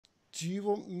do you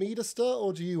want me to start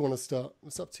or do you want to start?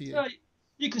 It's up to you.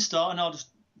 You can start and I'll just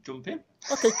jump in.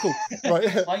 Okay, cool.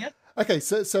 Right. Oh, yeah. Okay,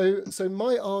 so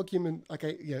my argument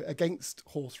against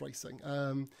horse racing.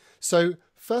 So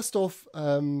first off,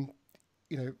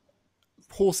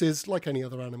 horses, like any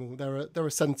other animal, they're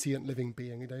a sentient living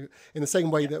being. In the same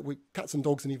way that cats and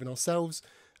dogs and even ourselves,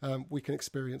 we can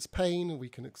experience pain, we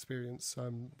can experience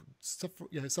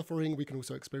suffering, we can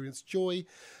also experience joy.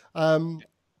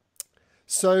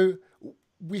 So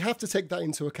we have to take that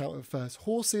into account at first.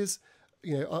 Horses,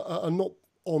 are not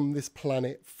on this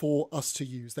planet for us to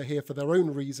use. They're here for their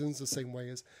own reasons, the same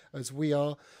way as we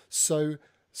are. So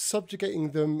subjugating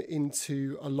them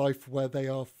into a life where they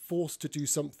are forced to do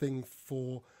something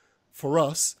for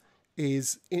us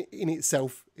is in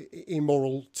itself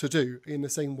immoral to do, in the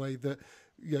same way that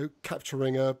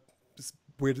capturing as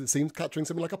weird as it seems, capturing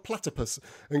something like a platypus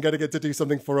and getting it to do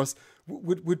something for us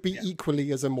would be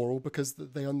equally as immoral, because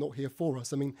they are not here for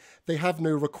us. I mean, they have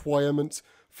no requirement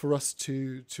for us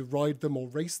to ride them or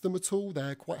race them at all.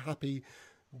 They're quite happy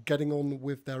getting on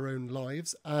with their own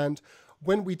lives. And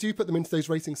when we do put them into those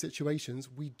racing situations,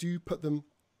 we do put them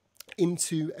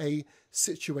into a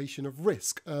situation of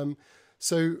risk.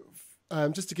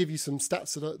 Just to give you some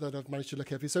stats that I've managed to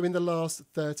look at. So in the last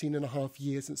 13 and a half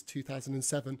years, since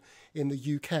 2007 in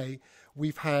the UK,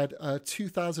 we've had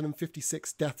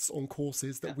 2,056 deaths on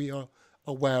courses that we are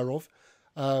aware of,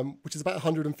 which is about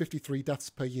 153 deaths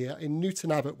per year. In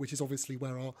Newton Abbot, which is obviously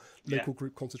where our local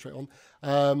group concentrate on,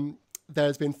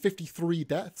 there's been 53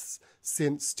 deaths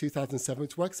since 2007,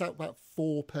 which works out about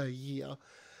 4 per year.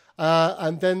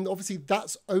 And then obviously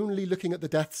that's only looking at the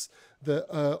deaths that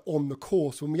are on the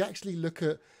course. When we actually look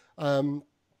at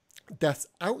deaths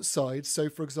outside, so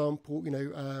for example,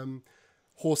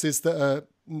 horses that are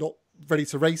not ready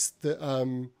to race, that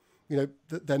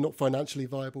that they're not financially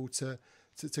viable to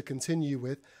continue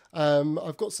with.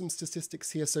 I've got some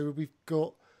statistics here. So we've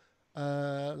got,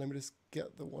 let me just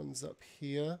get the ones up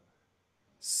here.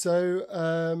 So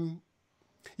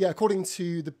according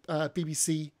to the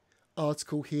BBC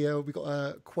article here, we got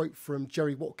a quote from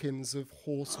Jerry Watkins of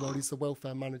Horse World. He's the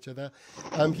welfare manager there.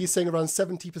 He's saying around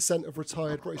 70% of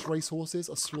retired British racehorses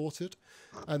are slaughtered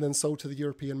and then sold to the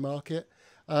European market.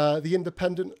 The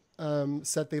Independent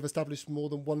said they've established more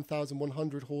than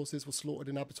 1,100 horses were slaughtered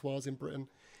in abattoirs in Britain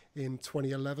in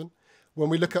 2011. When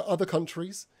we look at other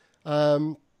countries,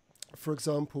 for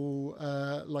example,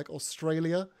 like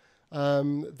Australia,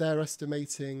 they're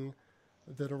estimating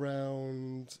that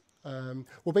around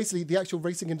basically the actual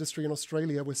racing industry in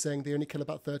Australia was saying they only kill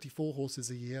about 34 horses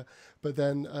a year, but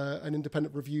then an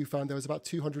independent review found there was about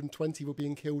 220 were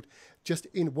being killed just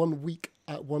in 1 week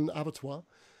at one abattoir.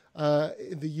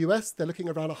 In the US, they're looking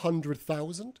around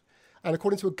 100,000. And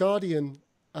according to a Guardian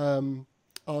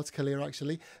article here,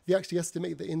 actually, they actually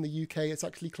estimate that in the UK, it's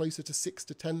actually closer to 6,000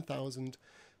 to 10,000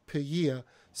 per year.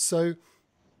 So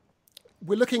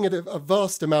we're looking at a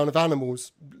vast amount of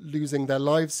animals losing their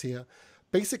lives here,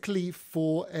 basically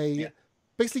for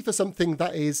something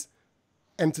that is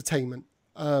entertainment.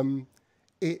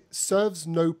 It serves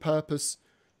no purpose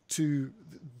to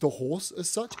the horse as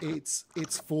such. It's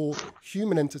for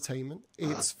human entertainment.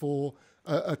 It's for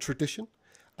a tradition,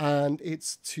 and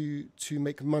it's to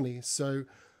make money. So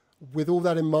with all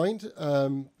that in mind, I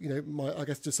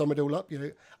guess to sum it all up,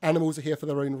 animals are here for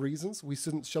their own reasons. We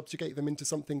shouldn't subjugate them into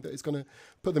something that is going to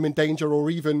put them in danger or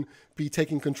even be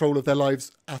taking control of their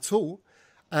lives at all.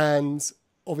 And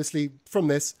obviously from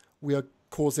this, we are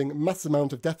causing a massive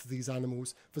amount of death to these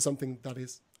animals for something that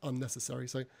is unnecessary.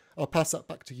 So I'll pass that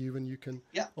back to you, and you can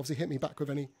obviously hit me back with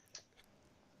any.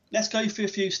 Let's go through a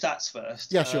few stats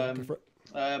first. Yeah, sure. Go for it.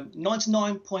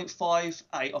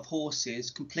 99.58 of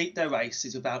horses complete their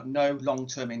races without no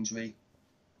long-term injury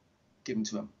given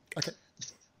to them. Okay.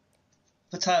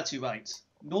 Fatality rate,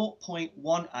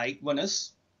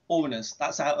 0.18 runners.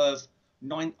 That's out of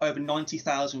over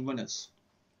 90,000 runners.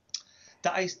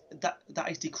 That is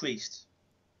decreased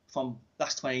from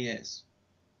last 20 years.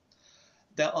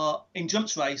 There are, in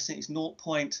jumps racing, it's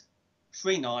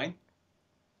 0.39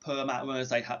 per amount of runners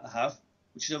they have,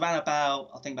 which is around about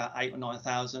 8 or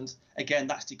 9,000. Again,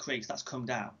 that's decreased, that's come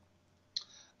down.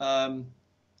 The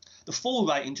fall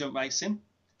rate in jump racing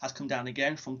has come down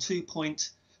again from 2 to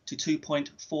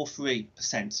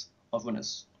 2.43% of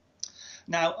runners.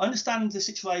 Now, understand the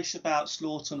situation about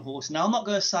slaughter and horse. Now, I'm not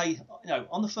going to say,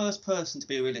 I'm the first person to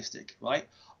be realistic, right?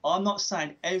 I'm not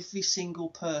saying every single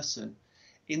person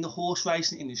in the horse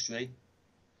racing industry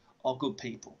are good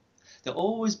people. There'll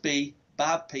always be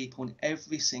bad people in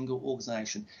every single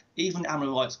organisation, even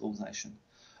animal rights organisation.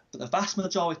 But the vast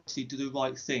majority do the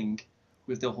right thing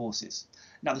with their horses.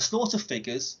 Now, the slaughter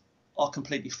figures are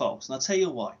completely false. And I'll tell you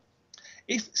why.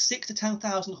 If 6,000 to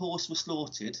 10,000 horses were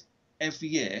slaughtered every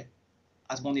year,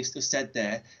 as one has said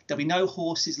there, there'll be no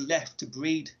horses left to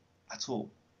breed at all.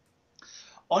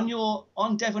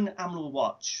 On Devon Animal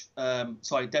Watch,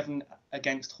 Devon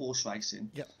Against Horse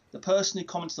Racing, yep. The person who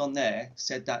commented on there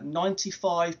said that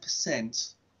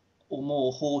 95% or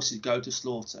more horses go to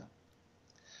slaughter.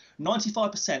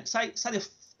 95%. Say the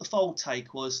foal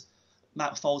take was,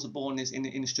 amount of foals are born in the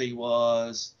industry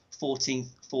was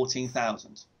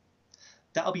 14,000.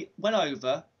 That'll be well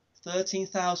over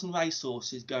 13,000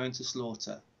 racehorses going to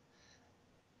slaughter.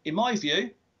 In my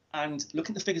view, and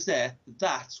looking at the figures there,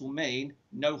 that will mean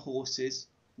no horses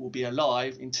will be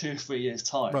alive in 2 or 3 years'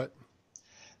 time. Right.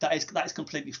 That is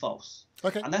completely false.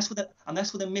 Okay. And that's where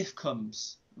the myth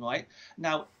comes. Right.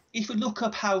 Now, if we look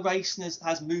up how racing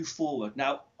has moved forward,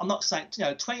 now I'm not saying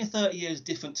 20 or 30 years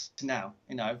different to now.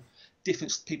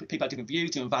 Different people have different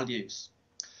views, different values.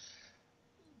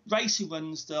 Racing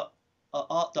runs the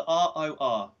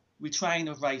ROR,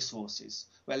 Retraining of Racehorses,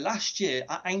 where last year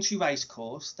at Aintree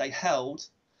Racecourse they held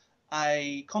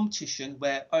a competition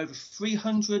where over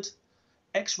 300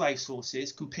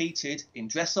 ex-racehorses competed in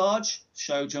dressage,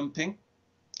 show jumping,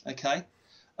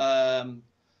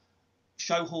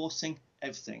 show horsing,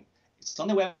 everything. It's on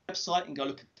their website, and go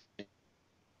look at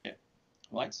it.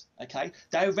 Right? Okay.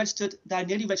 They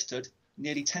nearly registered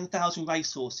nearly 10,000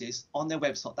 racehorses on their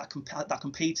website that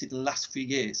competed in the last 3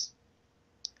 years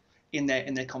in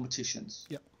their competitions.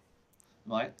 Yep.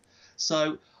 Right.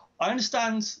 So I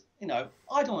understand. I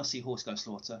don't want to see horse go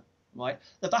slaughter. Right.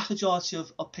 The vast majority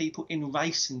of people in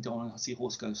racing don't want to see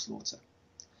horse go slaughter.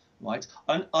 Right.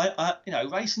 And I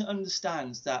racing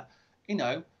understands that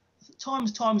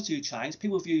times do change,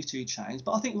 people's views do change,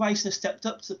 but I think racing has stepped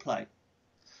up to the plate.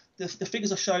 The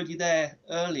figures I showed you there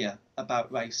earlier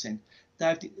about racing,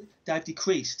 they've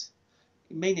decreased,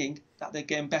 meaning that they're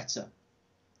getting better.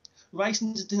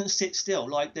 Racing doesn't sit still.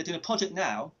 Like, they're doing a project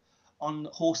now on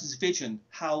horses' vision,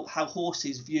 how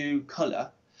horses view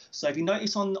colour. So if you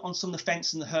notice on some of the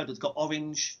fences and the hurdles, got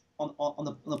orange on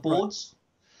the boards.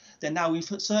 Right. They're now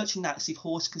researching that to see if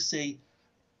horse can see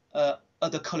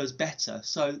other colours better.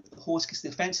 So the horse can see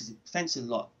the fences a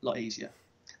lot easier.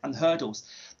 And the hurdles.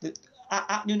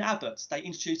 At Newton Abbott, they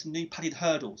introduced some new padded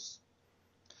hurdles,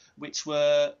 which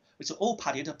are all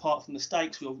padded apart from the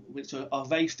stakes, which are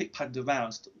very thick padded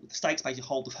around. The stakes basically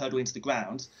hold the hurdle into the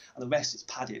ground, and the rest is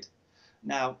padded.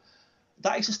 Now,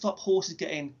 that is to stop horses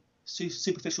getting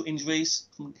superficial injuries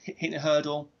from hitting a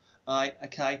hurdle, and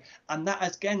that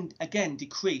has again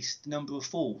decreased the number of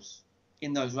falls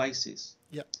in those races.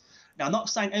 Yep. Now, I'm not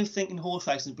saying everything in horse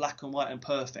racing is black and white and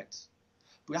perfect,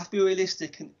 but we have to be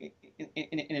realistic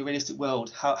in a realistic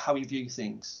world how we view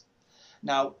things.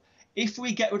 Now, if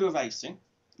we get rid of racing,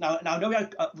 now I know we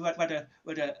had I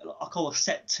call a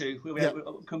set two,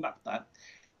 we'll come back to that.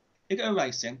 If we get rid of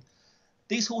racing,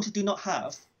 these horses do not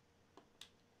have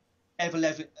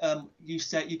ever-loving,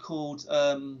 you called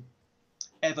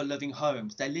ever-loving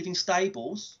homes. They live in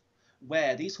stables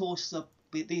where these horses are,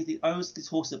 the owners of these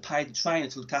horses are paid the trainer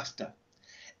to look after.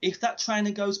 If that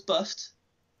trainer goes bust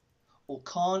or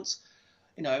can't,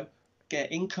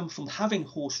 get income from having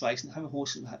horse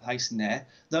racing there,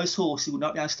 those horses will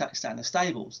not be able to stay in the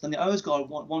stables. Then the owner's got to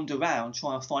wander around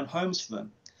trying to find homes for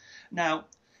them. Now,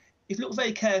 if you look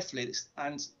very carefully,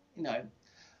 and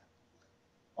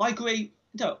I agree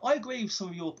with some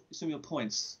of your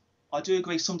points. I do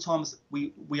agree sometimes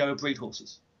we overbreed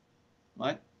horses,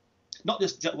 right? Not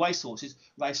just racehorses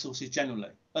generally.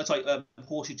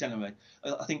 Horses generally.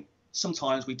 I think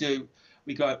sometimes we go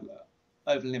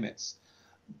over limits.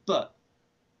 But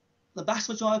the vast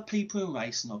majority of people in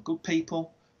racing are good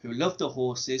people who love their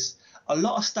horses. A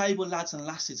lot of stable lads and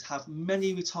lasses have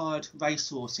many retired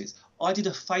racehorses. I did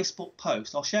a Facebook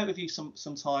post. I'll share it with you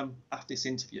sometime after this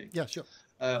interview. Yeah, sure.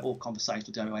 Or conversation,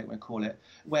 whatever you want to call it,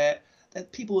 where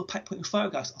people were putting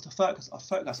photographs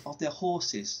of their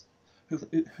horses,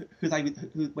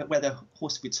 where their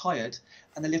horse retired,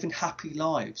 and they're living happy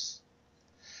lives.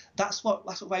 That's what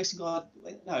racing got.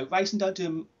 No, racing don't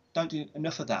do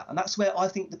enough of that, and that's where I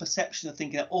think the perception of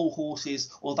thinking that all horses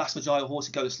or the vast majority of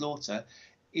horses go to slaughter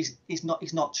is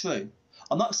not true.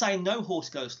 I'm not saying no horse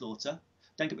goes to slaughter.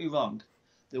 Don't get me wrong.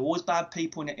 There are always bad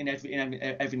people in every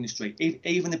industry,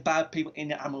 even the bad people in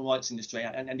the animal rights industry,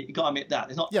 and you've got to admit that.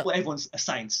 There's not everyone's a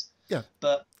saint. Yeah.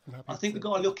 But I think we've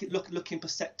got to look in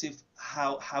perspective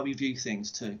how we view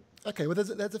things too. Okay, well,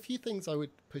 there's a few things I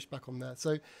would push back on there.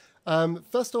 So,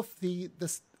 first off,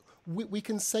 we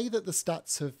can say that the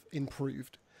stats have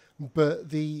improved, but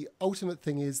the ultimate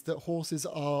thing is that horses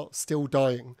are still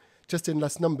dying just in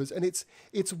less numbers. And it's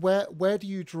where do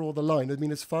you draw the line? I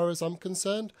mean, as far as I'm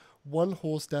concerned, one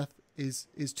horse death is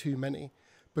too many,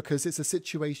 because it's a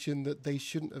situation that they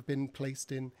shouldn't have been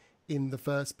placed in the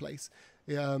first place.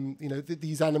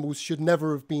 These animals should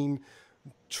never have been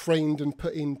trained and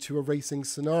put into a racing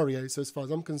scenario. So as far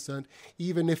as I'm concerned,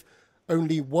 even if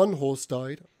only one horse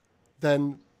died,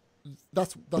 then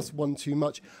that's one too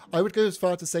much. I would go as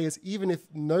far to say as even if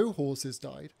no horses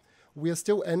died, we are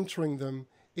still entering them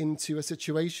into a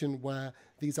situation where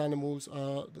these animals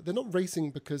they're not racing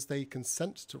because they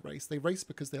consent to race. They race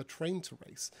because they are trained to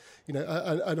race. And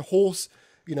a horse,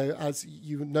 as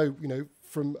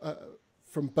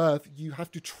from birth, you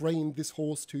have to train this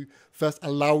horse to first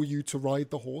allow you to ride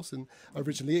the horse. And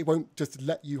originally it won't just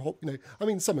let you hop, I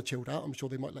mean, some are chilled out. I'm sure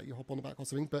they might let you hop on the back or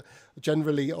something, but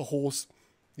generally a horse,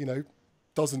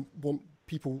 doesn't want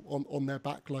people on their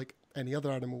back like any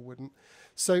other animal wouldn't.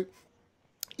 So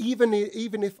even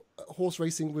if horse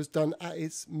racing was done at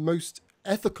its most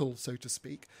ethical, so to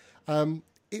speak,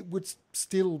 it would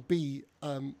still be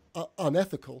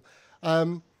unethical.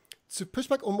 To push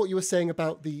back on what you were saying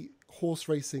about the horse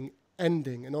racing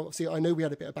ending, and obviously I know we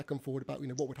had a bit of back and forward about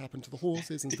what would happen to the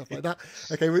horses and stuff like that.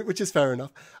 Okay, which is fair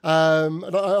enough.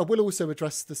 And I will also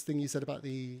address this thing you said about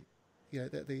the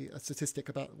statistic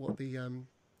about what the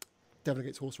Devon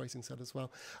Against Horse Racing said as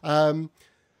well.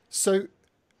 So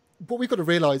what we've got to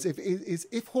realise is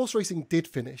if horse racing did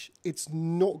finish, it's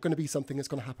not going to be something that's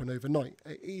going to happen overnight.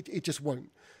 It just won't,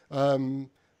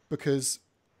 because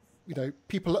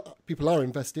people are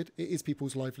invested. It is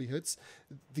people's livelihoods.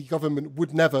 The government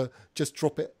would never just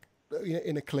drop it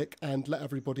in a click and let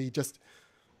everybody just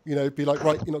be like,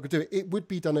 right, you're not going to do it. It would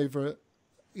be done over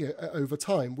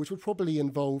time, which would probably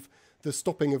involve the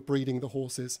stopping of breeding the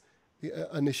horses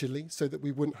initially, so that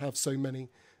we wouldn't have so many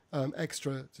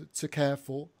extra to care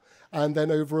for. And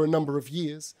then over a number of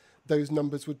years, those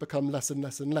numbers would become less and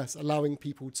less and less, allowing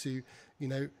people to,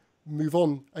 move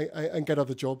on and get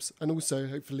other jobs, and also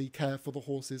hopefully care for the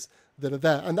horses that are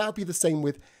there. And that would be the same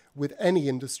with any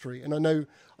industry. And I know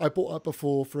I brought up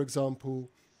before, for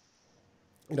example,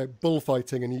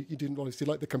 bullfighting, and you didn't obviously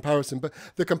like the comparison, but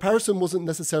the comparison wasn't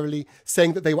necessarily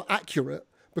saying that they were accurate,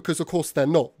 because of course they're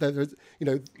not.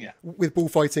 With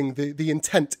bullfighting, the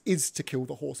intent is to kill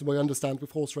the horse, and we understand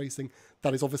with horse racing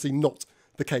that is obviously not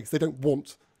the case. They don't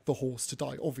want the horse to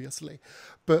die, obviously,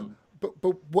 but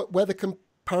where the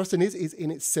comparison is in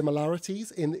its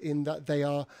similarities, in that they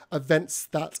are events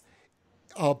that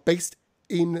are based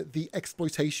in the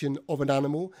exploitation of an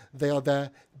animal. They are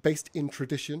there based in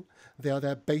tradition. They are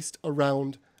there based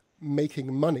around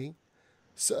making money,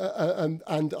 so,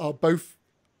 and are both,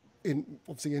 in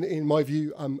my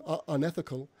view,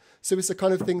 unethical. So it's the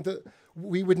kind of thing that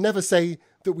we would never say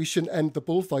that we shouldn't end the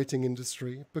bullfighting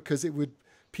industry, because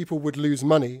people would lose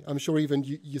money. I'm sure even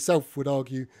you yourself would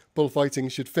argue bullfighting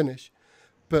should finish.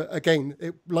 But again,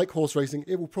 like horse racing,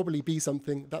 it will probably be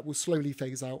something that will slowly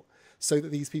phase out, so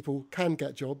that these people can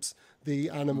get jobs, the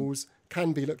animals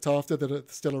can be looked after that are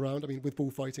still around. I mean, with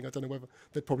bullfighting, I don't know whether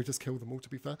they'd probably just kill them all, to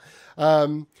be fair. But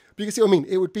you can see what I mean.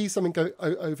 It would be something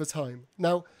over time.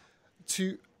 Now,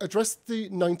 to address the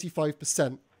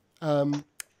 95%,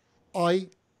 I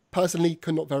personally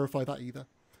could not verify that either.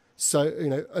 So,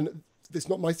 and it's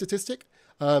not my statistic.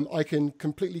 I can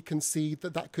completely concede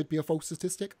that could be a false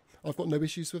statistic. I've got no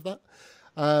issues with that.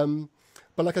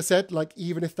 But like I said,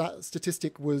 even if that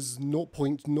statistic was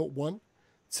 0.01,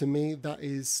 to me, that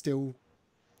is still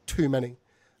too many.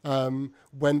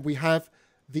 When we have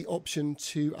the option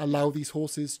to allow these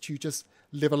horses to just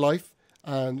live a life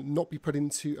and not be put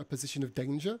into a position of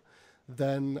danger,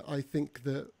 then I think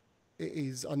that it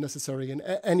is unnecessary. And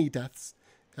any deaths,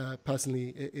 personally,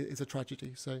 is a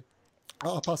tragedy. So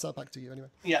I'll pass that back to you anyway.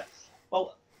 Yeah.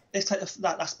 Well, let's take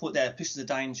that last point there, pushes the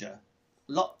danger.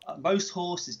 Most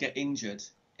horses get injured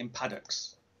in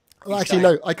paddocks. Well, actually,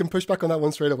 no, I can push back on that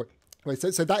one straight away. Right,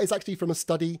 so that is actually from a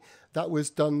study that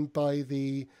was done by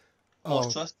the...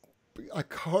 Horse Trust? I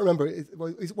can't remember.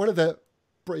 It's one of the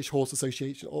British Horse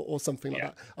Association or something like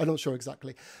that. I'm not sure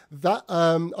exactly. That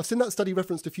I've seen that study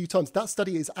referenced a few times. That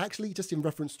study is actually just in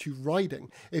reference to riding.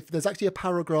 If there's actually a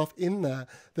paragraph in there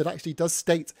that actually does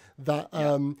state that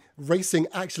racing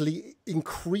actually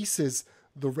increases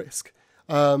the risk,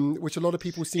 which a lot of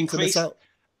people seem to miss out.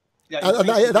 Yeah,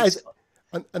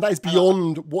 and that is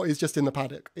beyond what is just in the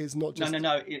paddock. It's not just...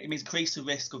 No. It means increase the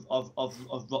risk of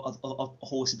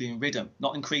horses being ridden,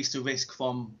 not increase the risk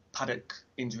from paddock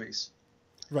injuries.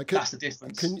 Right, that's the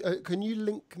difference. Can you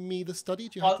link me the study?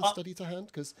 Do you have the study to hand?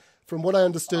 Because from what I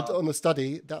understood on the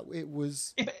study, that it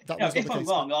was... If I'm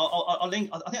wrong, I'll link...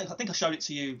 I think I showed it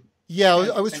to you. Yeah,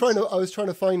 Yeah, I was and- trying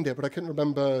to find it, but I couldn't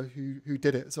remember who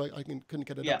did it, so I couldn't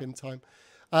get it up yeah. in time.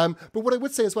 But what I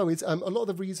would say as well is a lot of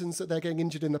the reasons that they're getting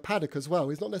injured in the paddock as well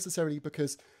is not necessarily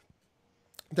because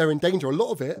they're in danger. A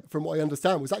lot of it, from what I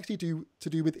understand, was actually to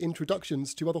do with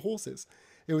introductions to other horses.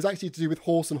 It was actually to do with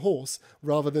horse and horse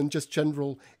rather than just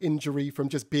general injury from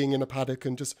just being in a paddock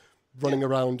and just running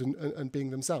around and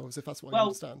being themselves, if that's what I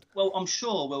understand. Well, I'm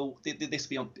sure this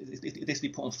be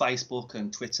put on Facebook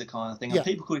and Twitter kind of thing, and Yeah.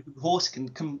 people who horse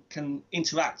can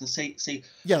interact and see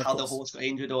Yeah, of how the course. horse got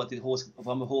injured, or did the horse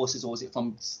from the horses, or is it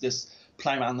from just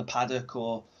playing around the paddock,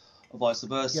 or vice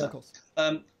versa. Yeah, of course.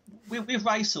 With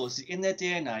race horses, in their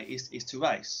DNA is to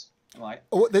race, right?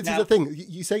 Oh, this Now- is the thing.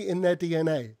 You say in their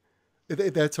DNA,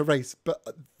 they're to race, but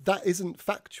that isn't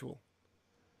factual.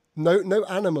 No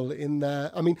animal in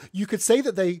there. I mean, you could say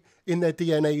that they in their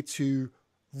DNA to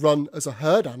run as a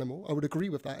herd animal. I would agree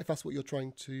with that if that's what you're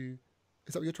trying to.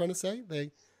 Is that what you're trying to say?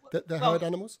 They're herd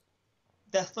animals.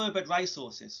 They're thoroughbred race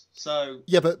horses, so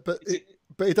Yeah, but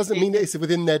it doesn't mean that it's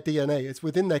within their DNA. It's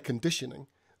within their conditioning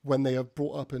when they are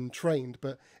brought up and trained.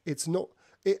 But it's not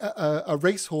a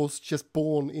racehorse just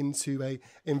born into a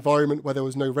environment where there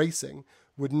was no racing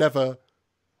would never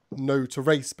know to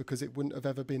race because it wouldn't have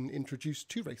ever been introduced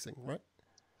to racing, right?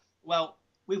 well,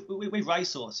 with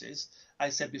race horses, as I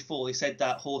said before, they said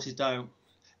that horses don't.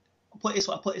 I'll put it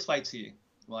this way to you,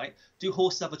 right? Do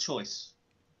horses have a choice?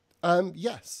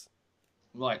 Yes.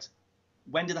 Right.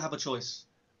 When do they have a choice?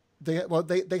 They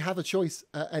have a choice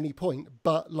at any point,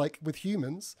 but like with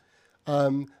humans,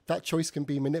 that choice can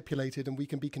be manipulated and we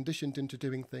can be conditioned into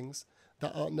doing things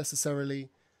that aren't necessarily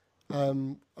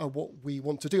are what we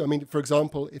want to do. I mean, for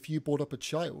example, if you brought up a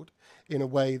child in a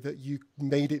way that you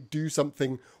made it do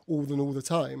something all the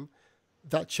time,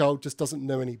 that child just doesn't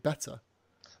know any better.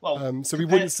 Well, So we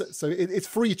wouldn't. So it's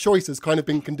free choice has kind of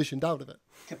been conditioned out of it.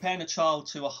 comparing a child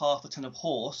to a half a ton of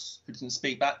horse who doesn't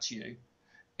speak back to you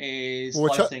is,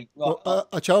 Or I think,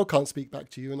 a child can't speak back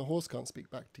to you, and a horse can't speak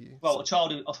back to you. well, a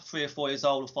child of 3 or 4 years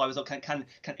old or 5 years old can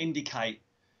indicate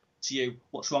to you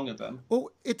what's wrong with them. Well,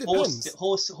 it depends.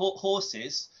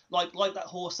 Horses, like that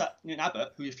horse at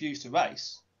Abbott who refused to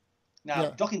race. Now, Yeah.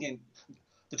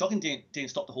 the jockey didn't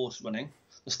stop the horse running.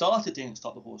 The starter didn't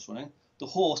stop the horse running. The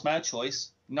horse made a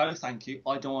choice. No, thank you.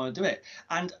 I don't want to do it.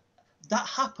 And that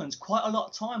happens quite a lot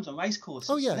of times on race courses.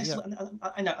 Oh, yeah, And this yeah.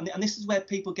 I know, and this is where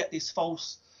people get this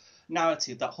false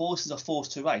narrative that horses are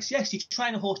forced to race. Yes, you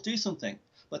train a horse to do something.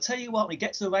 But I tell you what, when you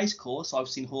get to the race course, I've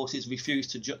seen horses refuse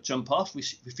to jump off,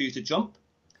 refuse to jump.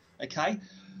 Okay,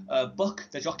 buck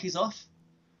their jockeys off.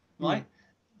 Right?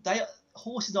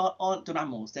 Horses aren't dumb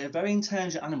animals. They're very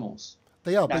intelligent animals.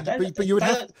 They are, Now, but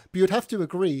you'd have to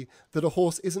agree that a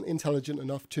horse isn't intelligent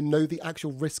enough to know the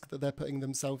actual risk that they're putting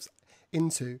themselves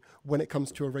into when it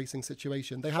comes to a racing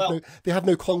situation. They have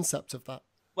no concept of that.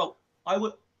 Well, I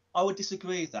would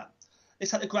disagree with that.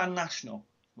 It's like the Grand National,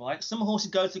 right? Some horses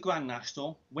go to the Grand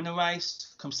National, win a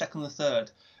race, come second or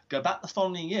third, go back the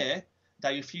following year,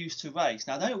 they refuse to race.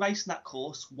 Now, they don't race in that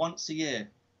course once a year,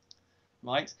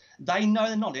 right? They know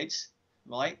the knowledge,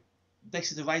 right?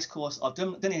 This is the race course, I've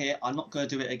done it here, I'm not going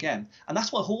to do it again. And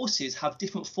that's why horses have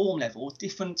different form levels,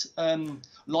 different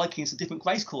likings to different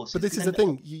race courses. But this is the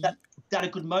thing. They had a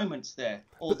good moment there,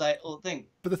 or thing.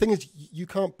 But the thing is, you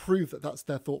can't prove that that's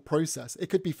their thought process.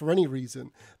 It could be for any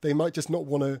reason. They might just not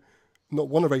want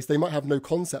to race. They might have no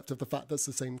concept of the fact that's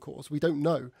the same course. We don't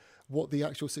know what the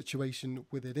actual situation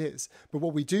with it is. But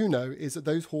what we do know is that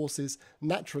those horses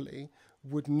naturally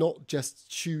would not just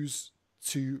choose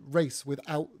to race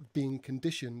without being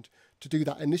conditioned to do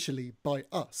that initially by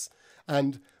us.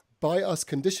 And by us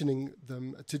conditioning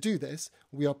them to do this,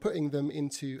 we are putting them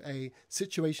into a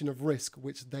situation of risk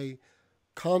which they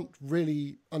can't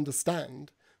really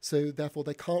understand. So therefore,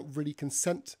 they can't really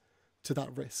consent to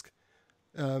that risk.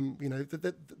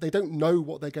 They don't know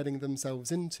what they're getting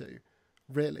themselves into,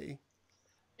 really.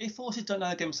 If horses don't know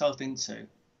what they get themselves into,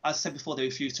 as I said before, they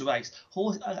refuse to race.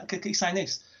 I keep saying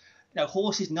this.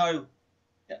 Horses know.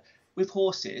 With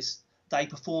horses, they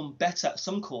perform better at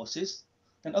some courses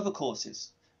than other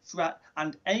courses.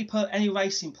 And any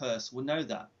racing person will know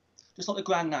that. Just like the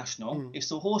Grand National, if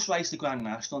the horse races the Grand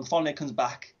National and the following day comes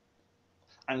back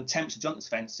and attempts to jump the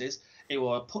fences, it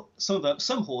will put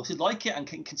some horses like it and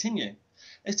can continue.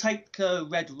 Let's take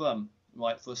Red Rum,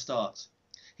 right, for a start.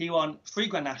 He won 3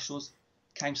 Grand Nationals,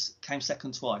 came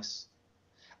second twice.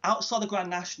 Outside the Grand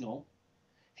National,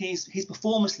 his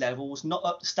performance level was not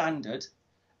up to standard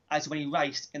as when he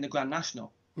raced in the Grand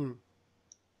National.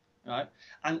 Right,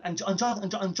 and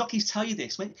jockeys tell you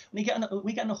this when you get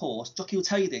on a horse. Jockey will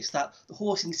tell you this, that the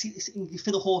horse, you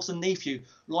feel the horse underneath you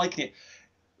liking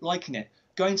it.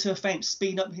 going to a fence,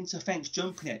 speeding up into a fence,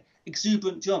 jumping it,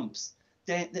 exuberant jumps.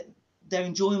 They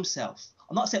enjoy themselves.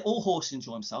 I'm not saying all horses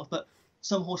enjoy themselves, but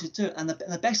some horses do. And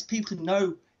the best people to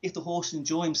know if the horse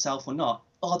enjoy himself or not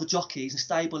are the jockeys and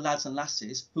stable lads and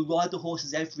lasses who ride the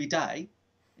horses every day.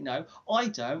 You know, I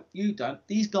don't, you don't.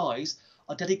 These guys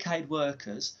are dedicated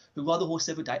workers who ride the horse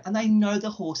every day, and they know the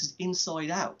horses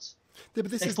inside out. Yeah,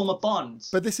 but they form a bond.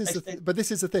 But this is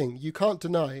the thing. You can't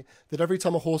deny that every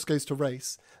time a horse goes to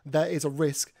race, there is a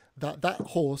risk that that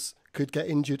horse could get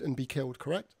injured and be killed.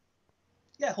 Correct?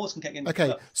 Yeah, a horse can get injured.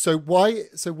 Okay, so why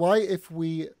if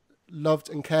we loved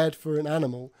and cared for an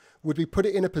animal, would we put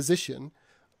it in a position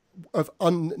of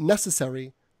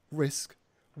unnecessary risk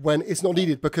when it's not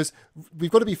needed? Because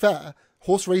we've got to be fair,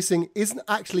 horse racing isn't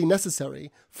actually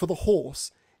necessary for the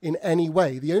horse in any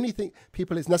way. The only thing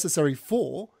people it's necessary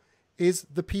for is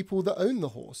the people that own the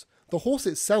horse. The horse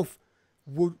itself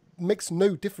makes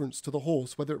no difference to the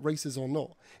horse whether it races or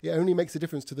not. It only makes a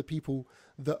difference to the people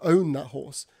that own that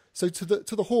horse. So to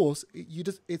the horse,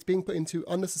 it's being put into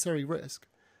unnecessary risk.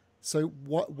 So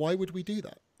why would we do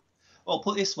that? Well,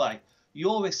 put it this way: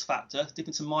 your risk factor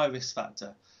different to my risk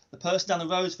factor. The person down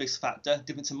the road's risk factor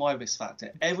different to my risk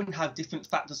factor. Everyone have different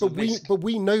factors of risk. But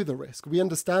we know the risk. We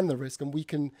understand the risk, and we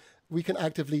can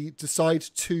actively decide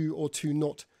to or to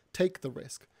not take the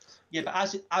risk. Yeah, but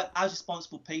as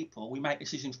responsible people, we make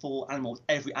decisions for animals,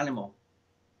 every animal,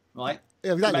 right?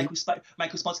 Yeah, exactly.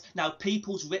 Make response. Now,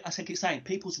 people's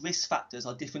risk factors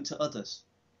are different to others.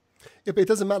 Yeah, but it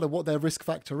doesn't matter what their risk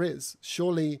factor is.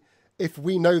 Surely, if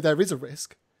we know there is a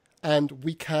risk, and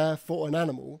we care for an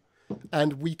animal,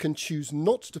 and we can choose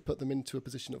not to put them into a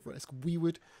position of risk,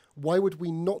 why would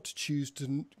we not choose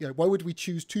to? Why would we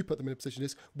choose to put them in a position of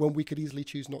risk when we could easily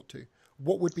choose not to?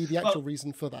 What would be the actual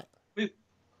reason for that?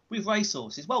 With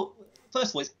racehorses, well,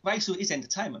 first of all, racehorse is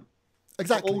entertainment.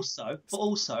 Exactly. But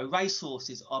also,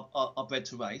 racehorses are bred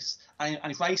to race, and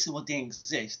if racing didn't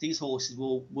exist, these horses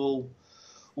will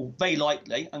very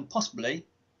likely and possibly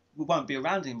won't be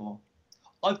around anymore.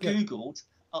 I've googled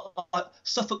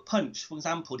Suffolk Punch, for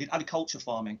example, did agriculture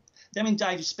farming. They're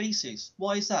endangered species.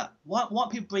 Why is that? Why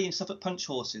aren't people breeding Suffolk Punch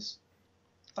horses?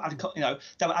 They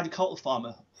were agricultural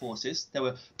farmer horses. They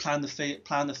were ploughing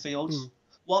the fields.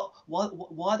 Why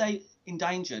are they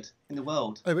endangered in the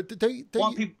world? Oh, but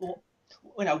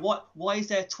why is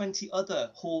there 20 other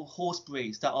horse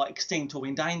breeds that are extinct or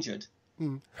endangered?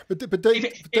 But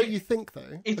don't you think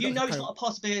though? If you know it's not a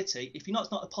possibility, if you know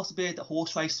it's not a possibility that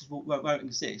horse races won't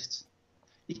exist,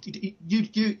 you're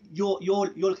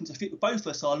looking to the future. Both of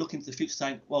us are looking to the future,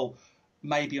 saying, well,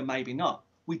 maybe or maybe not.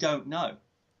 We don't know.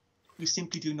 We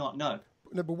simply do not know.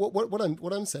 No, but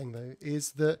what I'm saying though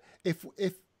is that if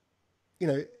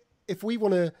we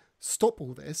want to stop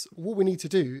all this, what we need to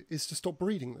do is to stop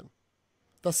breeding them.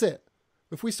 That's it.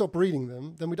 If we stop breeding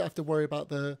them, then we don't have to worry about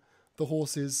the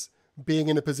horses being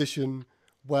in a position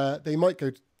where they might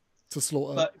go to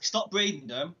slaughter. But if you stop breeding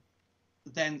them,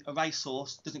 then a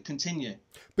racehorse doesn't continue.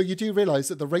 But you do realise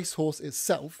that the racehorse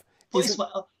itself is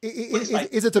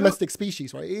a domestic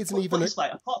species, right? It isn't even.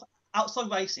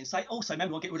 Outside racing, also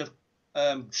remember, we'll get rid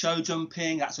of show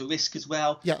jumping. That's a risk as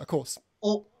well. Yeah, of course.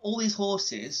 All these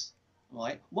horses,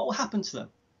 right? What will happen to them?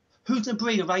 Who's going to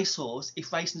breed a racehorse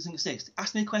if racing doesn't exist?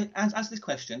 Answer this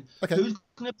question. Okay. Who's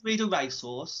going to breed a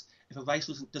racehorse if a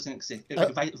racehorse doesn't exist?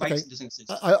 Racing doesn't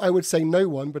exist. I would say no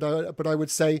one, but I would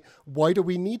say, why do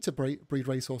we need to breed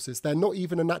racehorses? They're not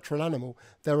even a natural animal.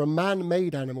 They're a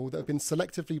man-made animal that have been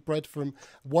selectively bred from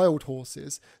wild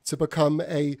horses to become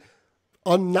a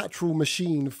unnatural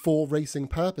machine for racing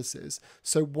purposes.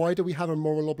 So why do we have a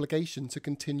moral obligation to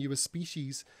continue a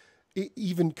species,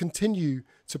 even continue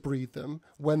to breed them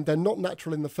when they're not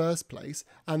natural in the first place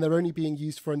and they're only being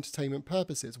used for entertainment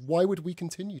purposes? Why would we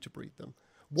continue to breed them?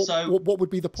 What would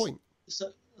be the point?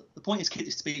 So the point is keep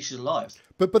the species alive.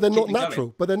 But they're not natural.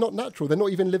 Going. But they're not natural. They're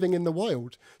not even living in the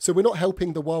wild. So we're not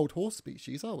helping the wild horse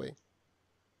species, are we?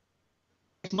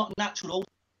 It's not natural.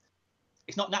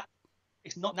 It's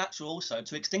not natural also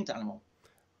to extinct animal.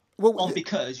 Well,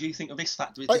 because you think the risk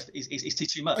factor is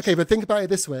too much. Okay, but think about it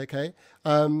this way, okay?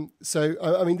 So,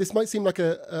 I mean, this might seem like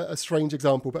a strange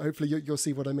example, but hopefully you'll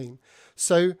see what I mean.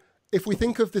 So, if we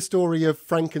think of the story of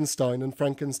Frankenstein and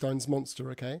Frankenstein's monster,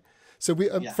 okay? So,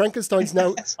 Frankenstein's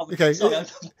now... Okay,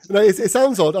 it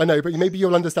sounds odd, I know, but maybe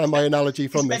you'll understand my analogy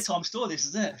from this. It's a bedtime story, this,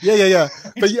 is it? Yeah.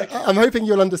 But I'm hoping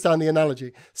you'll understand the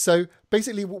analogy. So,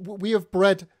 basically, we have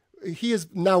bred he has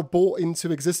now brought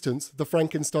into existence the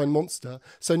Frankenstein monster.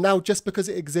 So now, just because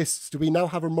it exists, do we now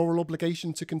have a moral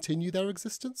obligation to continue their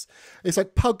existence? It's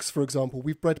like pugs, for example.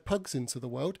 We've bred pugs into the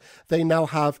world. They now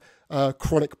have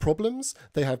chronic problems.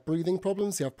 They have breathing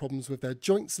problems. They have problems with their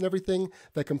joints and everything.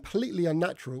 They're completely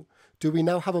unnatural. Do we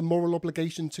now have a moral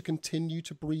obligation to continue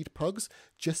to breed pugs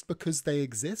just because they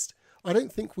exist? I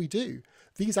don't think we do.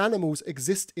 These animals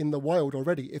exist in the wild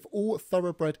already. If all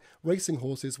thoroughbred racing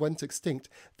horses went extinct,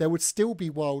 there would still be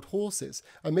wild horses.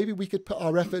 And maybe we could put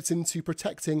our efforts into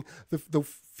protecting the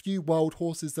few wild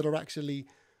horses that are actually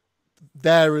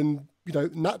there and,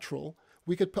 natural.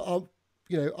 We could put our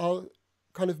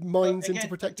kind of minds into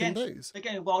protecting those.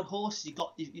 Again, wild horses, you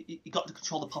got to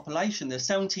control the population. There's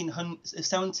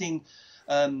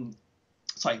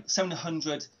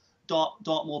 700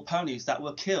 Dartmoor ponies that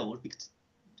were killed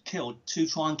to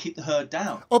try and keep the herd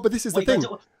down. Oh, but this is the thing.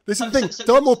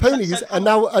 Dartmoor ponies are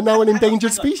now an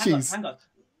endangered species. Hang on.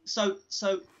 So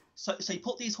you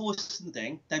put these horses in the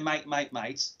thing. They make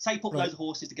mates. Say you put loads of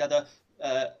horses together.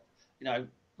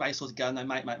 Race horses together, and they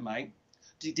mate.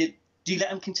 Do you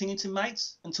let them continue to mate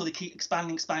until they keep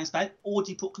expanding, or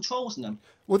do you put controls on them?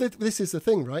 Well, this is the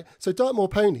thing, right? So Dartmoor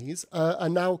ponies are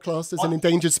now classed as an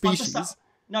endangered species.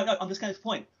 I'm just going to the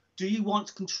point. Do you want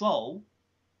to control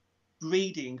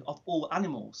breeding of all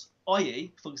animals,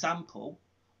 i.e., for example,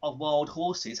 of wild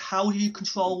horses? How do you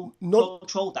control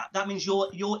that? That means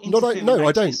you're interfering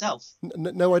with yourself.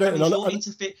 No, I don't.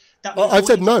 I've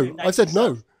said no.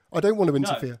 I don't want to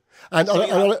interfere. And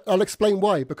I'll explain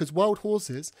why. Because wild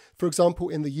horses, for example,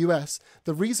 in the US,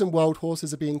 the reason wild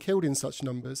horses are being killed in such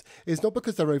numbers is not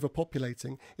because they're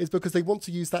overpopulating, it's because they want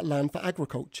to use that land for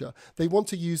agriculture. They want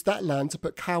to use that land to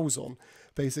put cows on,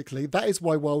 basically. That is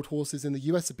why wild horses in the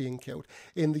US are being killed.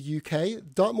 In the UK,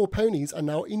 Dartmoor ponies are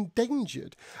now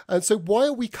endangered. And so why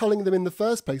are we culling them in the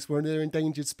first place when they're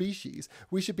endangered species?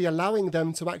 We should be allowing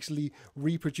them to actually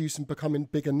reproduce and become in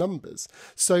bigger numbers.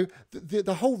 So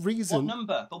the whole reason... What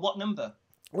number?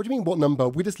 What do you mean, what number?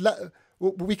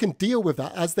 We can deal with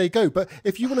that as they go. But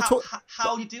if you want to talk...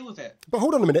 How do you deal with it? But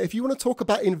hold on a minute. If you want to talk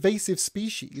about invasive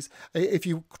species, if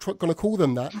you're going to call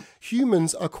them that,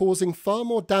 humans are causing far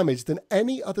more damage than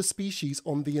any other species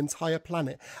on the entire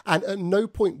planet. And at no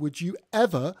point would you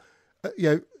ever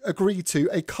agree to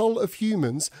a cull of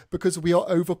humans because we are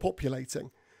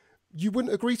overpopulating. You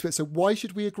wouldn't agree to it. So why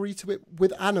should we agree to it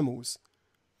with animals?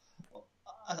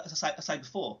 As I said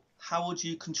before, how would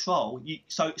you control?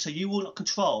 So you will not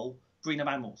control breeding of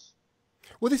animals.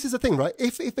 Well, this is the thing, right?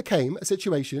 If it became a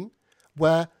situation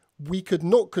where we could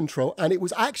not control and it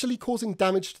was actually causing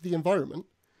damage to the environment,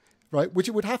 right, which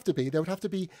it would have to be, there would have to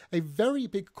be a very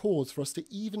big cause for us to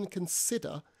even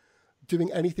consider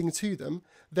doing anything to them,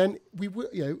 then we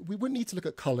wouldn't need to look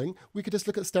at culling. We could just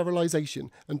look at sterilization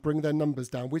and bring their numbers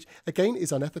down, which again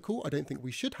is unethical. I don't think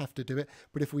we should have to do it,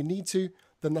 but if we need to,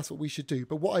 then that's what we should do.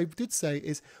 But what I did say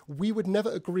is we would never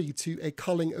agree to a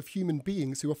culling of human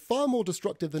beings who are far more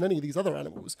destructive than any of these other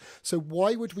animals. So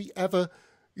why would we ever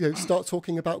start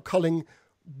talking about culling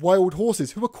wild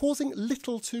horses who are causing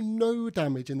little to no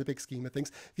damage in the big scheme of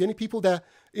things? The only people they're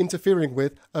interfering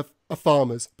with are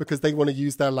farmers because they want to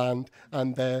use their land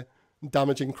and they're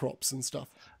damaging crops and stuff.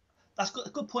 That's a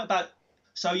good point about...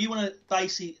 So you want to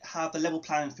basically have the level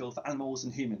playing field for animals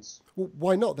and humans? Well,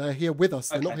 why not? They're here with us.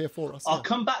 They're not here for us. I'll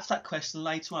come back to that question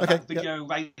later on about video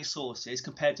and resources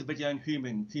compared to video and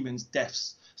humans'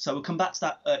 deaths. So we'll come back to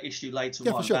that issue later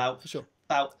on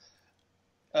about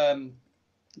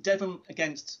Devon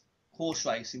against horse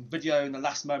racing, videoing the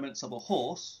last moments of a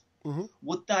horse. Mm-hmm.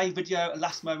 Would they video the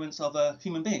last moments of a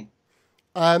human being?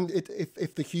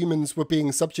 If the humans were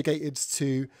being subjugated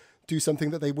to do something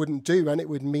that they wouldn't do, and it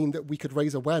would mean that we could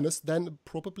raise awareness, then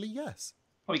probably yes.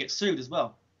 Probably get sued as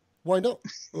well. Why not?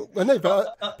 Well, no,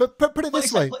 but put it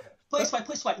this way. Put it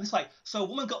this way. So a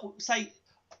woman say,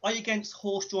 are you against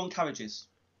horse-drawn carriages?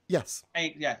 Yes.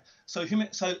 Yeah. So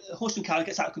a horse-drawn carriage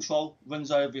gets out of control,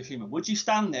 runs over a human. Would you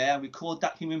stand there and record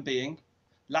that human being,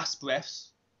 last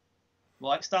breaths?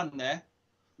 Right. Stand there,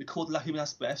 record the human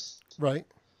last breaths. Right.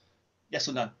 Yes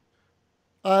or no?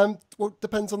 Well, it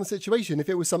depends on the situation. If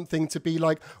it was something to be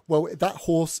like, well, that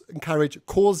horse and carriage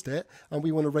caused it, and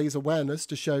we want to raise awareness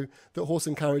to show that horse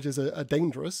and carriages are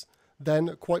dangerous,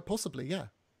 then quite possibly, yeah.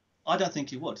 I don't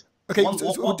think you would. Okay.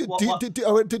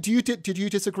 Did you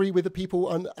disagree with the people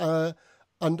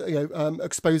on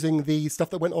exposing the stuff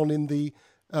that went on in the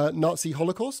Nazi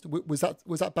Holocaust? Was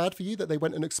that bad for you that they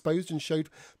went and exposed and showed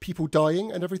people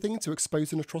dying and everything to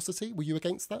expose an atrocity? Were you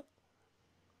against that?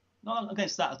 Not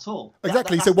against that at all.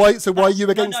 Exactly. So why are you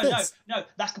against this? No,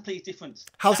 that's completely different.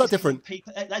 How's that different?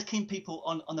 That's killing people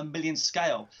on a million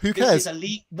scale. Who cares? A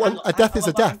death is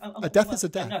a death. A death is a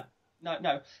death.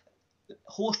 No.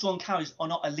 Horse-drawn carriages are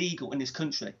not illegal in this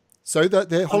country. So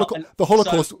the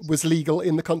Holocaust was legal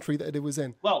in the country that it was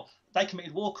in. Well, they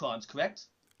committed war crimes, correct?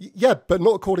 Yeah, but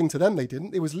not according to them. They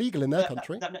didn't. It was legal in their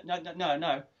country.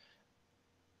 No.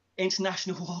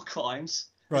 International war crimes.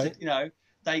 Right.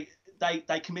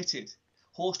 They committed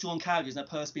horse-drawn carriages and a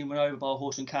person being run over by a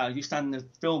horse-drawn carriage. You stand there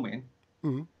filming,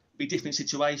 be a different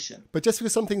situation. But just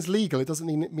because something's legal, it doesn't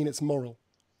mean it's moral.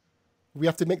 We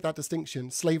have to make that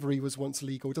distinction. Slavery was once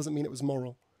legal. It doesn't mean it was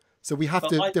moral. So we have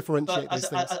to differentiate those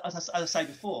things. As I say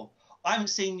before, I haven't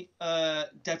seen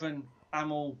Devon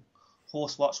Animal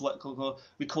Horse Watch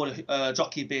record a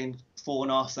jockey being fallen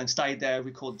off and stayed there,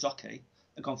 record the jockey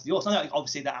and gone for the horse. I know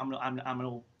obviously that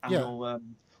animal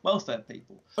welfare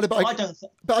people. But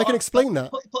I can explain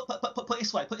that. Put it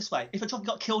this way. If a jockey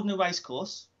got killed in a race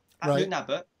course at Newton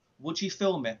Abbot, would you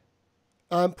film it?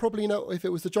 Probably not if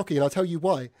it was the jockey, and I'll tell you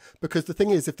why. Because the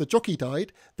thing is, if the jockey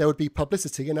died, there would be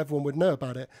publicity and everyone would know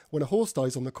about it. When a horse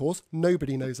dies on the course,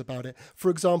 nobody knows about it. For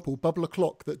example, Bubble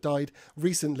O'Clock that died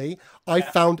recently, I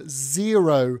found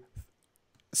zero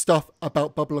stuff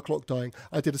about Bubble O'Clock dying.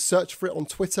 I did a search for it on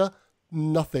Twitter,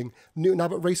 nothing. Newton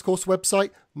Abbot Racecourse website,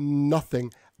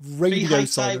 nothing. Radio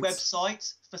silence.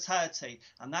 Website, fatality,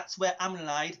 and that's where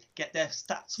Amlade get their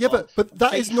stats from. Yeah, but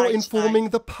that is not informing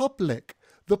the public.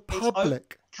 The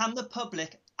public. Can the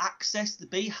public access the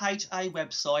BHA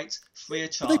website free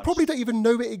of charge? But they probably don't even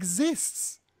know it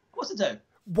exists. Of course they do.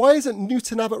 Why isn't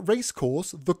Newton Abbot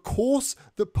Racecourse the course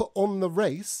that put on the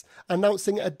race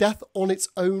announcing a death on its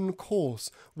own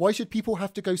course? Why should people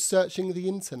have to go searching the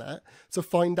internet to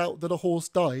find out that a horse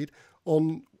died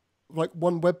on like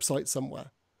one website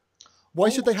somewhere? Why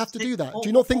should they have to do that? Do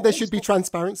you not think there should be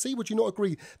transparency? Would you not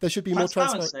agree there should be more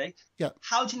transparency? Yeah.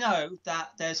 How do you know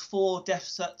that there's 4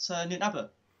 deaths at Newton Abbot?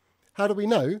 How do we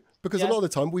know? Because a lot of the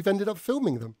time we've ended up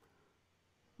filming them.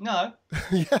 No.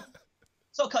 Yeah.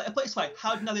 So put it this way: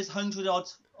 how do you know there's 100 odd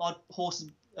horse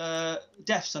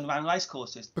deaths on around race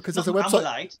courses? Because there's a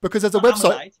website. Because there's a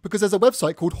website. Because there's a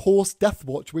website called Horse Death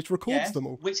Watch, which records them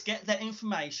all. Which get their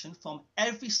information from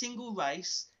every single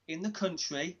race in the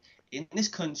country. In this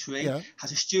country,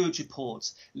 has a steward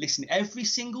report listing every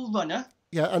single runner.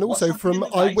 Yeah, and also from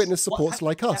eyewitness supports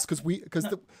like us, because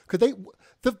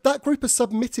that group is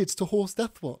submitted to Horse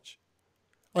Death Watch.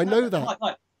 I know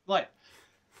that. Right.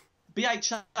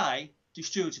 BHA do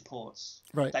steward reports.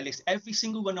 Right. They list every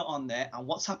single runner on there and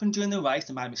what's happened during the race,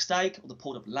 they made a mistake or they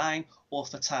pulled up lane or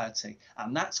fatality,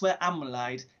 and that's where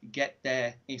Amlade get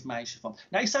their information from.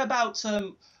 Now you say about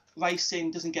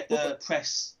racing doesn't get the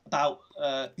press about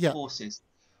horses.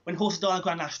 When horses die on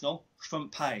Grand National,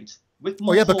 front page.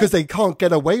 Because they can't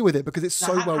get away with it because it's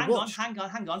so well watched. Hang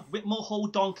on. Whitmore Hall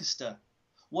Doncaster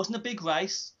wasn't a big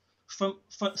race. Front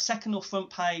second or front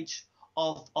page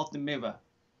of the Mirror.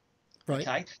 Right.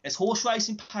 Okay. There's horse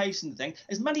racing pages and the thing.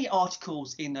 There's many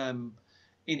articles in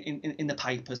the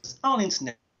papers on the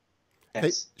internet.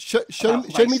 Hey, show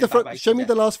me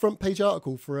the last front page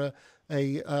article for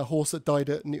a horse that died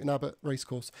at Newton Abbot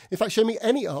Racecourse. In fact, show me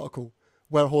any article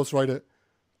where a horse rider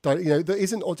died, that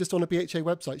isn't just on a BHA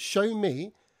website. Show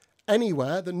me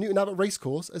anywhere that Newton Abbot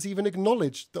Racecourse has even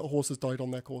acknowledged that a horse has died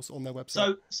on their course on their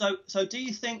website. So do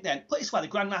you think then? Put it this way: the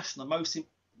Grand National,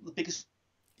 the biggest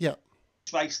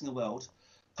race in the world,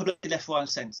 publicly left, right, and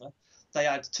centre. They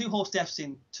had 2 horse deaths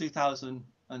in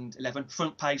 2011,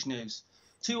 front page news.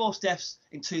 2 horse deaths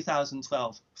in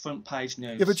 2012, front page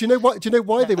news. Yeah, but do you know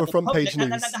why they were front page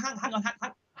news?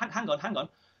 Hang on.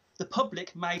 The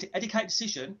public made an educated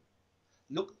decision.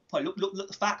 Look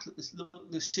the fact.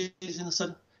 Look the students in the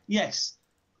sun. Yes,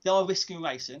 they are risking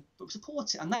racing, but we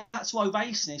support it, and that's why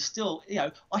racing is still.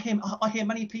 I hear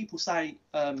many people say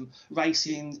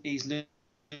racing is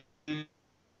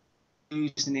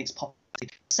losing its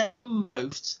popularity.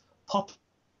 Most pop.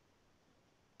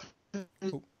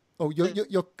 Oh, you're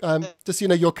just so you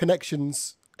know, your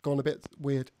connection's gone a bit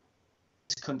weird.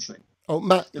 Country. Oh,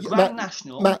 Matt,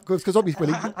 National. Matt, because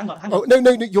obviously. Hang on. Oh,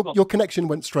 no, your connection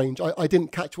went strange. I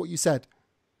didn't catch what you said.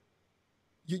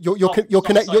 Your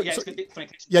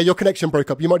connection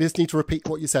broke up. You might just need to repeat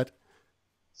what you said.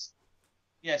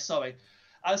 Yeah, sorry.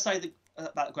 I would say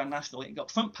about the Grand National, it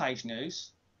got front page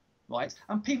news, right?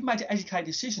 And people made an educated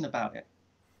decision about it,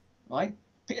 right?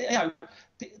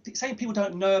 Saying people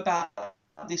don't know about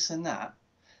this and that.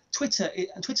 Twitter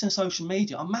and social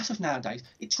media are massive nowadays.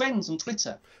 It trends on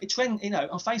Twitter. It trends,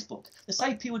 on Facebook. They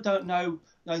say people don't know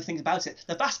things about it.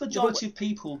 The vast majority of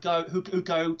people who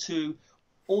go to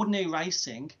ordinary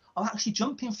racing are actually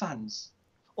jumping fans,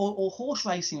 or horse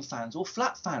racing fans, or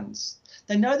flat fans.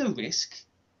 They know the risk,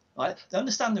 right? They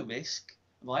understand the risk,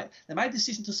 right? They made a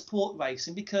decision to support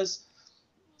racing because,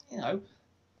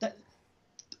 that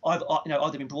I've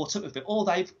either been brought up with it, or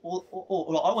I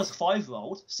was a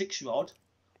 5-year-old, 6-year-old.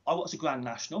 I was a Grand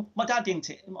National. My dad didn't.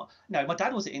 No, my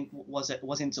dad was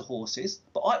into horses,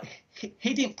 but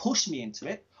he didn't push me into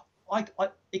it.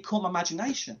 It caught my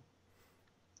imagination,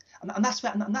 and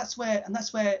that's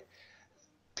where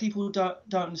people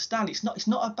don't understand. It's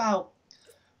not about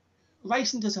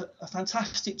racing. Does a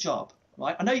fantastic job,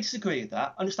 right? I know you disagree with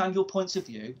that. I understand your points of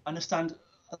view. I understand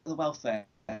the welfare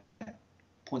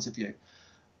points of view,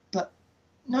 but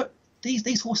no,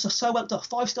 these horses are so well done.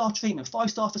 5-star treatment,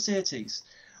 5-star facilities,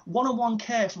 one-on-one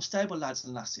care from stable lads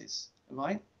and lasses,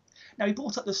 right? Now he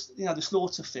brought up the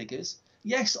slaughter figures.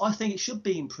 Yes, I think it should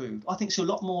be improved. I think it's a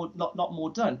lot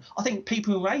more done. I think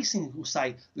people in racing will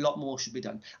say a lot more should be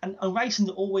done, and racing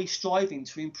are always striving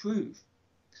to improve.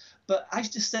 But as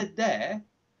you just said there,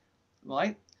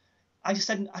 right? I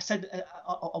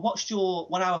watched your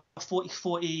 1 hour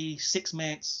 46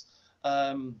 minutes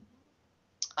at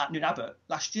Newton Abbott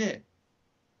last year,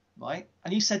 right?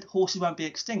 And you said horses won't be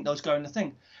extinct; those going the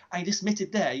thing, and you just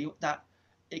admitted there that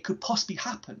it could possibly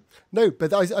happen. No,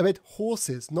 but I meant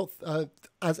horses, not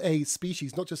as a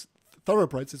species, not just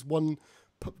thoroughbreds. It's one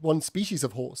species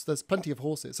of horse. There's plenty of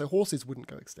horses, so horses wouldn't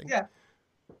go extinct.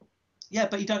 Yeah,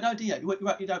 but you don't know, do you?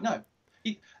 You don't know.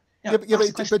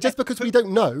 But just because we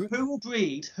don't know, who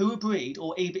will breed,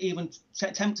 or even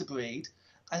attempt to breed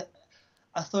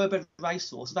a thoroughbred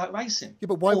racehorse without racing? Yeah,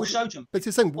 but why would Showdom? But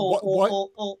you're saying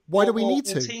why do we need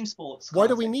to? Team sports. Why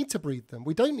do we need to breed them?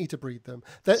 We don't need to breed them.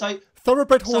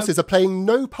 Thoroughbred horses are playing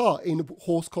no part in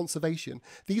horse conservation.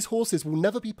 These horses will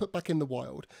never be put back in the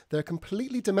wild. They're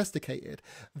completely domesticated.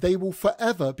 They will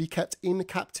forever be kept in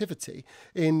captivity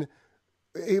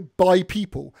by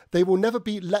people. They will never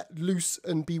be let loose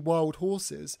and be wild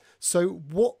horses. So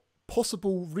what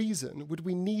possible reason would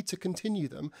we need to continue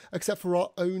them except for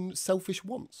our own selfish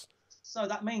wants? So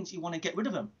that means you want to get rid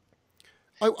of them.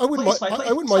 I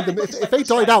wouldn't mind them if they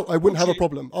died out. I wouldn't have a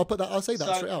problem. I'll say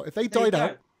that straight out. If they died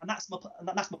out, and that's my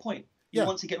point. You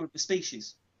want to get rid of the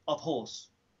species of horse.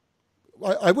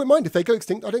 I wouldn't mind if they go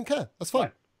extinct. I don't care. That's fine.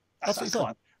 Right. That's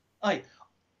fine. Hey,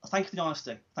 thank you for the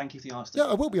honesty. Yeah,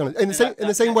 I will be honest. In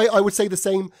the same way, I would say the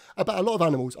same about a lot of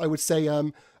animals. I would say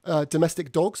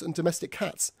domestic dogs and domestic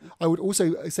cats. I would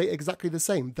also say exactly the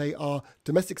same. They are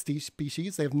domestic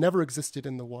species. They have never existed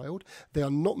in the wild. They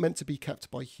are not meant to be kept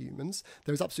by humans.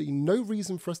 There is absolutely no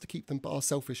reason for us to keep them but our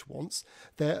selfish wants.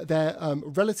 Their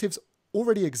relatives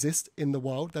already exist in the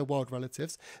wild. They're wild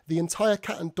relatives. The entire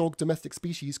cat and dog domestic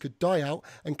species could die out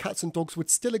and cats and dogs would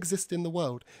still exist in the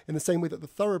world, in the same way that the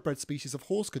thoroughbred species of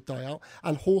horse could die out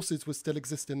and horses would still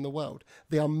exist in the world.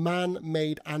 They are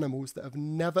man-made animals that have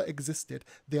never existed.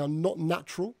 They are not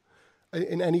natural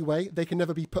in any way. They can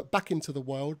never be put back into the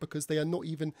wild because they are not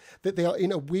even, they are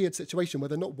in a weird situation where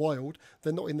they're not wild,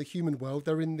 they're not in the human world,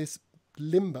 they're in this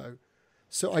limbo.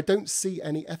 So I don't see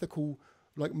any ethical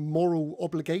moral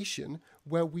obligation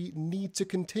where we need to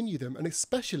continue them, and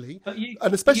especially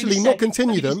not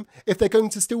continue them if they're going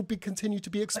to still continue to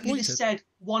be exploited. But you just said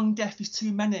one death is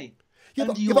too many.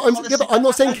 But I'm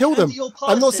not saying kill them.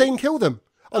 I'm not saying kill them.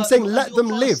 I'm saying let them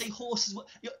live.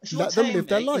 Let them live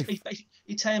their life.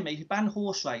 You're telling me if you ban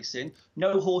horse racing,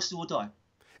 no horses will die.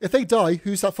 If they die,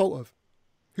 who's that fault of?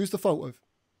 Who's the fault of?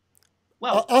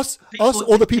 Well, us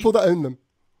or the people that own them.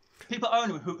 People own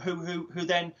them who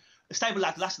then stable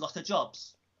lads lost their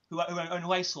jobs, who own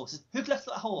racehorses. Who left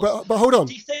that horse? But hold on.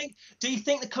 Do you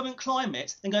think the current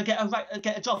climate they're going to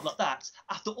get a job like that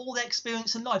after all their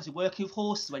experience in life of working with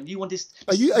horses? When you want this,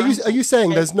 are you saying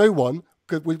there's no one,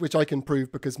 which I can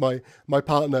prove because my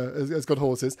partner has got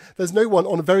horses. There's no one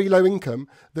on a very low income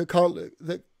that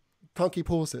can't keep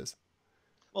horses.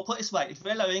 Well, put it this way: if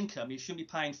you're low income, you shouldn't be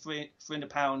paying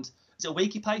 £300. Is it a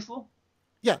week you pay for?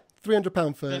 Yeah,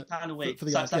 £300 for a week. For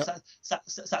the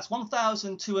that's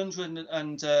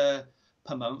 1,200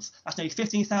 per month. That's nearly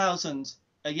 15,000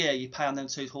 a year you pay on them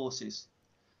two horses.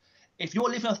 If you're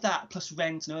living off that plus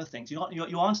rent and other things, you aren't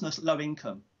on a low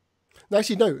income. No,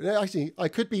 actually, no. Actually, I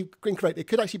could be incorrect. It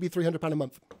could actually be £300 a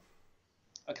month.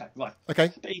 Okay, right.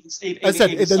 Okay. But as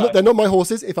I said, they're not my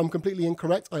horses. If I'm completely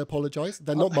incorrect, I apologise.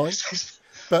 They're not mine.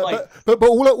 But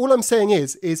all I'm saying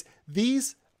is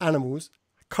these animals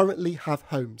currently have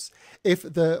homes. If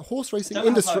the horse racing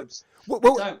industry, they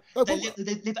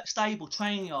live at stable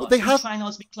training yards. They have training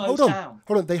yards be closed down.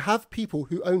 Hold on. They have people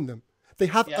who own them. They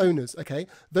have owners. Okay,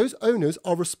 those owners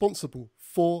are responsible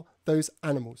for those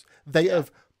animals. They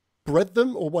have bred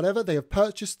them or whatever, they have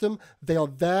purchased them, they are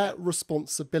their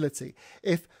responsibility.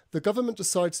 If the government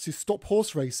decides to stop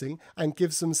horse racing and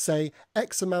gives them, say,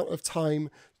 X amount of time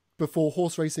before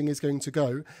horse racing is going to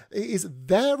go, it is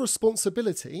their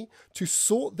responsibility to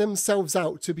sort themselves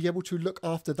out to be able to look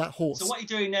after that horse. So what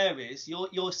you're doing there is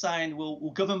you're saying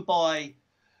we'll govern by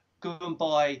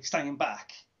staying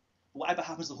back. Whatever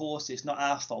happens to the horses, not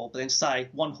our fault, but then say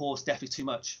one horse death is too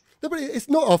much. No, but it's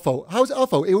not our fault. How is it our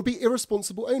fault? It would be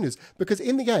irresponsible owners, because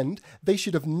in the end, they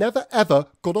should have never ever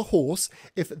got a horse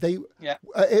if they,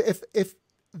 if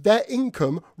their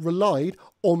income relied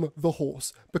on the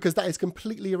horse, because that is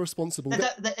completely irresponsible.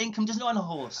 Their income doesn't go on a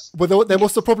horse. Well, then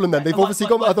what's the problem then? They've obviously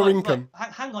got other income.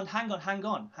 Hang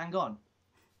on.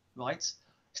 Right,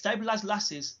 stable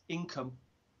lasses' income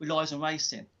relies on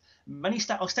racing.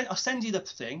 I'll send you the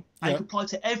thing, and you can apply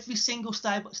to every single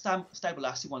stable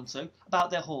lass you want to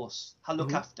about their horse, how to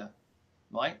look after,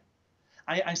 right?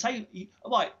 And say you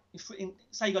got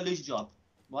to lose your job,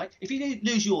 right? If you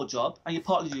lose your job and your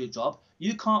partner loses your job,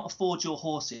 you can't afford your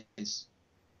horses.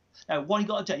 Now, what you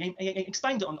got to do? You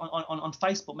explained it on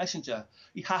Facebook Messenger.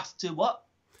 You have to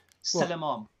sell them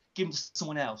on, give them to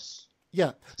someone else.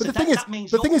 Yeah, but the thing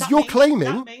is, you're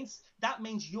claiming that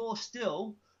means you're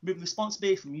still moving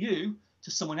responsibility from you to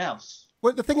someone else.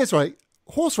 Well, the thing is, right,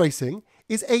 horse racing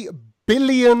is a £1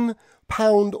 billion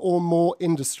or more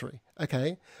industry,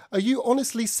 okay? Are you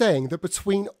honestly saying that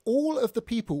between all of the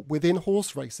people within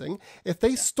horse racing, if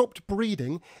they stopped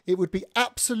breeding, it would be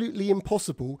absolutely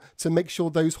impossible to make sure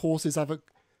those horses have a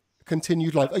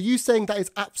continued life? Are you saying that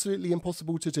is absolutely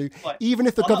impossible to do, even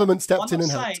if the government stepped in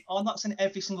and helped? I'm not saying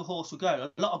every single horse will go.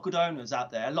 A lot of good owners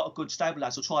out there, a lot of good stable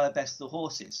lads will try their best for the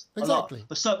horses. Exactly.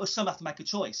 But some have to make a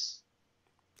choice.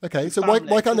 Okay, so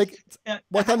why can't they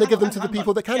give them to the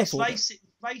people that can afford it?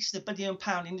 Race is a £1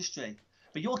 billion industry,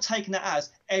 but you're taking that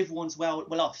as everyone's well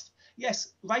off.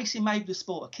 Yes, racing may be the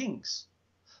sport of kings.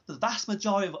 The vast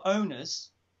majority of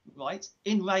owners, right,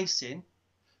 in racing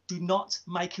do not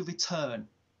make a return.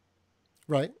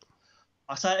 Right.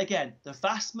 I say it again. The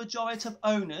vast majority of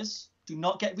owners do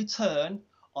not get return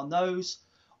on those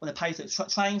when they pay for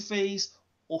train fees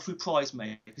or through prize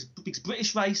money, because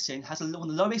British racing has one of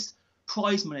the lowest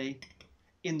prize money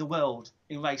in the world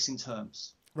in racing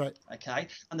terms. Right. Okay.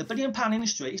 And the £1 billion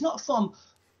industry is not from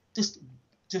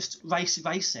just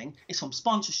racing. It's from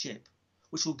sponsorship,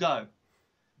 which will go,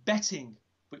 betting,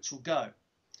 which will go,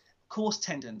 course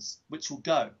attendance, which will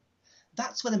go.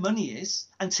 That's where the money is,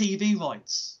 and TV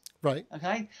rights. Right.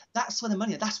 Okay, that's where the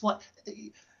money is. That's what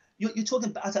you're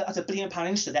talking about as a £1 billion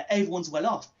industry that everyone's well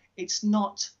off. It's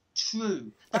not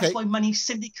true. That's why many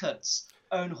syndicates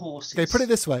own horses. Okay, put it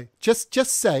this way. Just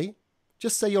say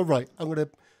you're right. I'm going to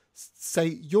say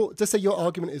your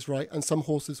argument is right, and some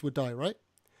horses would die. Right.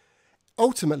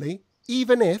 Ultimately,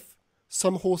 even if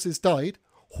some horses died,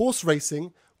 horse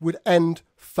racing would end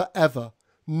forever.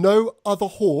 No other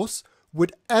horse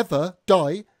would ever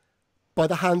die by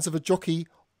the hands of a jockey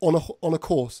on a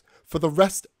course for the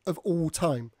rest of all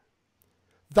time.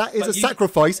 That is a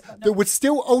sacrifice that would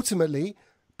still ultimately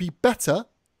be better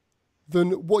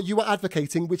than what you are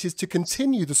advocating, which is to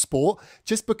continue the sport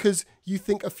just because you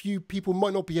think a few people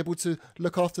might not be able to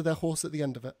look after their horse at the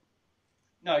end of it.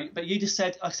 No, but you just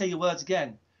said, I say your words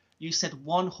again, you said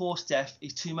one horse death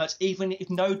is too much. Even if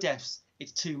no deaths,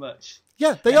 it's too much.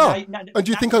 Yeah, they are. And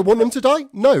do you think I want them to die?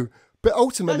 No. But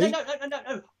ultimately...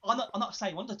 No. I'm not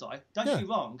saying want to die. Don't get me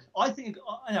wrong. I think,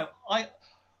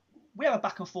 we have a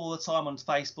back and forth all the time on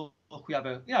Facebook. We have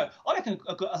I reckon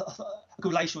a good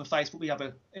relation with Facebook. We have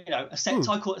a set.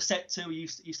 I call it a set two. You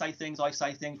say things, I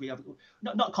say things. We have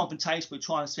not confrontation. We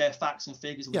try and share facts and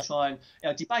figures, and we try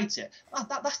and debate it.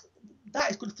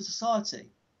 That is good for society.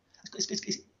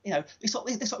 It's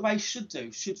what race should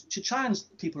do. Should challenge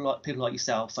people like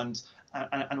yourself and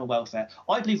animal welfare.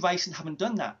 I believe racing haven't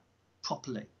done that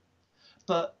properly.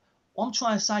 But what I'm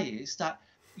trying to say is that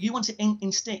you want to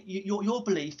instinct. Your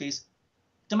belief is,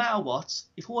 no matter what,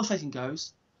 if horse racing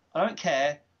goes, I don't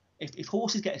care. If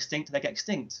horses get extinct, they get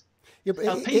extinct. Yeah,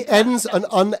 but it ends an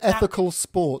unethical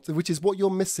sport, which is what you're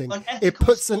missing. It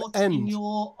puts an end. In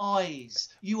your eyes,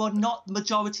 you are not the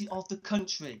majority of the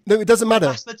country. No, it doesn't matter.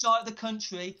 The vast majority of the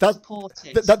country support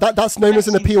it. That's known as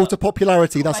an appeal to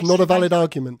popularity. That's not a valid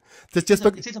argument. It is a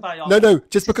valid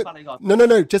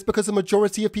argument. Just because a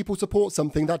majority of people support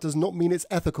something, that does not mean it's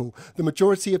ethical. The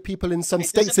majority of people in some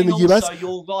states in the US. Also,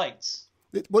 you're right.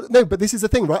 No, but this is the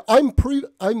thing, right?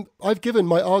 I've given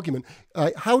my argument.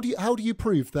 How do you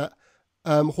prove that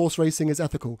horse racing is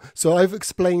ethical? So I've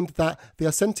explained that they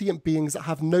are sentient beings that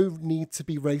have no need to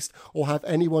be raced or have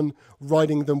anyone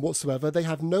riding them whatsoever. They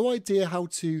have no idea how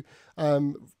to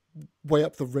weigh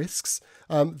up the risks.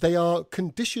 They are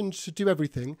conditioned to do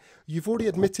everything. You've already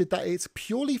admitted that it's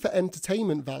purely for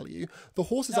entertainment value. The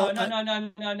horses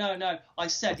No. I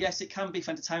said, yes, it can be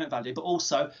for entertainment value, but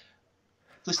also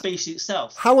for the species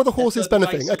itself. How are the horses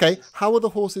benefiting? Okay, how are the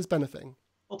horses benefiting?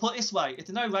 Well, put it this way, if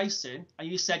there's no racing, and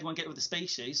you said you want to get rid of the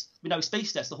species, we know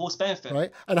species, that's the horse benefit.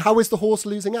 Right, and how is the horse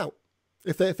losing out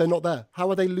if they're not there? How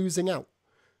are they losing out?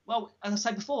 Well, as I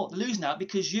said before, they're losing out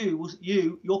because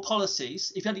your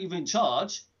policies, if you hadn't even in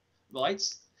charge, right,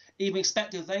 even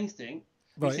expected of anything,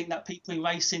 you think that people in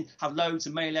racing have loads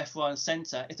of money left, right and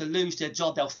centre. If they lose their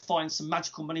job, they'll find some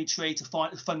magical money tree to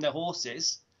fund their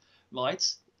horses, right?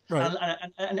 Right.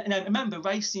 And remember,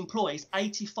 racing employs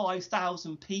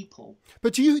 85,000 people.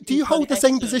 But do you hold the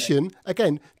same position,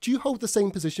 again, do you hold the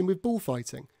same position with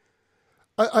bullfighting?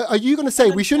 Are you going to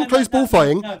say we shouldn't close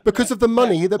bullfighting because of the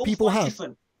money that people have?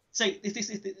 Different. See,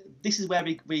 this is where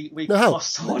we no,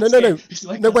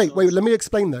 wait, let me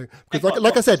explain though, because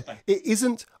like I said, it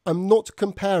isn't. I'm not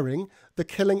comparing the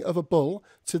killing of a bull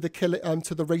to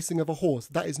the racing of a horse.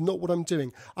 That is not what I'm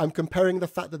doing. I'm comparing the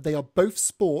fact that they are both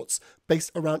sports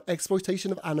based around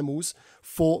exploitation of animals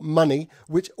for money,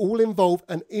 which all involve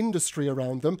an industry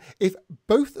around them. If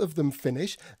both of them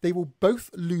finish, they will both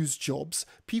lose jobs.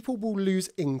 People will lose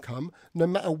income, no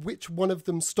matter which one of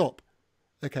them stop.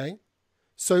 Okay.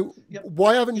 So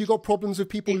why haven't you got problems with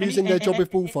people losing their job with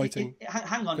bullfighting?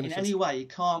 Hang on, in any way, you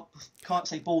can't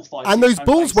say bullfighting. And those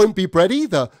bulls won't be bred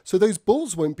either. So those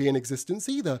bulls won't be in existence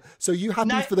either. So you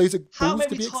happy for those bulls to be extinct? How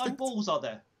many retired bulls are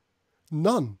there?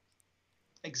 None.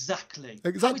 Exactly.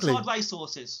 How many retired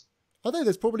racehorses? I know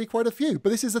there's probably quite a few, but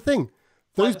this is the thing.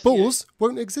 Those bulls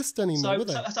won't exist anymore, will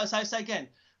they? So say again,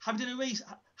 have you done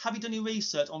any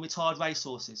research on retired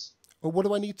racehorses? Well, what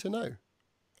do I need to know?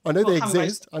 I know they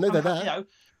exist. I know they're there. You know,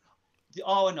 the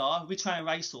R&R, retraining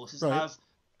racehorses, have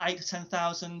 8,000 to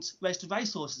 10,000 registered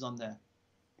racehorses on there.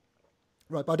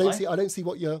 Right, but I don't see how that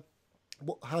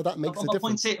makes a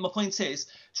difference. My point is,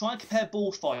 try and compare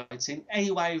bullfighting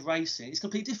any way of racing. It's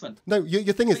completely different. No,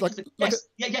 your thing is yes.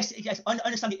 I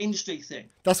understand the industry thing.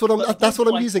 That's what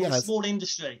I'm using it as. Small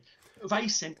industry.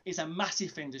 Racing is a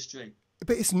massive industry.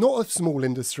 But it's not a small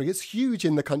industry. It's huge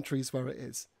in the countries where it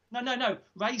is. No.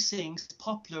 Racing's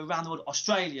popular around the world.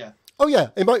 Australia. Oh yeah,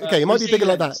 it might be bigger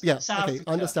like that. Yeah, South okay, Africa,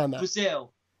 I understand that.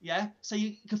 Brazil. Yeah, so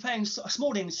you're comparing a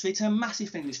small industry to a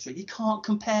massive industry. You can't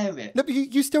compare it. No, but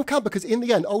you still can, because in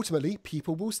the end, ultimately,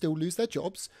 people will still lose their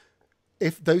jobs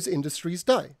if those industries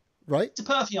die, right? To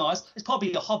perfectly honest, it's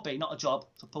probably a hobby, not a job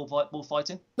for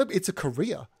bullfighting. No, but it's a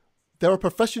career. There are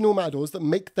professional matadors that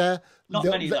make their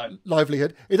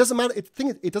livelihood. It doesn't matter.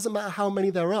 It doesn't matter how many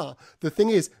there are. The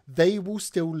thing is, they will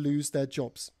still lose their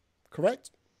jobs. Correct?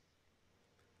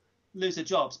 Lose their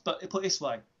jobs, but put it this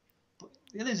way: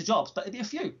 they lose their jobs, but it'd be a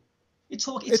few.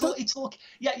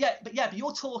 But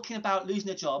you're talking about losing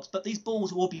their jobs, but these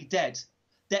bulls will be dead.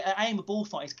 The aim of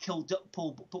bullfighting is kill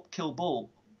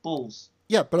bulls.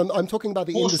 Yeah, but I'm talking about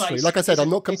the industry. Like I said,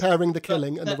 I'm not comparing the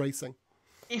killing and the racing.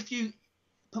 If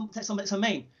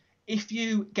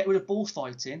you get rid of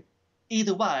bullfighting,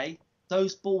 either way,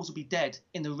 those bulls will be dead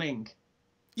in the ring.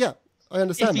 Yeah, I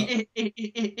understand that.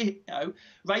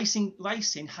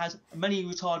 Racing has many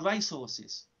retired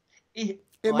racehorses. It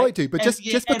might do, but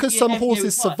just because some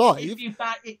horses survive.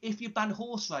 If you ban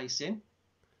horse racing,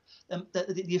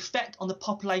 the effect on the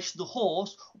population of the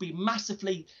horse will be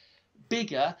massively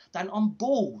bigger than on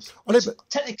bulls, which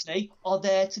technically are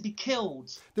there to be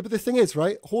killed. No, but the thing is,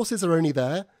 right, horses are only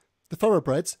there, the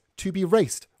thoroughbreds, to be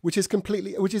raced, which is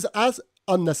as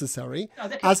unnecessary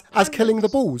as killing the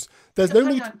bulls. There's no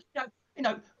need.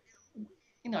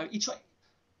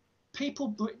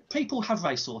 People have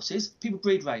racehorses. People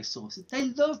breed racehorses. They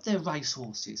love their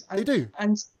racehorses. They do.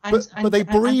 But they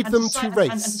breed them to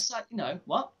race.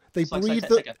 What? They breed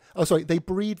them. Oh, sorry. They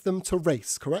breed them to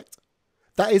race. Correct.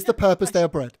 That is the purpose they are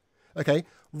bred. Okay.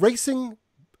 Racing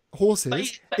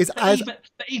horses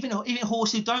even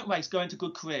horses who don't race go into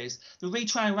good careers. The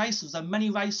retrained racers are many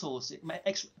racehorses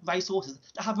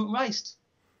that haven't raced.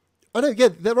 I know. Yeah,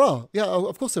 there are. Yeah,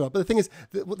 of course there are. But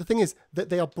the thing is that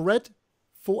they are bred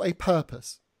for a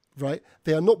purpose, right?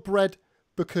 They are not bred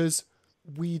because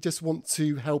we just want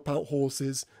to help out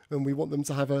horses and we want them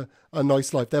to have a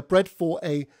nice life. They're bred for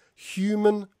a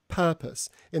human purpose,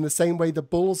 in the same way the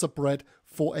bulls are bred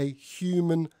for a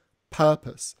human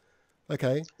purpose.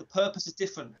 Okay? The purpose is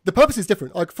different. The purpose is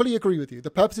different. I fully agree with you.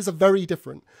 The purposes are very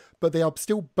different, but they are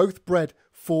still both bred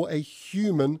for a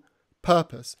human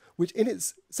purpose, which in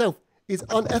itself is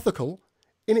unethical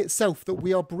in itself, that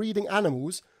we are breeding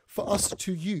animals for us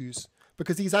to use,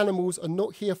 because these animals are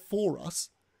not here for us.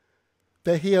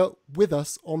 They're here with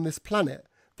us on this planet.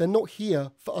 They're not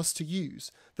here for us to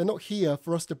use. They're not here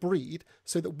for us to breed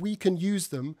so that we can use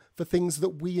them for things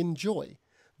that we enjoy.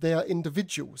 They are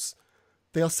individuals.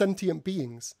 They are sentient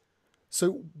beings.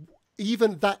 So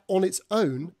even that on its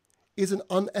own is an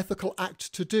unethical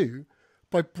act to do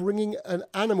by bringing an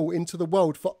animal into the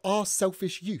world for our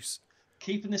selfish use.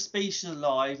 Keeping the species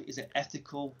alive is an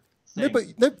ethical thing.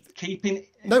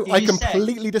 I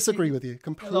completely disagree with you.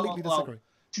 Completely disagree.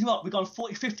 Do you know what? We've gone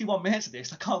 51 minutes of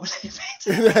this. I can't believe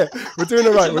it. We're doing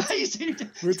it right. It's amazing.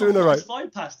 We're doing it right. Flying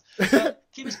past.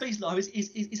 Keeping species alive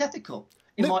is ethical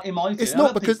in my view. It's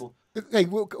not because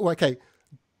okay.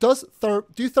 Do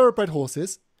thoroughbred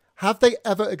horses, have they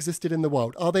ever existed in the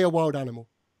wild? Are they a wild animal?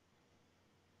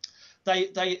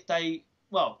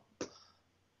 Well,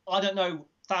 I don't know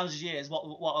thousands of years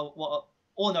what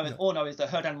all know is the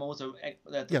herd animals are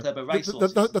the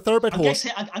racehorses. The thoroughbred horse.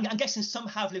 I'm guessing some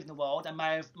have lived in the wild and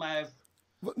may have.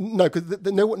 No,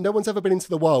 because no one's ever been into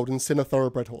the wild and seen a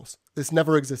thoroughbred horse. This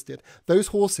never existed. Those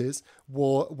horses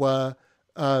were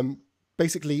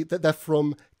basically they're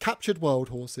from captured wild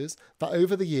horses that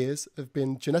over the years have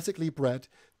been genetically bred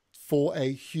for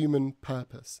a human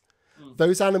purpose.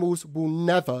 Those animals will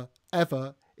never,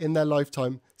 ever in their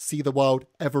lifetime see the wild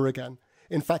ever again.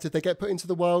 In fact, if they get put into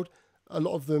the wild, a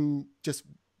lot of them just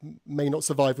may not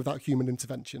survive without human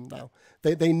intervention now.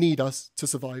 They need us to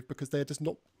survive because they're just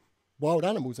not wild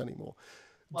animals anymore.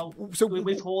 Well, so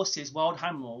with horses, wild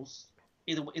animals,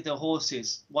 either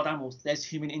horses, wild animals, there's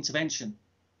human intervention.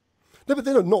 No, but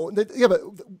they're not.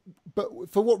 But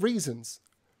for what reasons?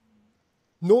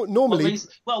 Normally,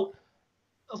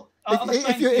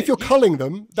 if you're culling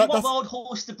them, that's wild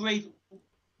horse to breed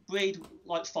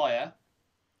like fire.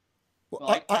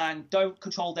 Right, and don't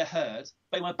control their herd,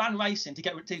 but you want to ban racing to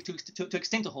get to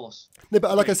extinct a horse. No,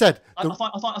 but like I said, I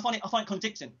find it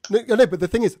contradicting. No, but the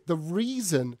thing is, the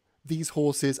reason these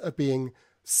horses are being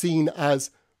seen as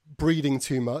breeding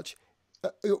too much,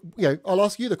 I'll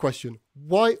ask you the question: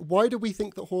 why do we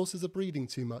think that horses are breeding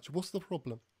too much? What's the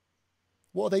problem?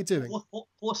 What are they doing?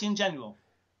 Horses in general.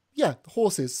 Yeah,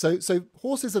 horses. So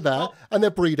horses are there and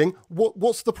they're breeding.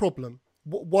 What's the problem?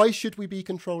 Why should we be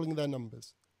controlling their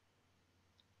numbers?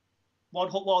 Wild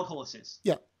horses.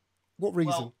 Yeah. What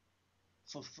reason?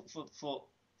 Well,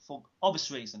 for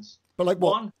obvious reasons. But like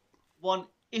what? One,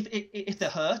 if they're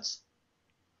hurt.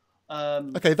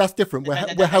 Okay, that's different. We're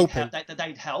helping.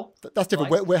 They'd help. That's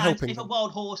different. Right? We're helping. If a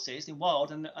wild horses in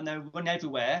wild and they run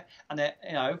everywhere and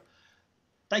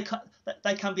they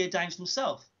can be a danger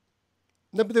themselves.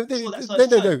 No, but no.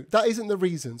 That isn't the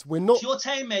reasons. We're not. So you're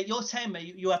telling me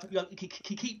you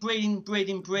keep breeding,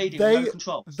 no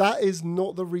control. That is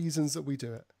not the reasons that we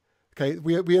do it. Okay,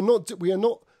 we are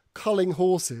not culling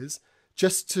horses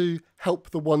just to help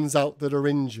the ones out that are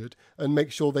injured and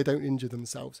make sure they don't injure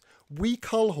themselves. We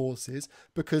cull horses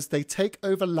because they take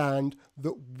over land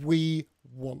that we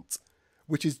want,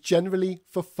 which is generally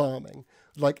for farming.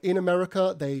 Like in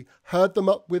America, they herd them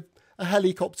up with a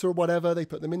helicopter or whatever, they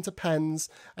put them into pens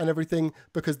and everything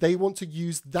because they want to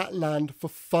use that land for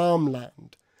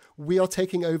farmland. We are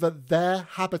taking over their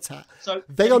habitat. So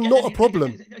they are not a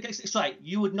problem. It's right.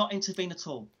 You would not intervene at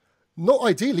all. Not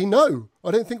ideally, no.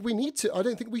 I don't think we need to. I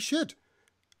don't think we should.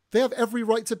 They have every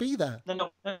right to be there.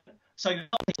 No. So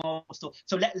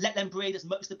let them breed as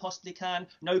much as they possibly can.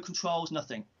 No controls,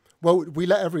 nothing. Well, we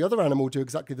let every other animal do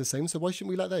exactly the same. So why shouldn't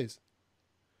we let those?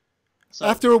 So,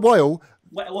 after a while,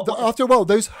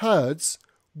 those herds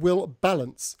will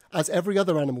balance as every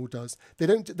other animal does.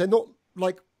 They're not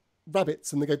like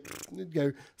rabbits and they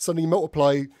go suddenly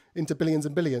multiply into billions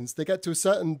and billions. They get to a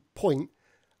certain point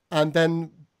and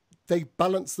then they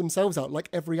balance themselves out like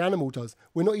every animal does.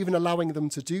 We're not even allowing them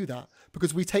to do that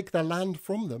because we take their land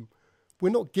from them. We're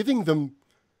not giving them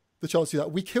the chance to do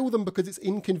that. We kill them because it's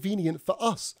inconvenient for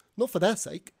us, not for their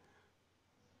sake.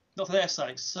 Not for their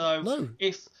sake. So no.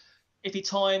 If you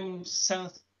time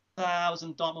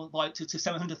 7,000 diamonds to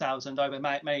 700,000 over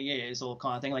many years or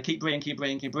kind of thing, like keep breeding,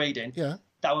 yeah,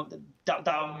 that won't be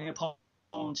a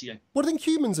problem to you. What do you think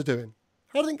humans are doing?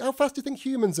 How fast do you think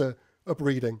humans are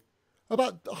breeding?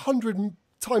 About 100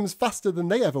 times faster than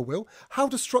they ever will. How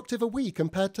destructive are we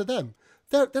compared to them?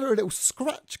 They're a little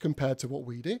scratch compared to what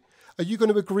we do. Are you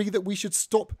going to agree that we should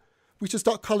start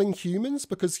culling humans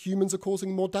because humans are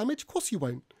causing more damage? Of course you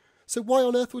won't. So why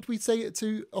on earth would we say it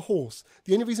to a horse?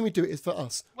 The only reason we do it is for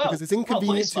us, because it's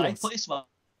inconvenient to us. Put it this way,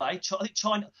 I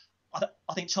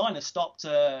think China stopped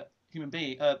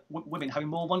women having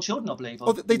more than one children, I believe.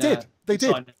 Oh, they did.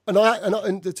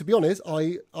 And to be honest,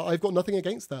 I've got nothing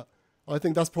against that. I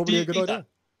think that's probably a good idea.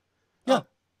 Yeah.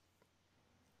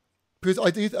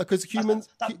 Because humans.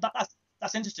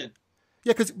 That's interesting.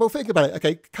 Yeah, because, well, think about it.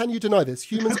 Okay, can you deny this?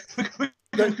 Humans,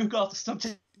 We've got the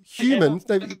subject. humans,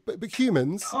 no, but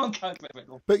humans, Sorry,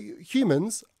 but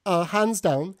humans are hands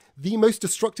down the most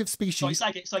destructive species.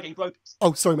 say again, broke.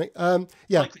 Oh, sorry, mate.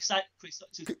 Yeah. Sorry, Chris,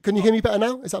 Can you hear me better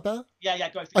now? Is that better? Yeah,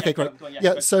 go for it. Okay, great. Go on,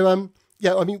 Yeah, so,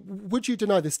 yeah, I mean, would you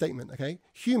deny this statement? Okay,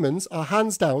 humans are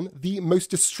hands down the most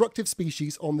destructive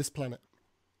species on this planet.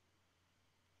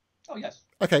 Oh, yes.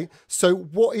 Okay, so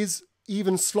what is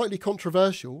even slightly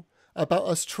controversial about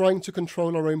us trying to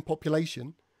control our own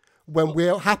population when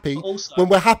we're happy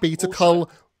to cull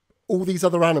all these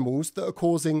other animals that are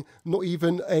causing not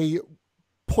even a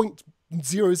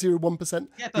 0.001%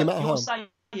 the amount of harm?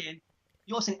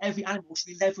 You're saying every animal should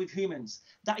be level with humans.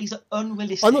 That is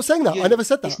unrealistic. I'm not saying that. I never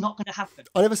said that. It's not going to happen.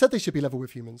 I never said they should be level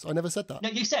with humans. I never said that. No,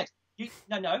 you said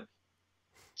no.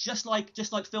 Just like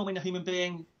filming a human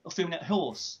being or filming a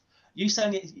horse. You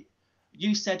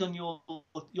said on your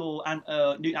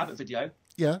Newton Abbott video.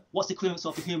 Yeah. What's the equivalence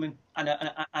of a human and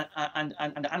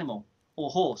an animal or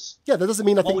horse? Yeah, that doesn't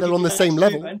mean I think they're on the same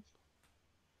level.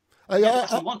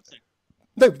 That's what you want to.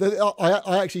 No,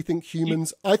 I actually think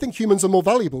humans. I think humans are more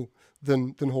valuable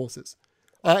than horses.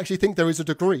 I actually think there is a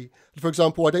degree. For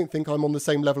example, I don't think I'm on the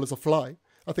same level as a fly.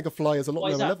 I think a fly is a lot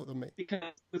lower level than me. Because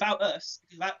without us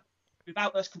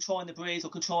controlling the breeze or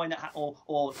controlling that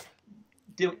or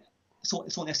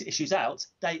sorting those issues out,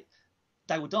 they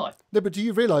will die. No, but do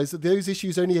you realise that those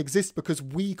issues only exist because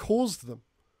we caused them?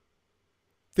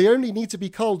 They only need to be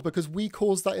culled because we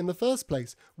caused that in the first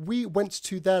place. We went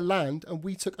to their land and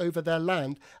we took over their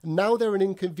land. And now they're an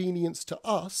inconvenience to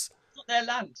us. It's not their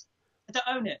land. They don't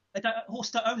own it.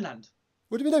 Horses don't own land.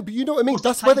 What do you mean? No, but you know what I mean.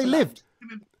 That's where they lived.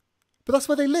 But that's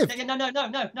where they lived.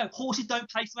 No. Horses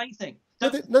don't pay for anything. No,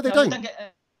 they don't. They don't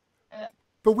get,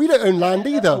 but we don't own land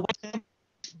either.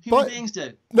 Human beings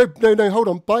do. No. Hold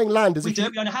on. Buying land is we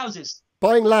own houses.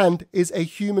 Buying land is a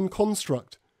human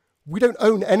construct. We don't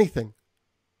own anything.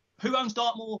 Who owns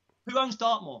Dartmoor?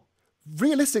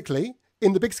 Realistically,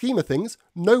 in the big scheme of things,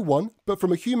 no one. But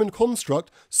from a human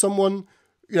construct, someone,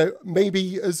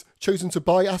 maybe has chosen to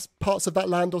buy parts of that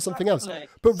land or something else.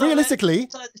 But realistically,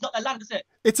 it's not their land, is it?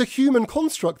 It's a human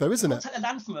construct, though, isn't it? Take the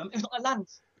land from them. It's not their land.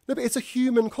 No, but it's a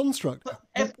human construct. But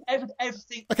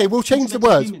everything. Okay, we'll change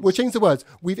the words.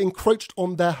 We've encroached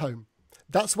on their home.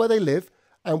 That's where they live,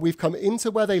 and we've come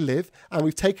into where they live, and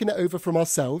we've taken it over from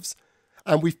ourselves,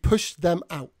 and we've pushed them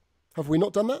out. Have we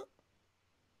not done that?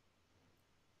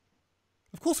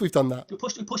 Of course we've done that. We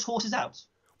pushed horses out.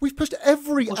 We've pushed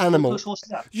every animal.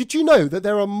 Do you know that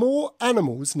there are more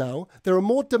animals now, there are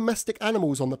more domestic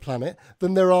animals on the planet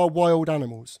than there are wild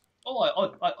animals?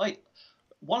 Oh,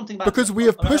 one thing about because we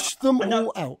have pushed them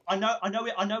all out. I know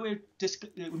we're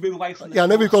moving away from. Yeah, I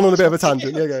know we've gone on a bit of a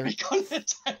tangent.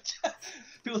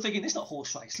 People are thinking this is not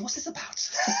horse racing. What's this about?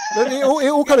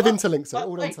 it all kind of interlinks. It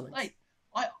all interlinks.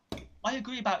 I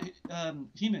agree about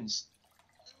humans.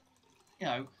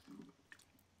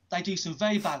 They do some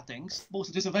very bad things, but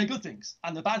also do some very good things.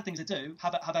 And the bad things they do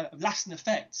have a lasting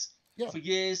effect for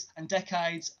years and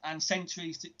decades and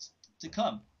centuries to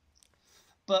come.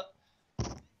 But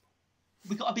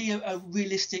we've got to be a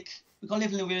realistic. We've got to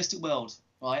live in a realistic world,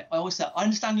 right? I always say, I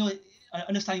understand you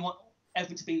want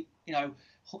everything to be,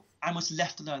 animals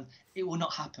left alone. It will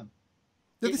not happen.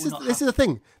 This is the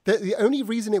thing. The only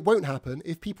reason it won't happen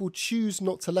if people choose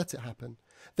not to let it happen.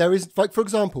 There is, for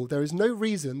example, there is no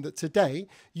reason that today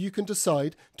you can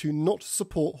decide to not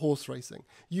support horse racing.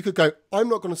 You could go, I'm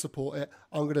not going to support it,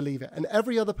 I'm going to leave it. And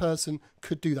every other person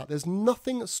could do that. There's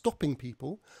nothing stopping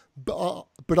people but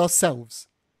ourselves.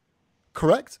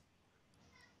 Correct?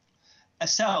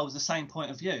 Ourselves, the same point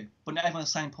of view, but not everyone the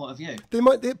same point of view.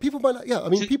 People might, yeah. I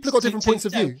mean, people have got different points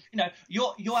of view.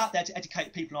 You're out there to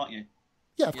educate people, aren't you?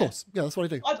 Yeah, of course. Yeah, that's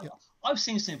what I do. I've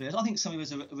seen some videos. I think some of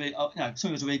us are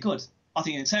really good. I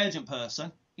think an intelligent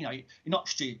person. You're not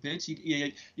stupid.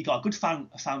 You got a good fan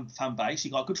base.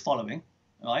 You got a good following,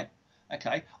 right?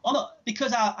 Okay. I'm not,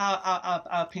 because our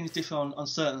opinions differ on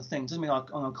certain things. Doesn't mean I'm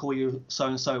gonna call you so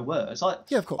and so words.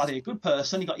 Yeah, of course. I think you're a good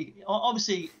person.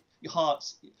 Obviously your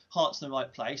heart's in the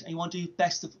right place, and you want to do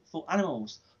best for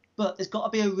animals. But there's got to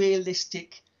be a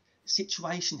realistic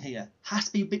situation here. Has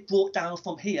to be a bit brought down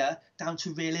from here down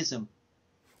to realism.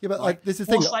 Yeah, but this is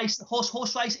the thing.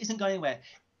 Horse race isn't going anywhere.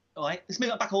 All right, let's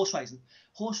move back to horse racing.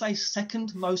 Horse race,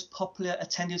 second most popular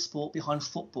attended sport behind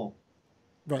football.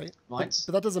 Right. But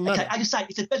that doesn't matter. Okay, I just say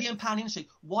it's a £1 billion industry.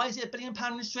 Why is it a £1 billion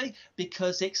industry?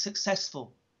 Because it's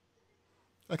successful.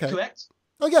 Okay. Correct?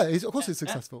 Oh yeah, of course it's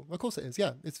successful. Of course it is.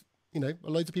 Yeah, it's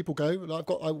loads of people go.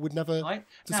 I would never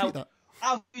dispute that.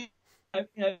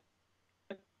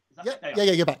 Yeah,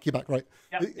 you're back, right.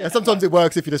 Sometimes right. it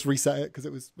works if you just reset it, because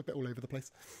it was a bit all over the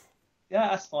place. Yeah,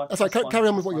 that's fine. That's right, carry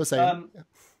on with what you were saying.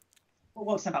 What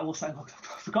was I saying about horse racing? I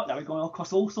forgot that. We're going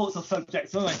across all sorts of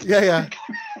subjects, aren't we? Yeah.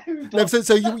 No,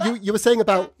 so you were saying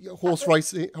about horse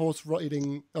racing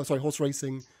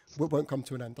won't come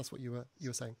to an end. That's what you were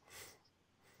saying.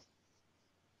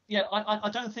 Yeah, I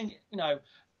don't think, we have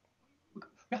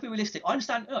to be realistic. I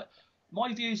understand, look,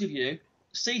 my views of you,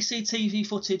 CCTV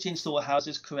footage in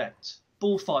slaughterhouses, correct.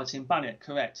 Bullfighting, ban it,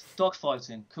 correct. Dog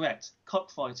fighting, correct.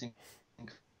 Cockfighting,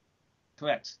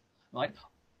 correct. Right?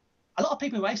 A lot of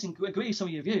people in racing agree with some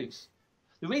of your views.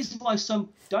 The reason why some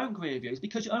don't agree with you is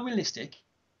because you're unrealistic,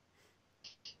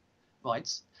 right?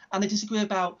 And they disagree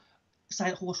about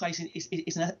saying horse racing is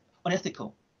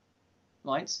unethical,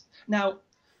 right? Now,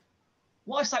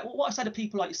 what I say to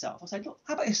people like yourself, I say, look,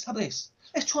 how about this?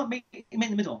 Let's try and meet in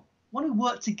the middle. Why don't we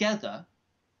work together,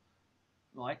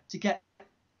 right, to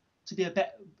be a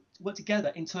better, work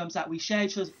together in terms that we share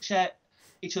each other's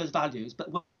values, but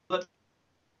work.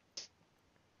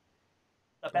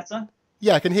 That better?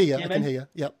 Yeah, I can hear you. I can hear you.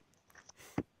 Yep.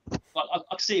 Well, I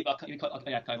can see, but okay,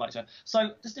 right.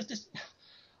 So just,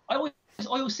 I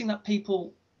always think that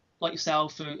people like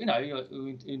yourself, who who are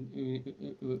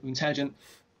intelligent,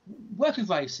 work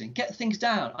with racing, get things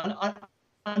down.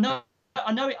 I know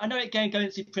it going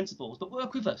against your principles, but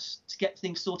work with us to get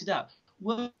things sorted out.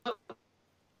 Work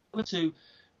to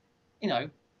try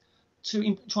and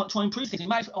improve things. You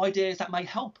may have ideas that may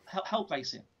help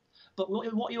racing. But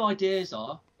what your ideas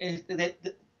are is that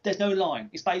there's no line.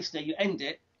 It's basically you end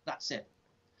it, that's it.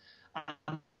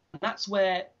 And that's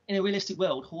where, in a realistic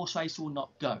world, horse race will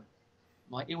not go.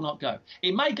 Right? It will not go.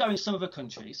 It may go in some other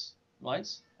countries, right?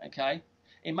 Okay.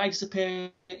 It may disappear.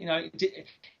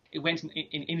 It went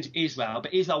in Israel,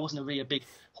 but Israel wasn't really a big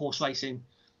horse racing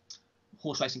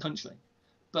country.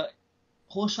 But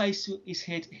horse race is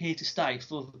here to stay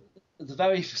for the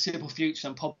very foreseeable future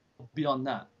and probably beyond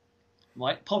that.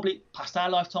 Right, probably past our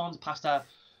lifetimes, past our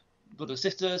brothers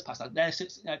and sisters, past their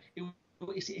sisters.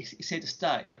 It's here to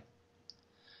stay.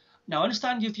 Now, I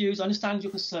understand your views. I understand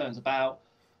your concerns about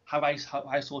how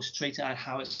racehorse is treated and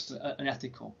how it's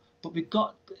unethical. But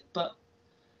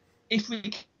if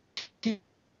we keep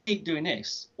doing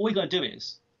this, all we're going to do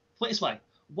is, put it this way: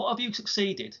 what have you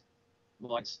succeeded,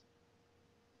 right,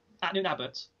 at Newton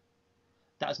Abbot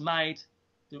that has made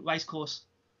the racecourse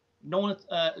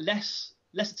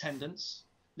less attendance,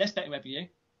 less betting revenue,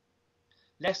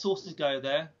 less horses go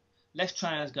there, less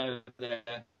trainers go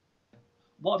there.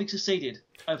 What have you succeeded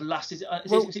over the last? Is it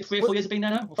 3 or 4 years have been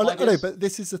there now? I know, but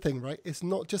this is the thing, right? It's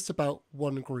not just about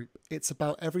one group; it's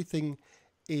about everything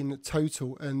in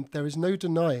total. And there is no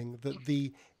denying that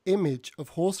the image of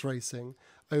horse racing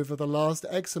over the last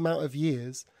X amount of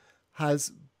years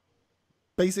has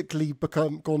basically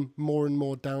gone more and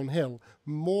more downhill.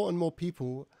 More and more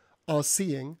people are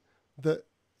seeing that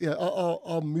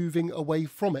are moving away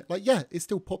from it. Like, yeah, it's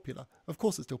still popular. Of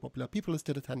course it's still popular. People are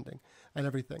still attending and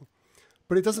everything.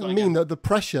 But it doesn't mean that the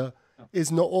pressure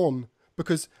is not on,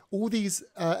 because all these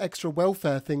extra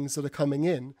welfare things that are coming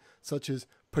in, such as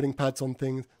putting pads on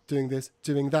things, doing this,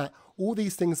 doing that, all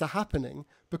these things are happening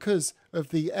because of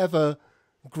the ever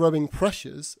growing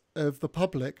pressures of the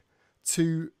public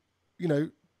to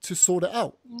sort it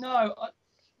out.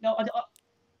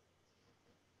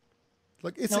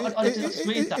 Like I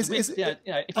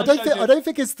don't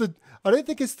think it's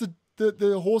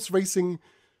the horse racing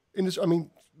industry. I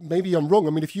mean, maybe I'm wrong.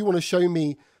 I mean, if you want to show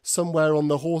me somewhere on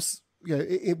the horse,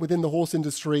 within the horse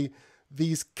industry,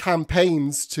 these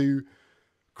campaigns to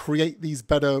create these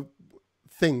better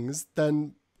things,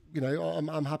 then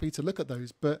I'm happy to look at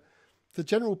those. But the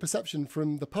general perception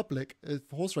from the public of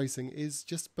horse racing is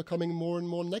just becoming more and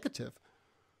more negative.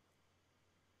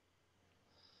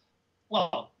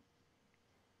 Well,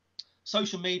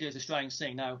 social media is a strange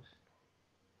thing. Now,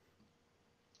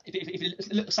 if you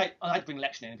look, say, I had to bring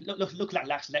election in. If you look at that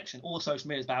last election, all social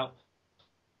media is about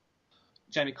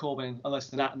Jeremy Corbyn and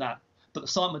this and that and that. But the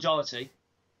silent majority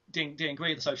didn't agree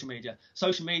with the social media.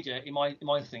 Social media, in my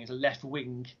thing, is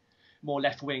more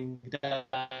left wing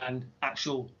than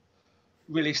actual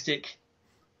realistic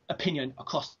opinion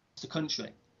across the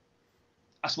country.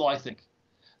 That's what I think.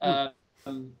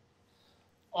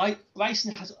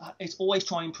 Racing is always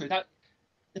trying to improve. That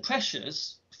the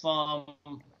pressures from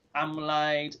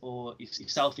Amlade or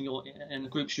yourself and the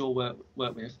groups you all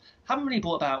work with haven't really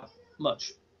brought about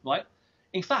much, right?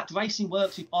 In fact, racing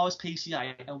works with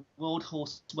RSPCA and World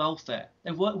Horse Welfare.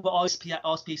 They've worked with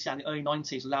RSPCA in the early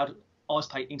 90s, allowed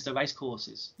RSPCA into the race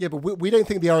courses. Yeah, but we don't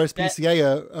think the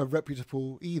RSPCA are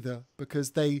reputable either,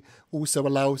 because they also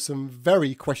allow some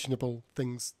very questionable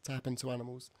things to happen to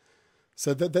animals.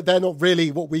 So they're not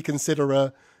really what we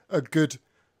consider a good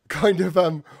kind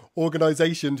of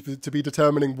organisation to be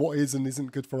determining what is and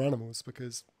isn't good for animals,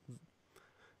 because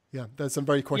there's some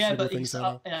very questionable things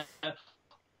there.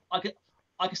 I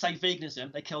could say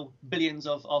veganism. They kill billions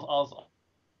of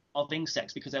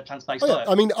insects because they're plant-based.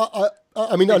 I mean,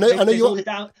 I know you're.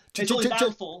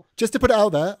 Downfall. Just to put it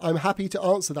out there, I'm happy to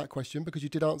answer that question because you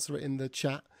did answer it in the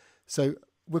chat. So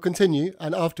we'll continue,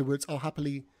 and afterwards, I'll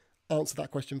happily answer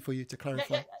that question for you to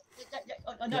clarify.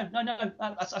 No,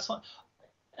 that's fine.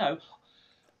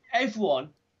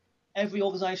 Every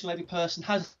organisation, every person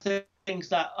has things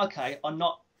that are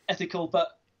not ethical,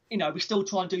 but we still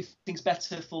try and do things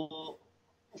better for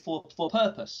a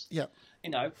purpose. Yeah. They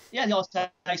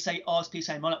say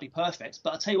RSPCA might not be perfect,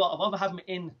 but I tell you what, I'd rather have them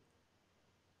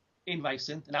in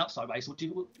racing than outside racing.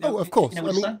 Of course. I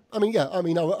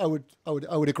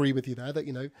would agree with you there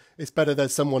that it's better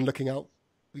there's someone looking out,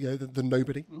 than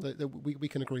nobody. Mm-hmm. We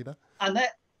can agree there.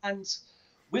 And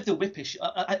with the whip issue,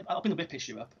 I'll bring the whip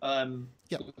issue up.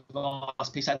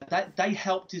 RSPCA, they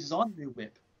helped design the new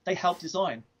whip. They helped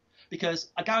design,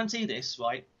 because I guarantee this,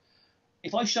 right?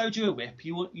 If I showed you a whip,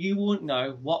 you wouldn't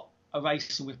know what a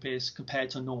racing whip is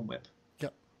compared to a normal whip. Yeah.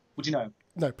 Would you know?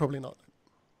 No, probably not.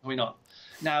 Probably not.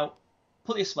 Now,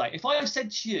 put it this way: if I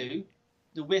said to you,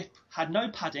 the whip had no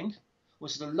padding,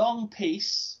 was a long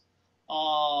piece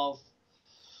of,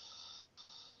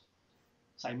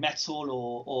 say,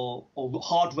 metal or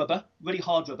hard rubber, really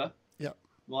hard rubber. Yeah.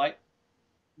 Right.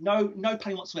 No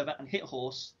padding whatsoever, and hit a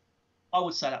horse, I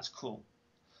would say that's cruel.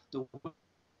 The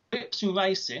whips in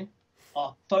racing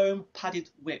are foam padded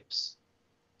whips.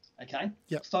 Okay?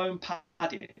 Yeah. Foam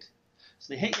padded.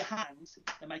 So they hit your hands,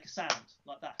 they make a sound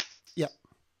like that. Yeah.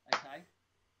 Okay?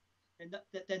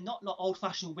 They're not like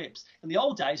old-fashioned whips. In the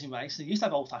old days in racing, they used to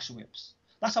have old-fashioned whips.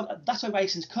 That's how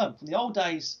racing's come. From the old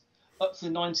days up to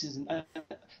the 90s,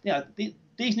 and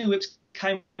these new whips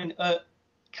came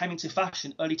into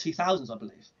fashion early 2000s, I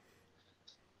believe.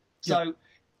 So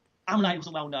Ammonite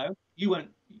wasn't well known. You weren't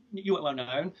well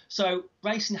known. So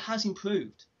racing has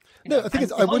improved. I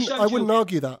think I wouldn't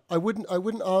argue that. I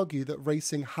wouldn't argue that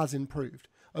racing has improved.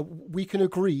 We can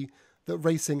agree that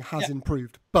racing has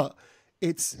improved, but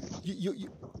it's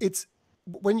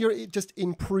when you're just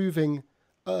improving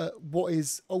what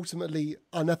is ultimately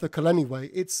unethical anyway.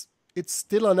 It's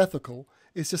still unethical.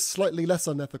 It's just slightly less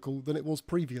unethical than it was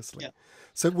previously. Yeah.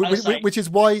 So, which is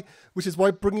why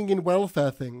bringing in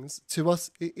welfare things to us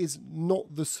is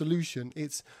not the solution.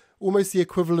 It's almost the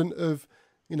equivalent of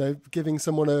giving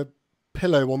someone a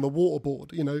pillow on the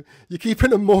waterboard. You're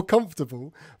keeping them more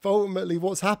comfortable, but ultimately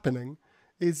what's happening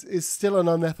is still an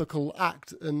unethical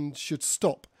act and should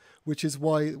stop, which is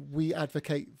why we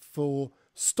advocate for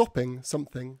stopping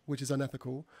something which is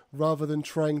unethical rather than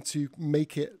trying to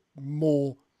make it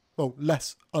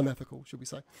less unethical, should we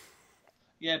say.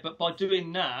 Yeah, but by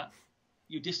doing that,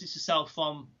 you distance yourself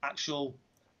from actual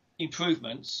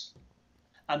improvements,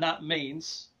 and that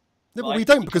means... No, but we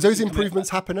don't, because those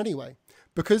improvements happen anyway.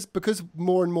 Because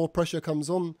more and more pressure comes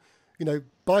on,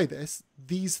 by this,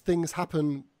 these things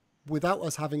happen without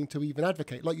us having to even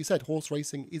advocate. Like you said, horse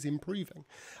racing is improving.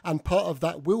 And part of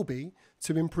that will be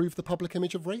to improve the public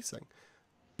image of racing.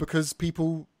 Because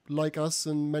people like us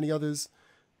and many others,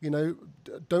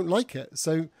 don't like it.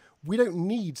 So we don't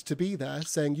need to be there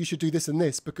saying you should do this and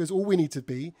this, because all we need to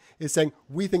be is saying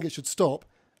we think it should stop.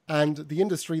 And the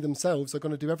industry themselves are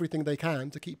going to do everything they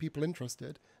can to keep people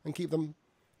interested and keep them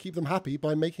happy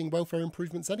by making welfare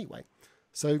improvements anyway.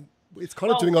 So it's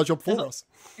kind of doing our job for us.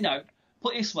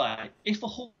 Put it this way: if a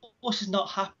horse is not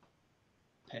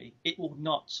happy, it will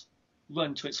not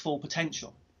run to its full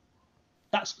potential.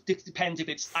 That depends if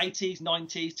it's 80s,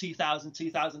 90s, 2000s,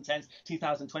 2010s,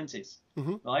 2020s,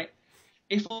 right?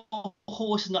 If a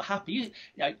horse is not happy,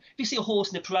 if you see a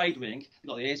horse in a parade ring, you've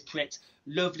got the ears pricked,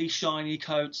 lovely shiny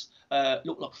coats,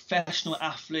 look like professional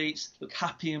athletes, look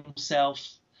happy in himself.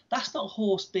 That's not a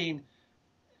horse being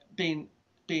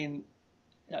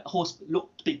a horse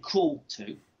look to be cruel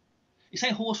to. You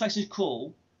say horse racing is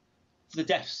cruel for the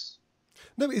deaths.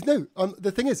 No.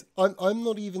 The thing is, I'm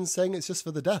not even saying it's just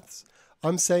for the deaths.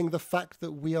 I'm saying the fact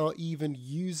that we are even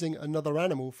using another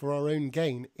animal for our own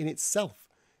gain in itself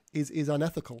is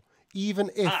unethical.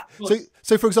 Even if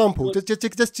so for example,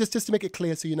 just to make it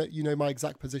clear, so you know my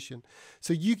exact position.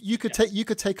 So you could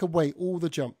take away all the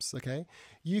jumps, okay?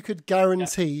 You could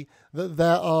guarantee that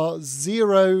there are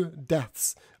 0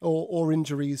 deaths or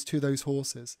injuries to those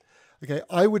horses. Okay,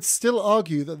 I would still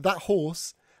argue that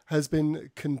horse has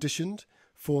been conditioned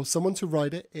for someone to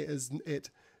ride it. It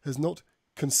has not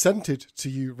consented to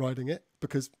you riding it,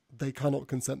 because they cannot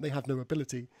consent. They have no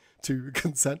ability to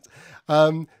consent.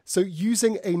 So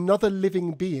using another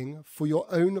living being for your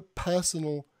own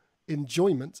personal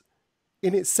enjoyment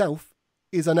in itself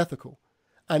is unethical.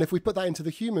 And if we put that into the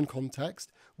human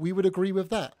context, we would agree with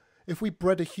that. If we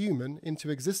bred a human into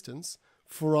existence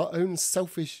for our own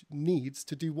selfish needs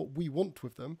to do what we want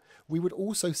with them, we would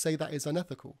also say that is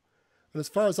unethical. And as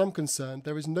far as I'm concerned,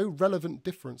 there is no relevant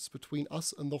difference between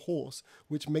us and the horse,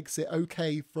 which makes it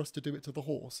okay for us to do it to the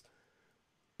horse,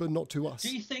 but not to us.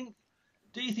 Do you think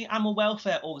animal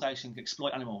welfare organisations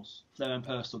exploit animals for their own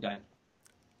personal gain?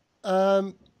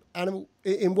 Animal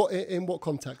in what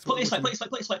context? Put it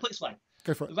this way.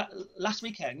 Go for it. Last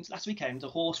weekend, the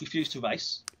horse refused to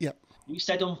race. Yeah. You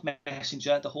said on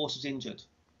Messenger the horse was injured.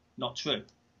 Not true.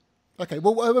 Okay.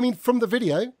 Well, I mean, from the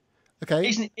video. Okay.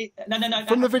 Isn't it? No.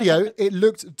 From the video, it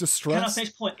looked distressed. Can I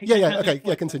finish point?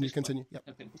 Yeah. Continue. Yeah.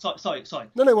 Okay. Sorry.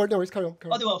 No worries. Carry on.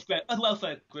 Other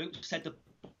welfare groups said the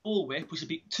bullwhip, which would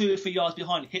be 2 or 3 yards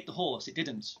behind, hit the horse. It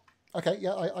didn't. Okay.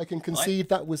 Yeah, I can concede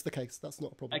that was the case. That's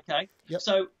not a problem. Okay. Yep.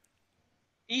 So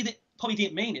either probably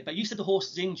didn't mean it, but you said the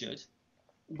horse is injured.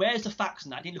 Where's the facts on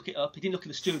that? He didn't look it up. He didn't look at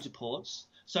the steward's reports.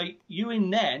 So you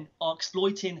and then are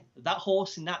exploiting that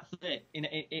horse in that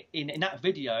in that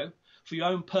video for your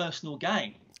own personal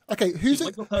gain. Okay,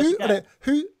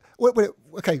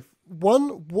 okay, one,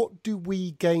 what do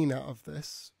we gain out of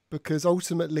this? Because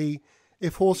ultimately,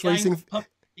 if horse racing...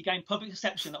 You gain public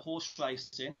perception that horse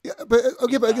racing... Yeah, but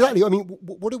exactly. I mean,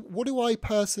 what do I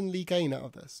personally gain out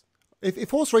of this? If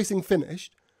horse racing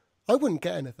finished, I wouldn't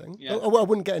get anything. Yeah. I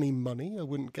wouldn't get any money. I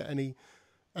wouldn't get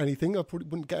anything. I probably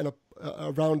wouldn't get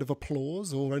a round of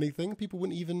applause or anything. People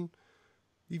wouldn't even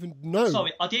know.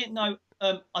 Sorry, I didn't know.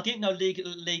 The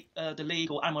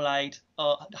league or Animal Aid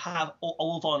have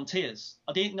all volunteers.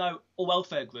 I didn't know all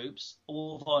welfare groups are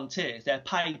all volunteers. They're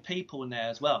paid people in there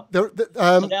as well. There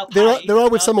are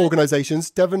with some organisations.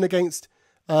 Devon Against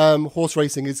Horse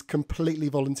Racing is completely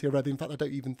volunteer led. In fact, I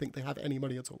don't even think they have any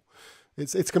money at all.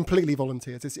 It's completely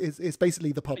volunteers. It's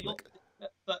basically the public.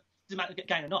 But doesn't matter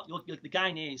gain or not. The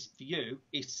gain is for you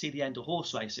is to see the end of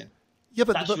horse racing. Yeah,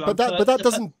 but that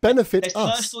doesn't benefit us.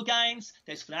 There's personal gains,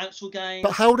 there's financial gains.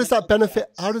 But how does that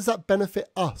benefit? How does that benefit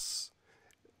us?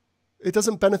 It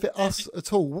doesn't benefit us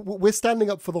at all. We're standing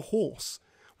up for the horse.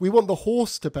 We want the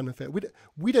horse to benefit.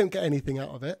 We don't get anything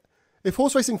out of it. If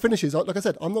horse racing finishes, like I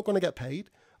said, I'm not going to get paid.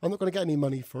 I'm not going to get any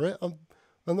money for it. I'm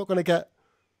not going to get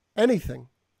anything.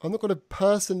 I'm not going to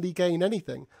personally gain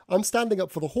anything. I'm standing up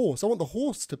for the horse. I want the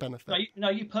horse to benefit.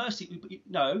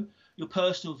 Your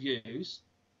personal views.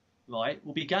 Right,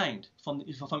 will be gained from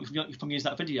using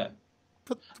that video.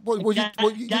 But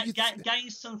gain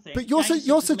something. But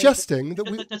you're suggesting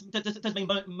that doesn't mean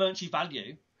monetary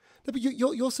value. No, but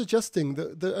you're suggesting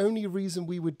that the only reason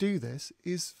we would do this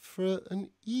is for an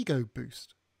ego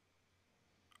boost.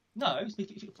 No,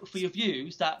 it's for your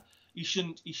views that you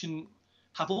shouldn't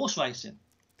have horse racing.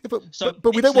 Yeah,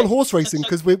 but we don't want horse racing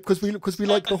because we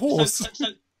like the horse.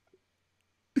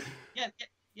 Yeah,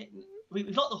 we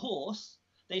like the horse.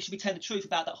 Then you should be telling the truth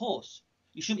about that horse.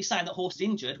 You shouldn't be saying that horse is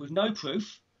injured with no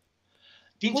proof.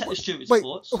 Didn't check the steward's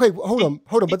reports. Okay, hold on.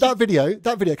 But that video,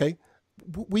 okay,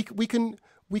 we can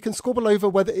squabble over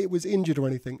whether it was injured or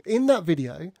anything. In that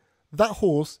video, that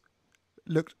horse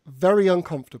looked very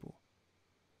uncomfortable.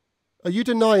 Are you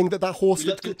denying that horse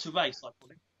looked to race?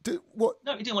 What?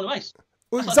 No, he didn't want to race.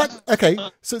 Well, okay,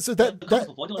 so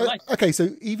okay, so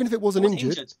even if it wasn't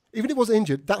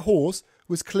injured, that horse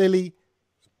was clearly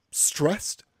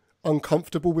stressed,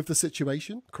 uncomfortable with the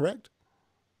situation, correct?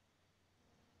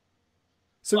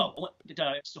 So, if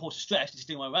the horse is stressed, he just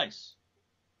didn't want to race.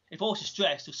 If the horse is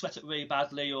stressed, he'll sweat it really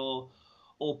badly or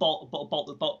bolt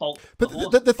the horse.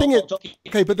 But the thing is,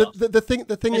 okay, but the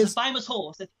thing is,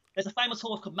 there's a famous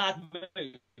horse called Mad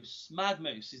Moose. Mad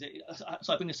Moose, is it?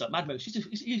 Sorry, bring this up. Mad Moose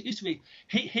used to be.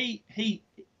 He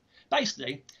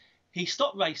basically he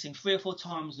stopped racing 3 or 4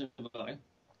 times in a row.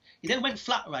 He then went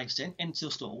flat racing into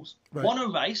the stalls, right.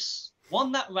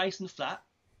 Won that race in the flat.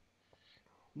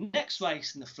 Next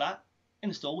race in the flat, in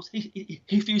the stalls, he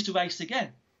refused to race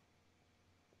again.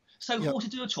 So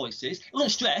horses do choices. He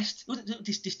wasn't stressed. He wasn't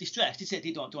distressed. He said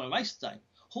he don't want to race today.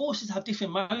 Horses have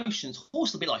different emotions.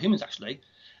 Horses are a bit like humans, actually.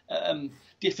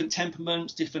 Different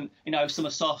temperaments, different. Some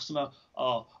are soft, some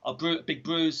are big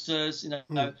bruisers.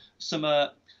 Some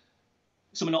are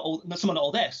not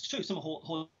all there. It's true. Some are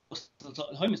horses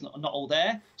humans not all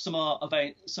there. Some are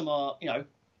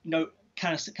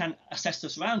can assess their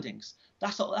surroundings.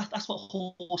 That's what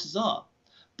horses are.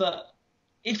 But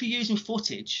if you're using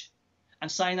footage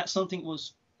and saying that something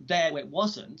was there where it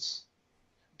wasn't,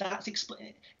 that's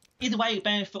Either way, you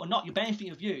benefit or not, you're benefiting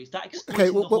your views. That exploiting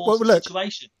Okay, the horse look,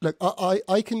 situation. Look,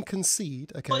 I can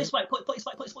concede. Okay. Put it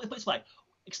this way.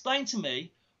 Explain to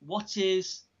me what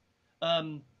is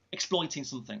exploiting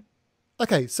something.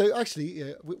 Okay, so actually,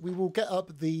 yeah, we will get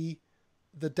up the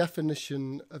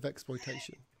definition of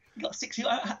exploitation. You got 6.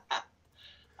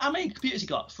 How many computers you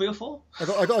got? 3 or 4?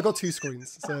 I got 2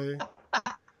 screens. So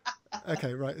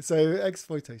okay, right. So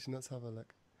exploitation. Let's have a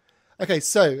look. Okay,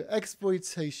 so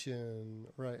exploitation.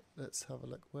 Right. Let's have a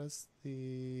look. Where's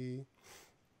the?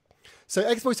 So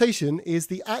exploitation is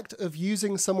the act of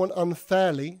using someone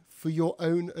unfairly for your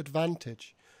own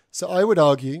advantage. So I would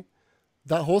argue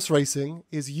that horse racing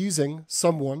is using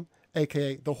someone,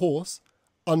 aka the horse,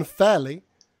 unfairly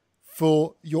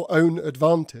for your own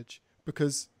advantage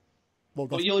because, well,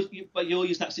 but you're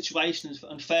using that situation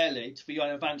unfairly for your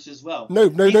own advantage as well. No.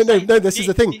 This is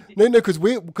the thing. No, because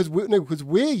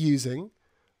we're using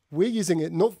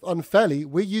it not unfairly.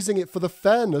 We're using it for the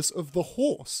fairness of the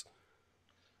horse.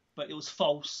 But it was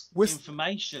false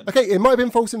information. Okay, it might have been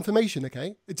false information.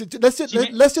 Okay, let's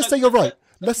just say you're right.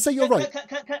 Let's say you're right.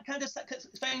 Can I just?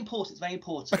 It's very important. It's very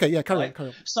important. Okay, yeah, carry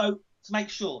on. So to make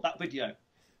sure that video,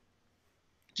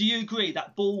 do you agree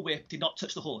that bullwhip did not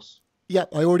touch the horse? Yeah,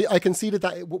 I conceded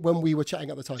that when we were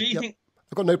chatting at the time. Do you think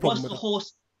I've got no problem with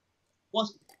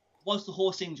was the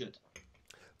horse injured?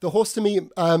 The horse, to me,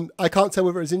 I can't tell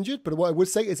whether it was injured, but what I would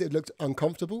say is it looked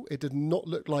uncomfortable. It did not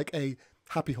look like a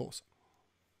happy horse.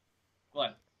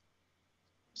 Right.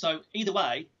 So either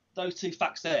way, those 2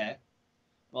 facts there,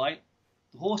 right?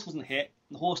 The horse wasn't hit,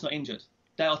 and the horse not injured.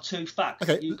 They are 2 facts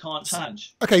that you can't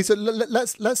challenge. Okay, so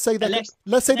let's say that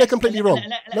they're completely wrong.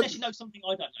 Unless you know something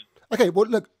I don't know. Okay, well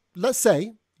look, let's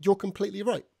say you're completely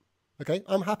right. Okay,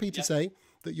 I'm happy to say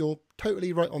that you're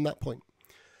totally right on that point.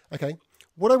 Okay,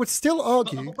 what I would still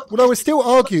argue,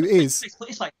 is.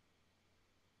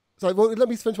 Sorry, well, let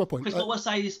me finish my point. Chris, what I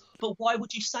say is, but why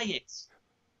would you say it?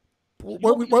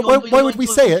 Why would we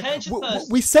say it?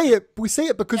 We say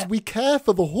it because we care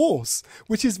for the horse,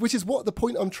 which is what the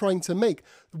point I'm trying to make.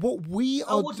 What we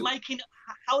are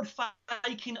how would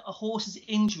faking a horse's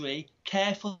injury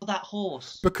care for that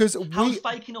horse? Because how would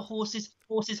faking a horse's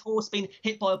horse being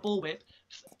hit by a bullwhip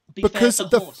because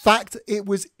the fact it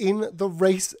was in the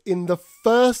race in the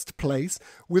first place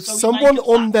with someone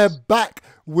on their back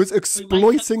was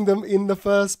exploiting them in the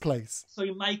first place. So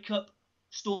you make up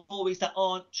stories that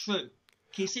aren't true.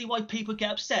 Can you see why people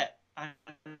get upset? Not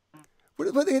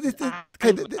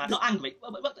angry,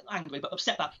 but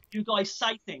upset that you guys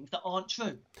say things that aren't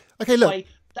true. Okay, look.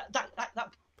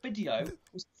 That video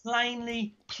was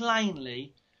plainly,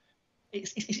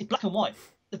 it's black and white.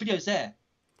 The video's there.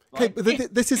 Right? Okay,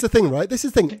 but this is the thing, right? This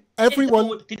is the thing.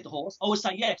 Everyone did the horse. I would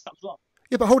say yes, that was wrong.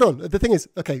 Yeah, but hold on. The thing is,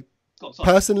 okay,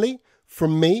 personally,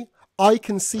 from me, I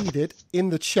conceded in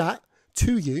the chat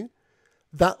to you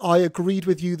that I agreed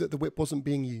with you that the whip wasn't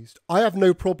being used. I have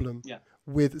no problem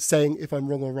with saying if I'm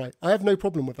wrong or right. I have no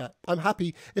problem with that. I'm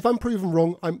happy. If I'm proven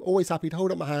wrong, I'm always happy to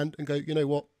hold up my hand and go, you know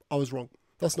what, I was wrong.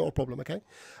 That's not a problem, okay?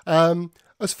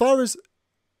 As far as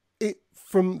it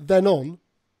from then on,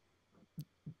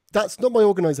 that's not my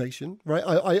organisation, right?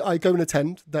 I go and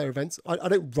attend their events. I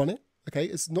don't run it, okay?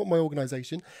 It's not my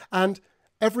organisation. And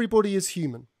everybody is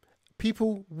human.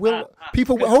 People will.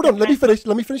 Hold on. Let me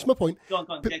finish my point. Go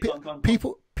on.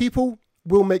 People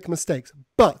will make mistakes,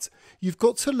 but you've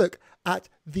got to look at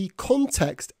the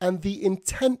context and the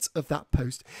intent of that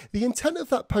post. The intent of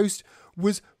that post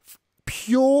was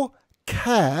pure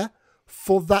care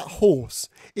for that horse.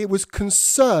 It was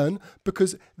concern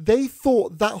because they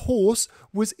thought that horse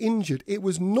was injured. It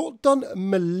was not done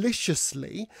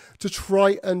maliciously to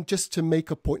try and just to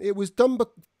make a point. It was done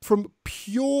from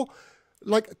pure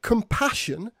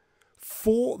compassion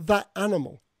for that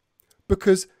animal,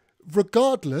 because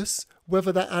regardless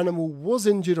whether that animal was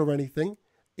injured or anything,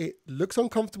 it looks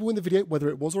uncomfortable in the video. Whether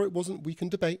it was or it wasn't, we can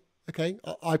debate. Okay,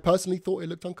 I personally thought it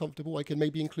looked uncomfortable. I can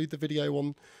maybe include the video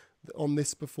on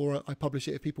this before I publish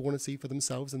it if people want to see for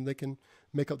themselves and they can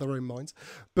make up their own minds.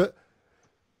 But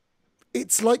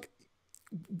it's like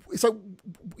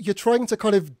you're trying to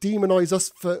kind of demonize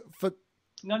us for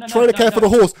trying to care for the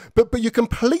horse, but you're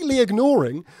completely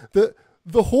ignoring that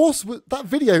the horse, that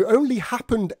video only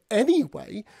happened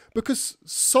anyway because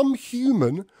some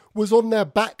human was on their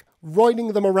back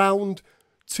riding them around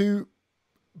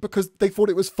because they thought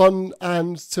it was fun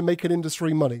and to make an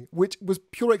industry money, which was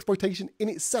pure exploitation in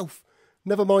itself.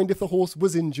 Never mind if the horse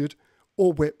was injured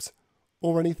or whipped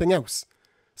or anything else.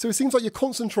 So it seems like you're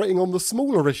concentrating on the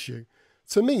smaller issue.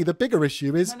 To me, the bigger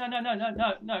issue is...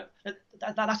 No.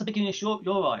 That's a big issue in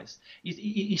your eyes.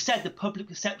 You said the public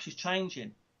perception is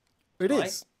changing. It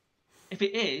is. if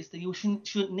it is, then you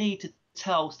shouldn't need to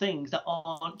tell things that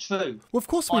aren't true. Well, of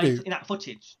course we do. In that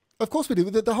footage. Of course we do.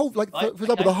 The whole, like, Right, for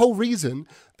example, the whole reason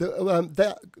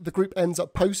that the group ends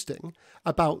up posting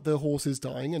about the horses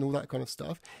dying and all that kind of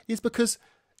stuff is because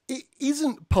it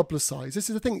isn't publicised. This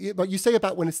is the thing. Like you say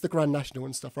about when it's the Grand National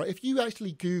and stuff, right? If you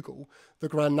actually Google the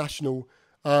Grand National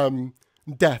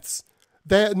deaths,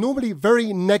 they're normally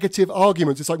very negative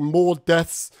arguments. It's like more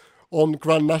deaths on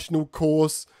Grand National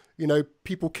course, you know,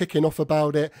 people kicking off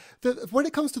about it. When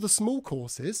it comes to the small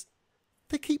courses,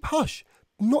 they keep hush.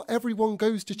 Not everyone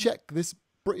goes to check this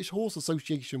British Horse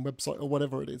Association website or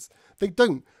whatever it is. They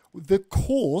don't. The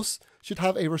course should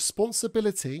have a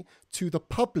responsibility to the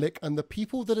public and the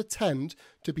people that attend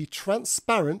to be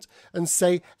transparent and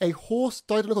say a horse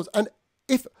died on the course. And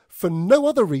if for no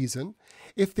other reason,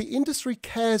 if the industry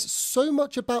cares so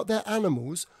much about their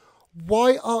animals,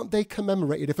 why aren't they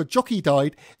commemorated? If a jockey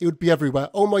died, it would be everywhere.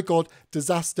 Oh my God,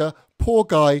 disaster, poor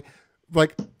guy,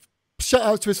 like shout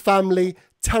out to his family,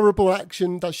 terrible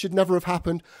action that should never have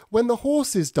happened. When the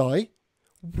horses die,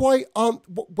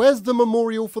 where's the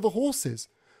memorial for the horses?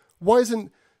 Why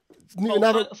isn't Newton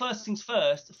Abbot... First things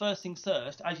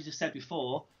first, as you just said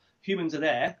before, humans are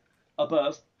there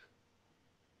above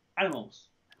animals.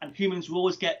 And humans will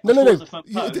always get... No.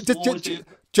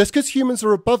 Just because humans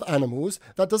are above animals,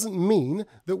 that doesn't mean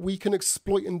that we can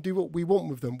exploit and do what we want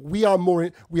with them. We are more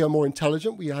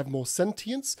intelligent, we have more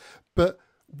sentience, but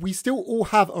we still all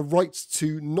have a right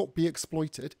to not be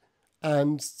exploited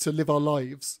and to live our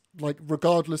lives, like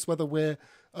regardless whether we're,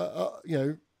 a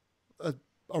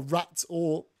rat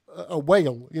or a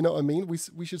whale. You know what I mean?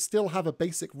 We should still have a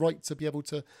basic right to be able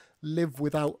to live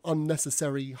without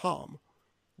unnecessary harm.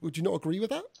 Would you not agree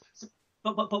with that?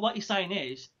 But what you're saying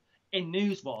is, in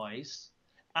news-wise,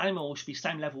 animals should be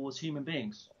same level as human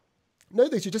beings. No,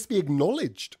 they should just be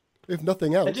acknowledged, if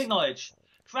nothing else. They're being acknowledged.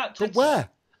 Throughout Twitter but where?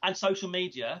 And social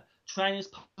media, trainers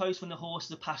post when the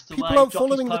horses have passed away. People aren't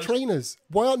following the trainers.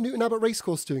 Why aren't Newton Abbot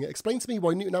Racecourse doing it? Explain to me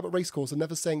why Newton Abbot Racecourse are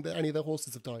never saying that any of their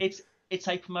horses have died. It's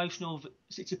a promotional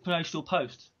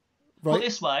post. Right. Put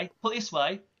it this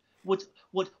way. Would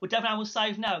Devon Animals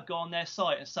Save Now go on their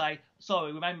site and say,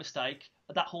 sorry, we made a mistake,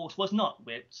 that horse was not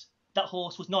whipped, that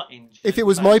horse was not injured? If it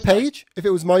was my page,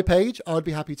 I'd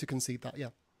be happy to concede that, yeah.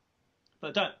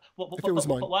 But don't. If it was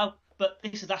mine. But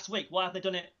this is last week. Why have they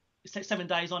done it 7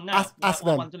 days on now? Ask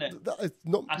them.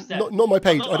 Not my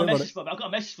page. I don't run it. I've got a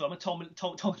message from them and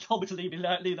told me to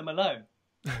leave them alone.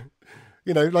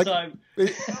 You know, like, so,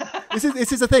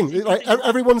 this is the thing. Like,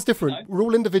 everyone's different. You know, we're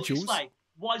all individuals.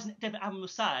 Why doesn't Devon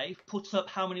Animals Save put up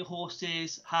how many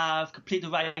horses have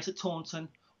completed the race at Taunton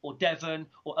or Devon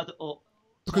or other?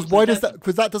 Because why does that?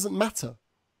 Because that doesn't matter.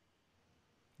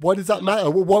 Why does that matter?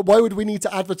 Why would we need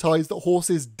to advertise that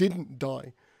horses didn't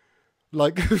die?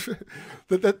 Like,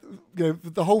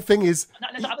 the whole thing is...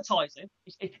 That's advertising.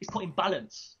 It's putting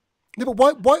balance. No,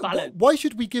 but why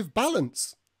should we give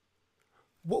balance?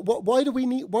 Why do we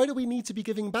need to be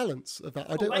giving balance of that?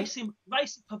 Racing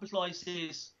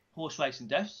publicises horse racing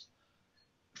deaths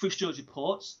through stewards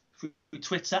reports, through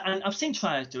Twitter, and I've seen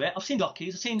trainers do it. I've seen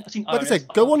jockeys. I've seen like owners. I said,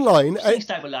 go online.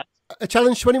 A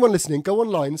challenge to anyone listening: go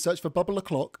online, search for Bubble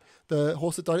O'Clock, the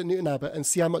horse that died at Newton Abbot, and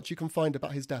see how much you can find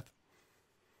about his death.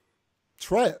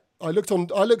 Try it. I looked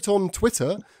on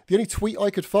Twitter. The only tweet I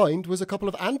could find was a couple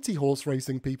of anti-horse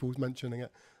racing people mentioning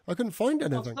it. I couldn't find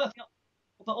anything.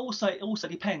 But also, it also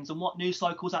depends on what news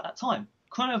cycles at that time.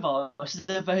 Coronavirus is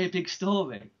a very big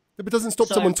story. But it doesn't stop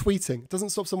someone tweeting. It doesn't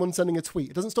stop someone sending a tweet.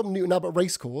 It doesn't stop Newton Abbot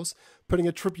Racecourse putting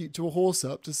a tribute to a horse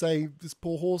up to say this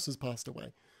poor horse has passed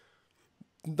away.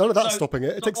 None of that's stopping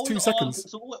it. It takes 2 seconds.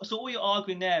 So all you're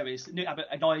arguing there is that Newton Abbot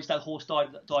acknowledged that horse died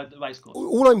at the racecourse.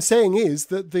 All I'm saying is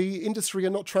that the industry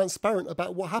are not transparent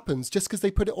about what happens just because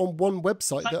they put it on one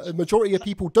website that a majority of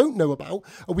people don't know about.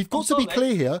 And we've got to be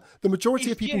clear here, the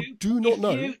majority of people do not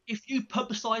know. If you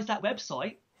publicise that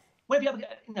website, whether you ever,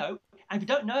 and if you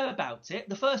don't know about it,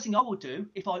 the first thing I will do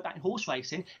if I back in horse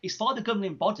racing is find the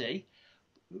governing body,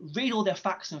 read all their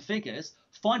facts and figures,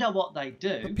 find out what they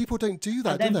do. But people don't do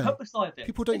that, and do then they? Publicise it.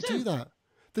 People don't do that.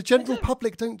 The general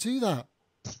public don't do that.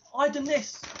 I've done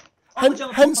this.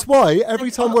 Hence why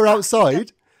every time we're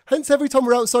outside on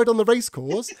the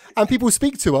racecourse and people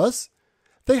speak to us,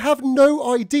 they have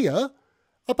no idea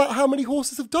about how many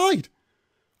horses have died.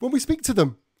 When we speak to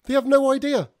them, they have no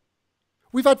idea.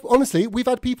 We've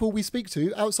had people we speak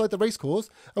to outside the racecourse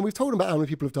and we've told them about how many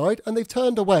people have died and they've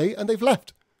turned away and they've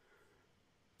left.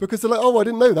 Because they're like, oh, I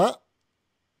didn't know that.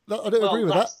 I don't agree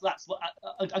with that. That's what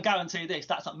I guarantee you this.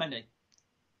 That's not many.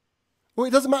 Well,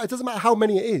 it doesn't matter. It doesn't matter how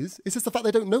many it is. It's just the fact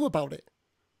they don't know about it.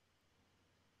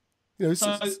 You know,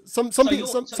 some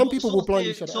people will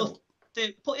blindly shut it out.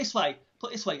 Put it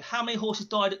this way. How many horses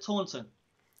died at Taunton?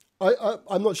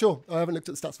 I'm not sure. I haven't looked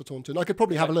at the stats for Taunton. I could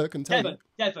probably have a look and tell you.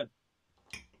 Devon.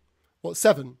 What,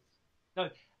 7? No.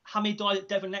 How many died at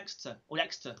Devon Exeter?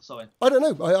 Sorry. I don't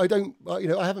know. I don't.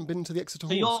 I haven't been to the Exeter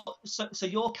Horse. So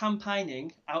you're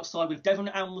campaigning outside with Devon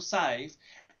Animal Save,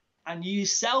 and you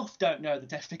yourself don't know the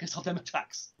death figures of them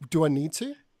attacks. Do I need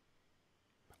to?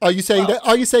 Are you saying that?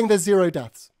 Are you saying there's 0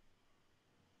 deaths?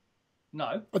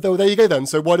 No. Oh, there you go then.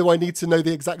 So why do I need to know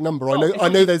the exact number? I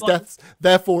know there's deaths.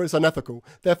 Therefore, it's unethical.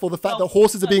 Therefore, the fact that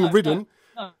horses are being ridden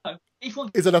if you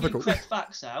want is unethical. To correct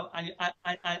facts out and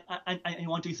you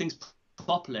want to do things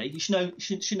properly, you should know.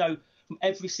 Should know from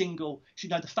every single. You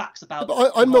should know the facts about.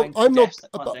 But I'm not. Hold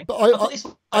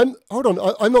on.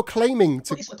 I'm not claiming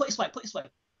to. Put it this way.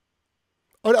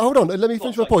 Hold on. Let me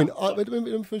finish my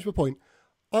point.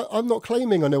 I'm not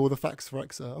claiming I know all the facts for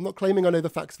Exeter. I'm not claiming I know the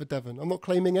facts for Devon. I'm not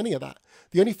claiming any of that.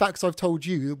 The only facts I've told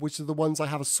you, which are the ones I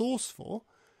have a source for,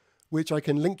 which I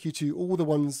can link you to, all the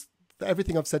ones,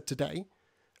 everything I've said today.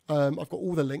 I've got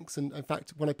all the links, and in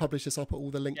fact, when I publish this, I'll put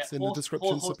all the links in the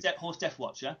description. Horse Death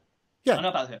Watch, yeah? Yeah. I know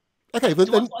about it. Okay,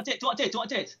 but then... What I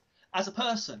did? As a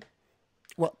person.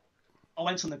 What? I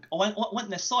went on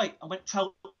their site, I went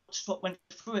through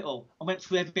it all. I went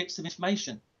through every bit of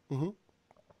information. Mm-hmm.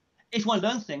 If you want to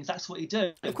learn things, that's what you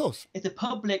do. Of course. If the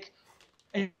public,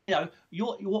 what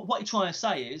you're trying to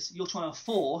say is you're trying to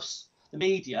force the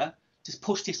media to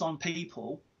push this on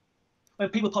people when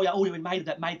people probably already made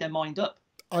their mind up.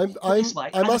 I'm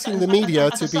asking the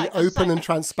media to be open and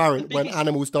transparent when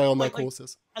animals die on their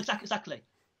courses. Exactly.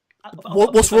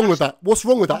 What's wrong with that? What's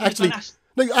wrong with that? Actually,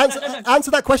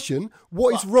 answer that question.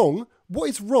 What is wrong? What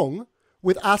is wrong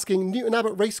with asking Newton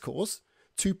Abbot Racecourse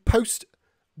to post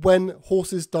when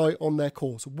horses die on their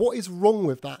course? What is wrong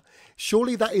with that?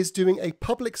 Surely that is doing a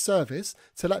public service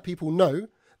to let people know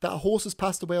that a horse has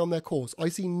passed away on their course. I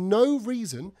see no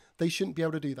reason they shouldn't be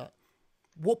able to do that.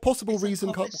 What possible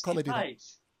reason can't they do that?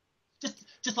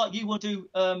 Just like you want to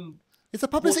do. It's a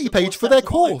publicity page for their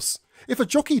course. If a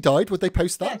jockey died, would they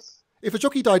post that? Yes. If a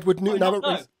jockey died, would Newton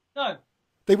Abbot? No.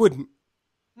 They wouldn't.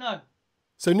 No.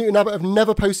 So Newton Abbot have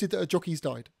never posted that a jockey's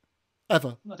died,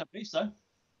 ever. I don't believe so.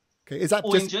 Okay, is that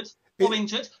or just injured? Or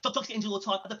injured. Jockeys get injured all the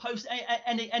time. Are they post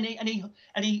any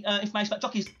information about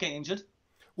jockeys getting injured?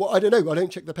 Well, I don't know. I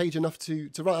don't check the page enough to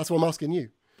write. That's what I'm asking you.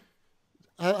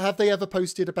 Have they ever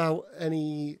posted about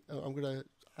any? I'm going to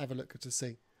have a look to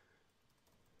see.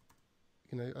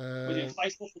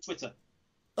 Facebook or Twitter?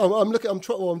 Oh, I'm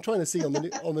trying to see on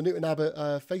the Newton Abbot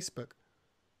Facebook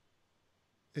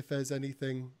if there's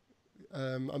anything.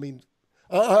 I mean,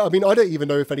 I don't even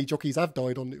know if any jockeys have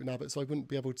died on Newton Abbot, so I wouldn't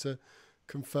be able to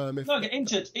confirm if. No, get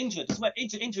injured.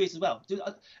 Injuries as well.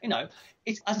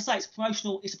 It's, as I say, it's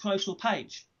promotional. It's a promotional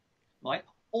page, right?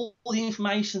 All the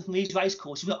information from these race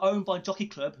courses are owned by Jockey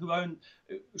Club,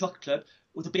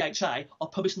 with the BHA, are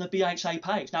published on the BHA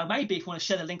page. Now, maybe if you want to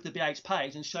share the link to the BHA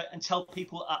page and tell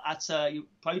people at your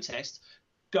protest,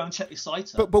 go and check this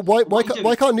site. But why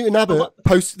can't Newton Abbot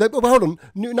post? Hold on,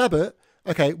 Newton Abbot.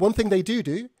 Okay, one thing they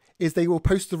do is they will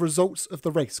post the results of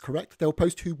the race. Correct? They'll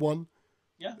post who won.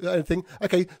 Yeah. Anything.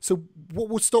 Okay, so what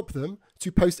would stop them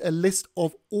to post a list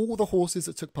of all the horses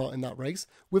that took part in that race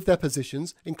with their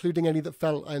positions, including any that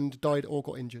fell and died or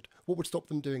got injured? What would stop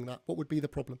them doing that? What would be the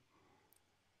problem?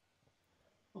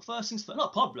 Well, first things first,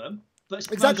 not a problem, but it's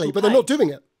exactly. But they're not doing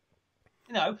it.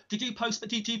 Did you post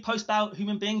about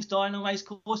human beings dying on a race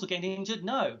course or getting injured?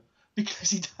 No,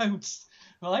 because you don't.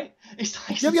 Right? It's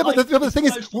like, but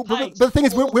the thing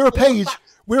is, we're a page.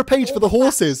 We're a page for the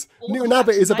horses. Newton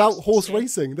Abbot is about horse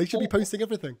racing. They should be posting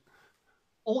everything.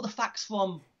 All the facts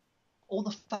from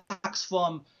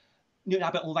Newton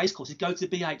Abbot or race courses go to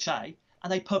the BHA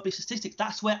and they publish statistics.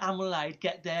 That's where Animal Aid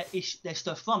get their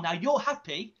stuff from. Now you're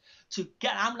happy to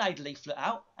get an Animal Aid leaflet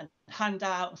out and hand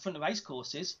out in front of race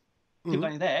courses. People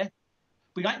going there.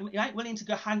 But you ain't willing to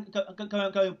go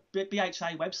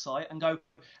BHA website and go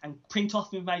and print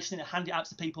off information and hand it out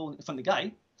to people from the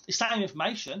gate. It's the same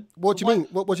information. What do you mean?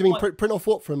 What do you mean? Print off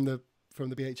what from the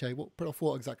BHA? What print off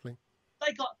what exactly?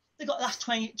 They got last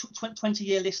 20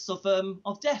 year lists of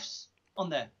deaths on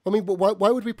there. I mean, but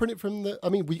why would we print it from the? I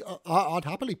mean, I'd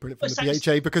happily print it from the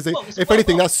BHA because if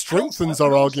anything, that strengthens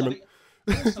our argument.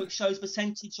 Also, it shows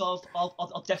percentage of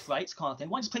death rates, kind of thing.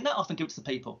 Why don't you print that off and give it to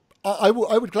the people? I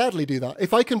would gladly do that.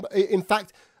 If I can, in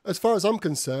fact, as far as I'm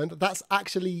concerned, that's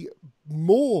actually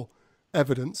more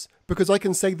evidence because I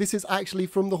can say this is actually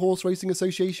from the Horse Racing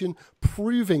Association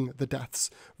proving the deaths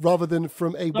rather than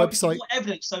from a website. More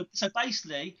evidence. So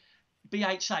basically,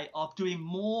 BHA are doing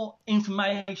more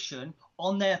information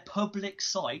on their public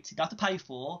site, you have to pay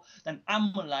for, then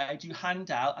animal aid you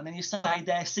hand out, and then you say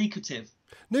they're secretive.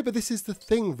 No, but this is the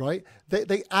thing, right?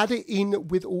 They add it in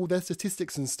with all their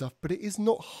statistics and stuff, but it is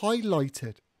not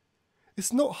highlighted.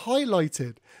 It's not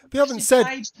highlighted. They haven't said...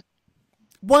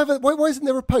 Why isn't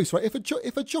there a post, right?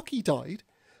 If a jockey died,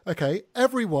 okay,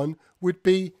 everyone would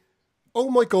be, oh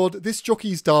my God, this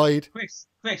jockey's died.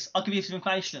 Chris, I'll give you some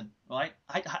information, right?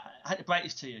 I hate to break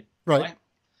this to you. Right.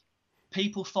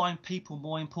 People find people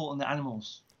more important than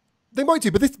animals. They might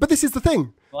do, but this is the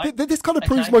thing. Right? This kind of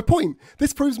proves my point.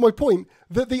 This proves my point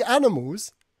that the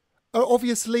animals are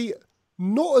obviously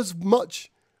not as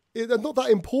much, they're not that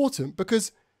important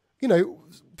because, you know,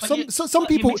 some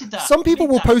people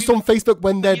will post on Facebook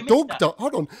when their dog dies.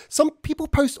 Hold on. Some people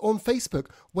post on Facebook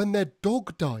when their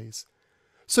dog dies.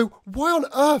 So why on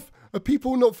earth are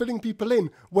people not filling people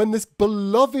in when this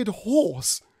beloved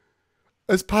horse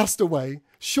has passed away?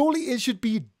 Surely it should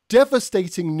be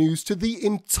devastating news to the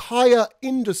entire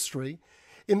industry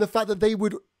in the fact that they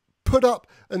would put up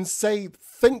and say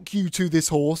thank you to this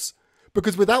horse,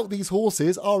 because without these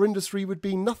horses, our industry would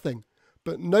be nothing.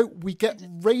 But no, we get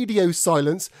radio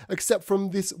silence except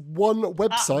from this one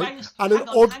website and an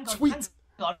odd tweet.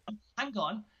 Hang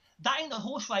on. That ain't the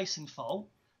horse racing fault.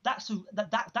 That's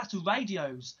the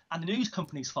radios and the news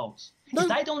company's fault. No. If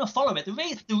they don't want to follow it,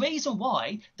 the reason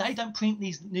why they don't print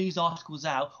these news articles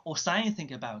out or say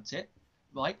anything about it,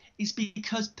 right, is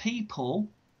because people,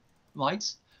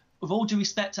 right, with all due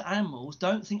respect to animals,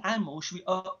 don't think animals should be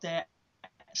up there at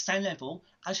the same level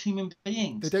as human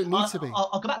beings. They don't need to be.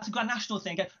 I'll go back to the Grand National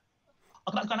thing again.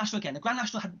 I'll go back to the Grand National again. The Grand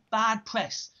National had bad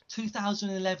press.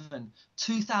 2011,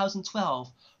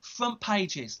 2012, front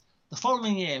pages. The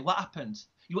following year, what happened?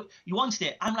 You wanted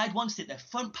it. Animal Aid wanted it. Their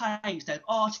front page, their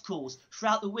articles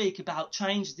throughout the week about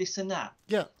change, this and that.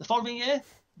 Yeah. The following year,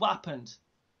 what happened?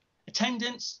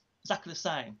 Attendance, exactly the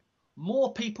same.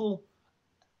 More people,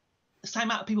 the same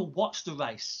amount of people watched the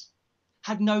race.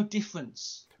 Had no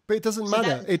difference. But it doesn't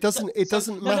matter. It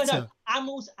doesn't matter. No.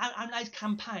 Animal Aid's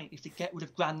campaign is to get rid of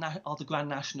the Grand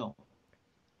National,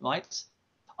 right?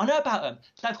 I know about them.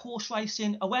 They have Horse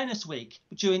Racing Awareness Week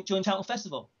during Cheltenham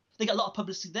Festival. They get a lot of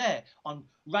publicity there on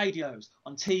radios,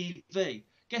 on TV.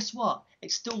 Guess what?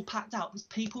 It's still packed out because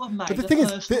people have made a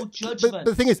personal judgment. But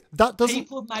the thing is, that doesn't...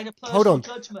 People have made a personal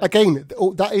judgment. Again,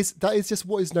 that is just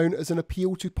what is known as an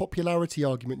appeal to popularity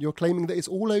argument. You're claiming that it's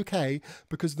all okay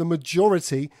because the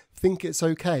majority think it's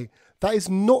okay. That is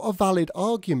not a valid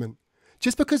argument.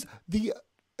 Just because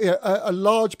a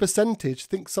large percentage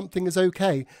thinks something is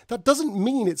okay, that doesn't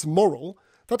mean it's moral.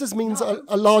 That just means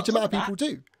a large amount of people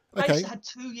do. Okay. Race had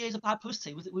 2 years of bad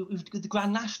publicity with the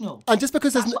Grand National. And just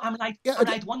because that's what Animal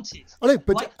Aid wanted. I know,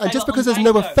 but right? And just because there's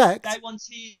no effect, they want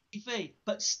TV,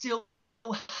 but still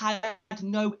had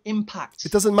no impact.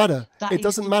 It doesn't matter. It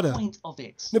doesn't matter. The point of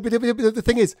it. No, but the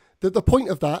thing is that the point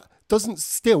of that doesn't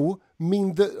still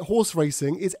mean that horse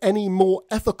racing is any more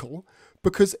ethical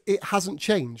because it hasn't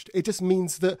changed. It just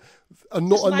means that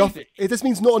not enough. It just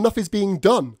means not enough is being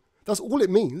done. That's all it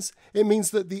means. It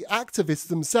means that the activists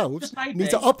themselves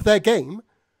need to up their game,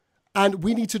 and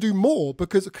we need to do more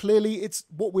because clearly it's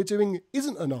what we're doing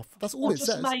isn't enough. That's all it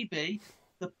says. Maybe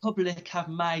the public have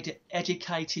made an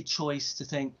educated choice to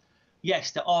think, yes,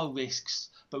 there are risks,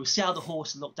 but we see how the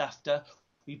horse is looked after.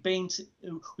 We've been to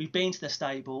the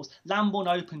stables. Lambourne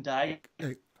Open Day.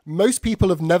 Most people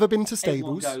have never been to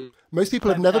stables. Most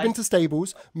people have never been to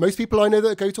stables. Most people I know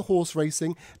that go to horse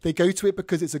racing, they go to it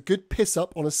because it's a good piss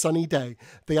up on a sunny day.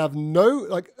 They have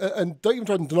no, and don't even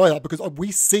try to deny that because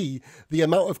we see the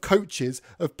amount of coaches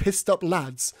of pissed up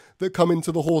lads that come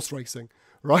into the horse racing,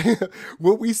 right?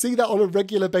 Well, we see that on a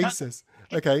regular basis.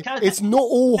 Okay, it's not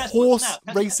all horse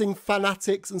racing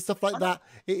fanatics and stuff like that.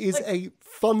 It is a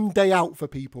fun day out for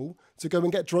people to go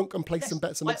and get drunk and place some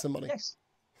bets and make some money.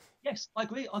 Yes, I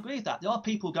agree. I agree with that. There are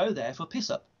people who go there for a piss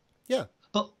up. Yeah.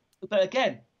 But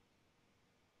again,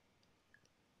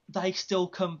 they still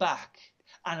come back.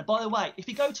 And by the way, if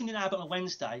you go to New Albert on a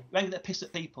Wednesday, regular piss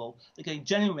up people, they're going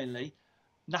genuinely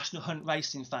National Hunt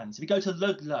racing fans. If you go to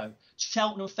Ludlow,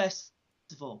 Cheltenham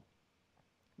Festival,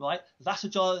 right, that's a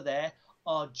jar there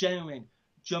are genuine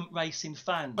jump racing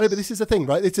fans. I know, but this is the thing,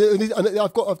 right?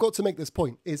 I've got to make this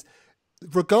point. Is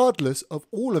regardless of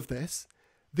all of this,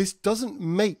 this doesn't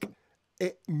make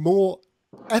it more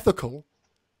ethical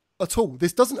at all.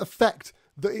 This doesn't affect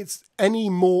that it's any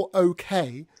more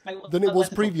okay than it was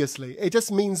previously. It just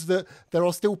means that there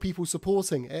are still people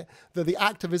supporting it, that the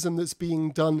activism that's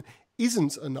being done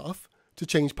isn't enough to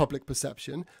change public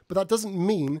perception, but that doesn't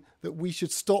mean that we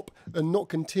should stop and not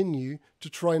continue to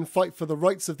try and fight for the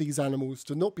rights of these animals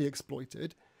to not be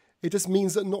exploited. It just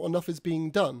means that not enough is being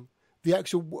done. the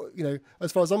actual,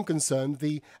 as far as I'm concerned,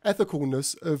 the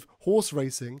ethicalness of horse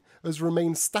racing has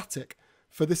remained static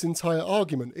for this entire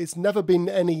argument. It's never been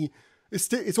any.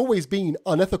 It's always been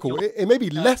unethical. It may be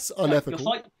less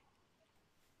unethical.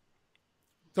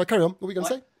 So carry on. What were you going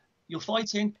to say? You're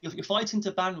fighting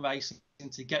to ban racing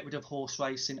to get rid of horse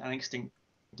racing and extinct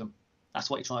them. That's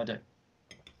what you're trying to do.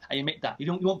 And you admit that.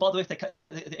 You won't bother if they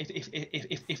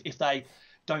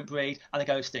don't breed and they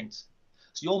go extinct.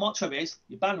 So your motto is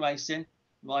you ban racing,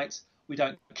 right? We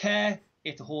don't care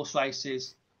if the horse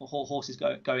races or horses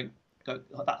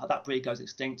that breed goes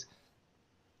extinct.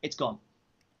 It's gone.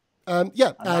 And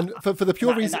for the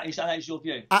pure reason that is your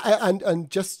view. And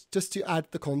just to add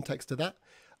the context to that,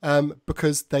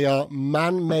 because they are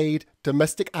man-made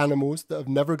domestic animals that have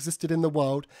never existed in the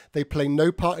wild. They play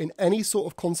no part in any sort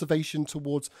of conservation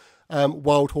towards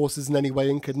wild horses in any way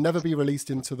and could never be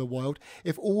released into the wild.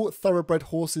 If all thoroughbred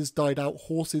horses died out,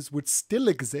 horses would still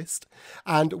exist,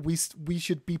 and we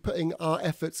should be putting our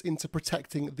efforts into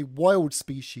protecting the wild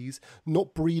species,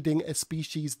 not breeding a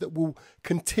species that will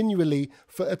continually,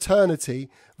 for eternity,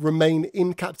 remain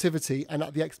in captivity and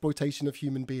at the exploitation of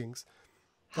human beings.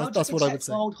 That's what I would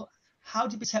say. How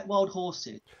do you protect wild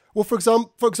horses? Well, for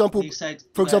example,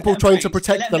 trying to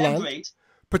protect the land.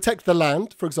 Protect the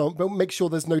land, for example, make sure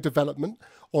there's no development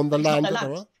on the land that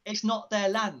there are. It's not their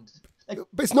land. But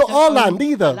it's not our land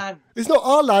either. It's not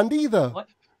our land either. What?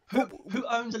 Who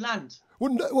owns the land?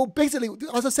 Well, basically,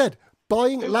 as I said,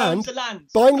 buying land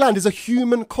is a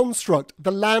human construct.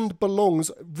 The land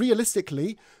belongs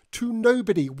realistically to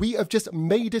nobody. We have just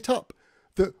made it up.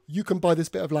 That you can buy this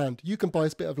bit of land, you can buy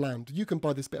this bit of land, you can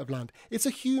buy this bit of land. It's a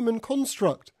human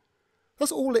construct.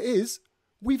 That's all it is.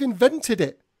 We've invented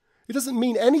it. It doesn't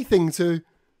mean anything to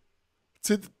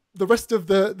the rest of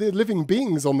the living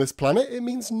beings on this planet. It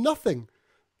means nothing.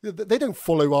 They don't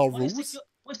follow our rules.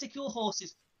 Why stick your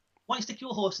horses? Why stick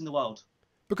your horse in the wild?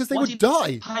 Because they would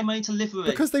die. Pay money to live with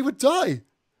it. Because they would die.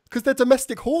 Because they're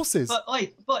domestic horses.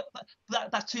 But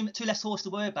that's two less horses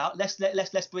to worry about.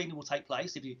 Less breeding will take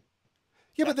place if you.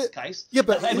 Yeah,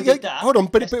 but hold on,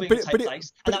 but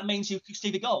that means you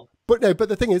achieve a goal. But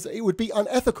the thing is, it would be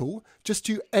unethical just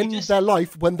to end their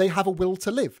life when they have a will to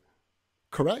live.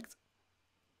 Correct?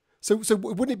 So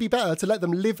wouldn't it be better to let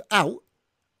them live out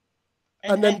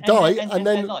and then die and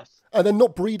then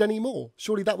not breed anymore?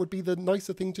 Surely that would be the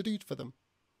nicer thing to do for them.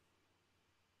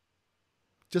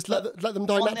 Just let them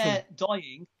die naturally. On their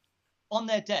dying, on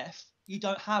their death, you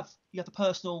have the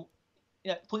personal.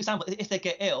 For example, if they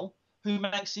get ill. Who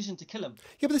makes a decision to kill them?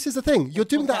 Yeah, but this is the thing. You're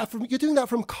doing that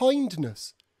from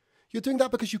kindness. You're doing that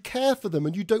because you care for them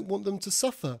and you don't want them to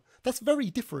suffer. That's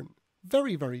very different.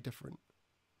 Very, very different.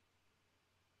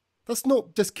 That's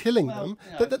not just killing them.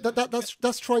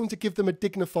 That's trying to give them a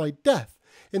dignified death.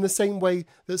 In the same way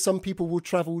that some people will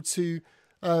travel to,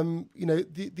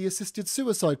 the assisted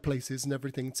suicide places and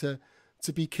everything to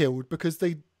be killed because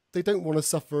they don't want to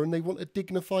suffer and they want a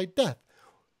dignified death.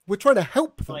 We're trying to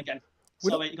help them.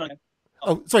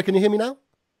 Oh, sorry, can you hear me now?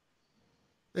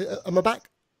 Am I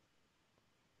back?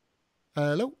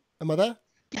 Hello? Am I there?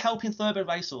 You're helping thoroughbred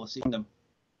racehorses.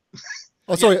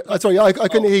 Oh, sorry, I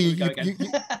couldn't hear you.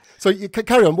 So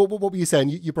carry on. What were you saying?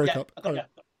 You broke up.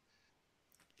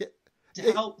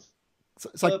 To help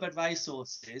thoroughbred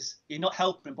racehorses, you're not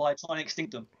helping by trying to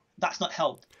extinct them. That's not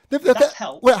help. That's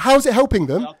help. Well, how's it helping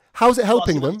them? How's it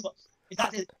helping them?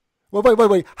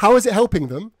 Wait. How is it helping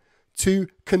them to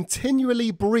continually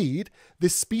breed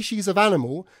this species of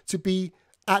animal to be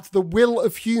at the will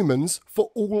of humans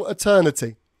for all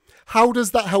eternity? How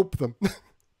does that help them?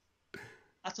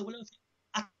 At the will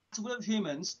of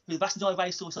humans, who the vast majority of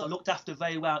racehorses are looked after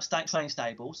very well at state training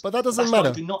stables. But that doesn't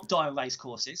matter. Do not die in race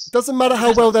courses. Doesn't matter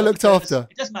how well they're looked after.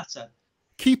 It does matter.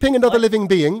 Keeping another living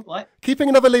being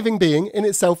in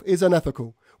itself is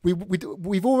unethical.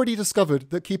 We've already discovered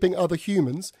that keeping other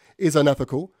humans is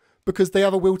unethical because they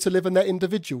have a will to live and they're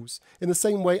individuals. In the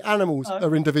same way, animals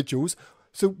are individuals.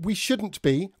 So we shouldn't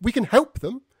be. We can help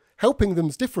them. Helping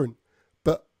them's different.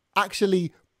 But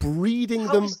actually breeding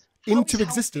them into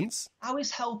existence. How is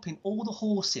helping all the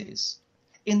horses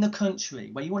in the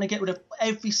country where you want to get rid of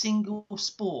every single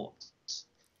sport,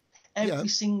 every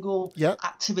single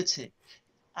activity,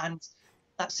 and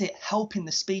that's it, helping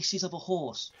the species of a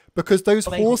horse? Because those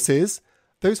horses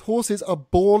are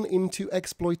born into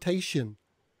exploitation.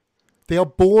 They are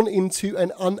born into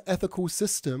an unethical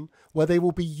system where they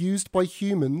will be used by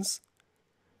humans.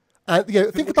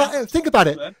 Think about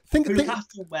it.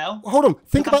 Hold on.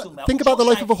 Think about the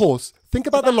life of a horse. Think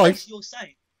about the life.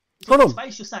 Hold on.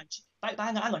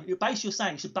 You're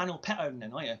saying you should ban all pet owning,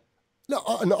 then, aren't you? No,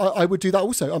 I would do that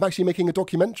also. I'm actually making a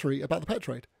documentary about the pet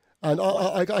trade. And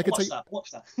I can tell you,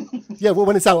 Watch that. yeah. Well,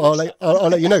 when it's out, I'll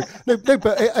let you know. No,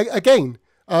 but again,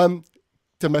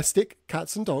 domestic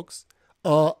cats and dogs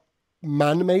are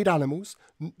man-made animals.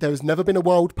 There has never been a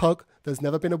wild pug. There's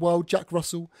never been a wild Jack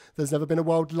Russell. There's never been a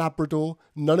wild Labrador.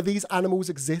 None of these animals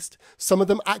exist. Some of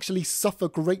them actually suffer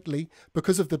greatly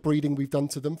because of the breeding we've done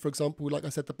to them. For example, like I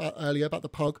said earlier about the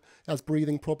pug, it has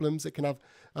breathing problems. It can have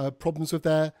problems with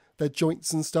their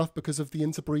joints and stuff because of the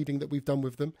interbreeding that we've done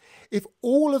with them. If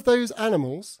all of those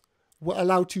animals were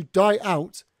allowed to die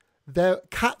out, their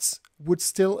cats would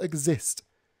still exist.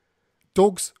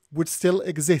 Dogs would still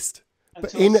exist.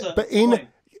 But in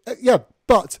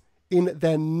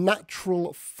their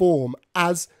natural form,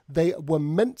 as they were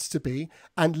meant to be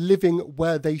and living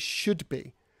where they should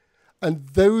be. And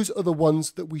those are the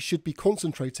ones that we should be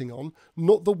concentrating on,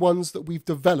 not the ones that we've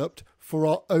developed for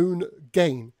our own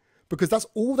gain, because that's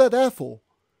all they're there for.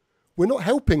 We're not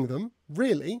helping them,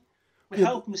 really. We're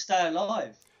helping them stay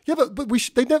alive. Yeah, but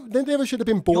they never should have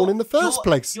been born in the first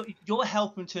place. You're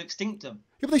helping to extinct them.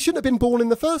 Yeah, but they shouldn't have been born in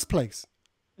the first place.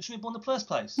 They shouldn't be born in the first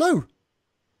place. No.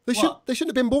 They shouldn't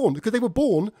have been born because they were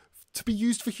born to be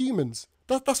used for humans.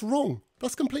 That's wrong.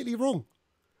 That's completely wrong.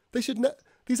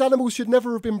 These animals should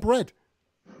never have been bred.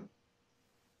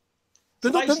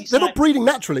 They're not breeding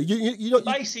naturally.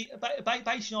 Basically,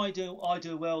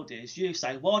 ideal world is you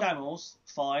say wild animals,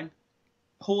 fine,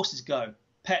 horses go,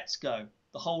 pets go,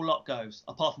 the whole lot goes,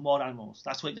 apart from wild animals.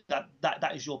 That's what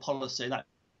that is your policy. That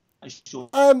is your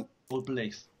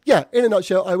belief. Yeah, in a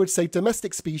nutshell, I would say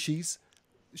domestic species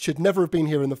should never have been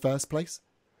here in the first place.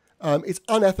 It's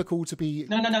unethical to be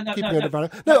keeping it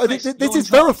around. No, this is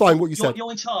verifying what you said.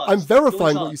 You're in charge. I'm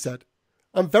verifying what you said.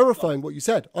 I'm verifying what you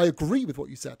said. I agree with what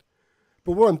you said.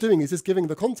 But what I'm doing is just giving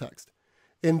the context.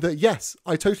 In that, yes,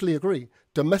 I totally agree.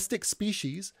 Domestic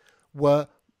species were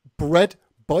bred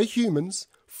by humans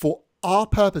for our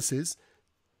purposes,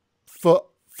 for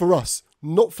us,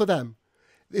 not for them.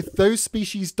 If those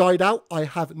species died out, I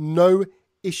have no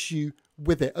issue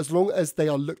with it, as long as they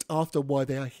are looked after while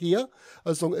they are here,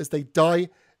 as long as they die,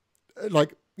 as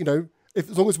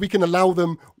long as we can allow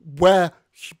them where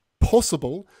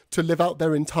possible to live out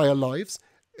their entire lives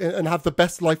and have the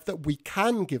best life that we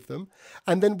can give them.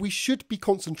 And then we should be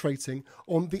concentrating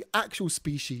on the actual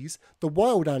species, the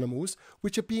wild animals,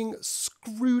 which are being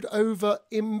screwed over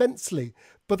immensely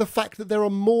by the fact that there are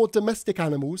more domestic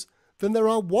animals than there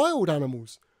are wild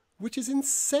animals, which is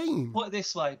insane. Put it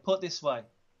this way.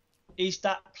 Is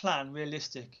that plan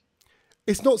realistic?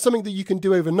 It's not something that you can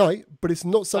do overnight, but it's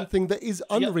not something that is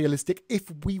unrealistic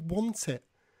if we want it.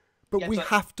 But we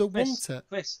have to want it.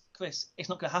 Chris, it's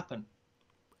not going to happen.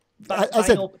 I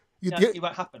said, it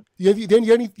won't happen.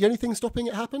 The only thing stopping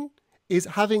it happen is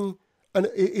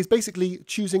is basically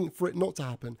choosing for it not to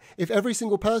happen. If every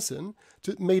single person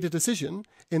made a decision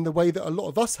in the way that a lot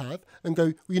of us have and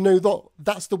go,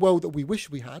 that's the world that we wish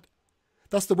we had.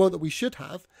 That's the world that we should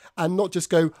have, and not just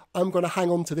go, I'm going to hang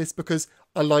on to this because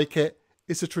I like it.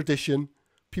 It's a tradition.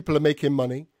 People are making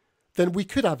money. Then we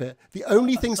could have it. The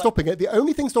only thing stopping it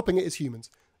is humans.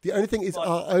 The only thing is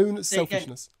our own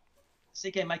selfishness. See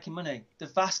again, making money. The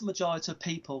vast majority of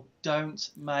people don't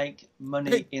make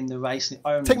money in the racing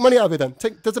owners. Take money out of it then.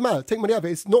 Doesn't matter. Take money out of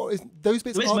it. Those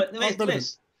bits aren't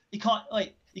relevant. You can't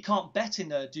bet in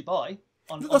Dubai.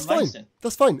 That's fine. Racing.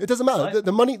 That's fine. It doesn't matter. Right?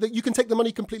 The money that you can take the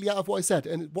money completely out of what I said,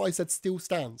 and what I said still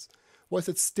stands. Yeah.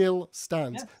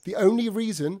 The only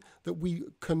reason that we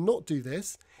cannot do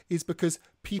this is because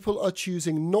people are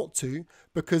choosing not to,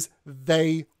 because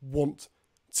they want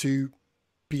to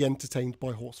be entertained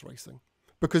by horse racing,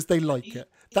 because they like it.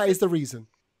 That is the reason.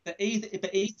 But either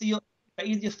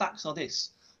your facts are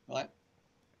this, right?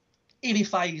 If you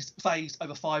phased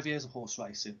over 5 years of horse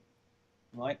racing,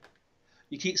 right?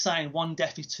 You keep saying one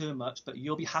death is too much, but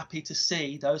you'll be happy to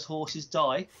see those horses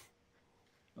die,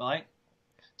 right?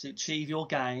 To achieve your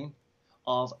gain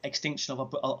of extinction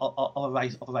of a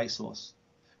racehorse.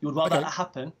 You would rather that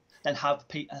happen than have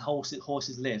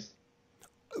horses live.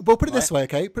 Well, put it this way,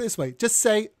 okay? Put it this way. Let's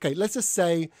just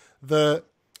say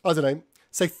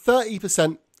say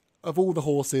 30% of all the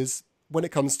horses, when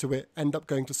it comes to it, end up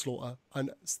going to slaughter,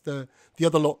 and the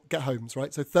other lot get homes,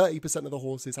 right? So 30% of the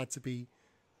horses had to be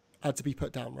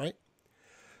put down, right?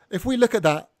 If we look at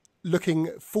that, looking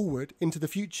forward into the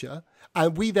future,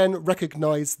 and we then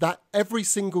recognise that every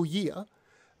single year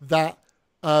that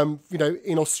in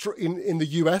the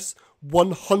US,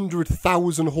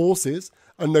 100,000 horses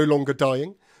are no longer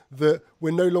dying, that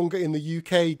we're no longer in the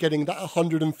UK getting that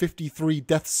 153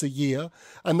 deaths a year,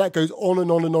 and that goes on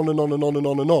and on and on and on and on and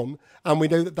on and on, and we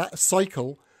know that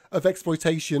cycle of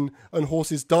exploitation and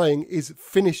horses dying is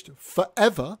finished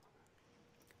forever.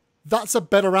 that's a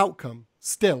better outcome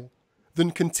still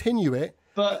than continue it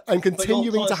and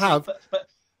continuing to have.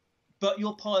 But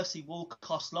your policy will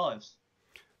cost lives.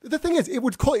 The thing is, it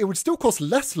would still cost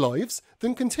less lives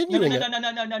than continuing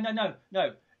it.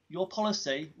 No. Your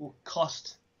policy will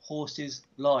cost horses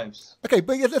lives. Okay,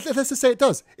 but let's just say it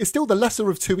does. It's still the lesser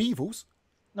of two evils.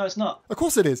 No, it's not. Of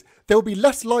course it is. There will be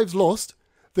less lives lost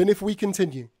than if we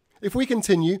continue. If we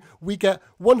continue, we get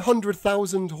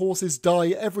 100,000 horses die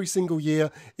every single year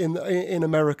in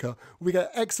America. We get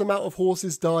X amount of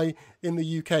horses die in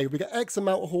the UK. We get X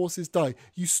amount of horses die.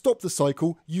 You stop the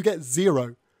cycle, you get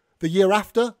 0. The year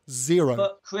after, 0.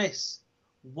 But Chris,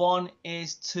 one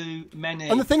is too many.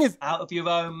 And the thing is, out of your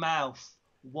own mouth,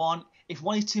 if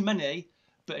one is too many,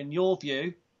 but in your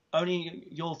view, only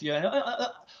your view.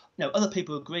 No, other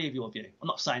people agree with your view. I'm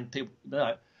not saying people.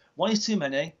 No, one is too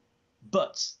many.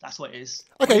 But that's what it is.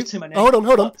 Okay, too many, hold on.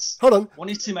 One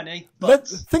is too many. But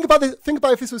think about this. Think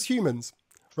about if this was humans,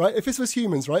 right? If this was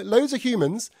humans, right? Loads of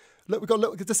humans. Look,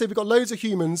 let's say we've got loads of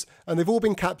humans, and they've all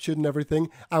been captured and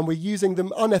everything, and we're using them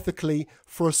unethically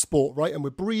for a sport, right? And we're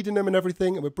breeding them and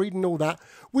everything, and we're breeding all that.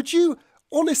 Would you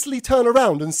honestly turn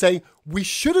around and say we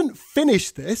shouldn't finish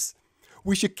this?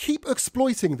 We should keep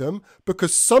exploiting them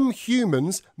because some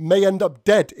humans may end up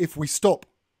dead if we stop.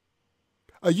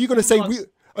 Are you going to say we?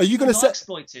 Are you going to say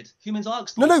exploited? Humans are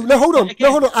exploited. No, hold on.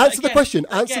 Answer the question.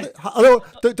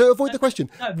 Don't avoid the question.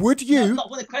 No, would you? No,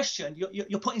 not with a question.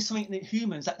 You're putting something in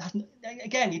humans that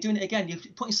again. You're doing it again. You're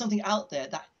putting something out there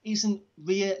that isn't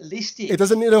realistic. It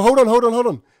doesn't. Hold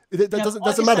on. It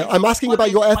doesn't matter. I'm asking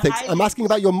about your ethics. I'm asking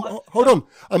about your. Hold on.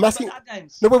 I'm asking.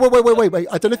 No, wait.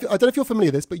 I don't know if you're familiar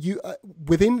with this, but you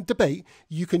within debate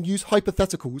you can use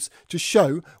hypotheticals to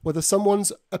show whether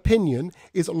someone's opinion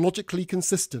is logically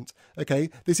consistent. Okay,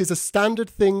 this is a standard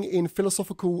thing in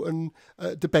philosophical and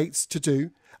debates to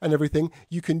do. And everything,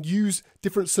 you can use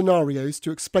different scenarios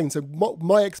to explain. So what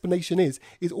my explanation is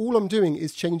all I'm doing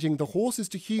is changing the horses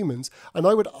to humans, and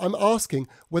I'm asking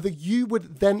whether you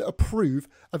would then approve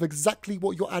of exactly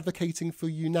what you're advocating for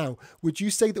you now. Would you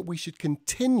say that we should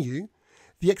continue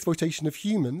the exploitation of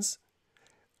humans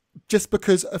just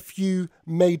because a few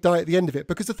may die at the end of it?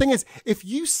 Because the thing is, if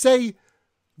you say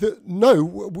that no,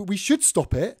 we should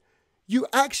stop it, you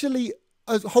actually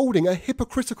as holding a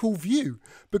hypocritical view,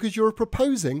 because you're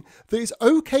proposing that it's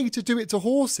okay to do it to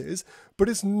horses, but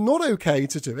it's not okay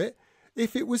to do it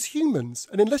if it was humans.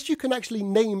 And unless you can actually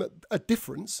name a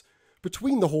difference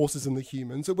between the horses and the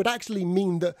humans, it would actually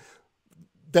mean that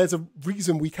there's a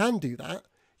reason we can do that.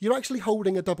 You're actually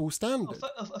holding a double standard.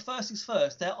 Well, first things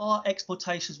first, there are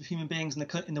exploitations of human beings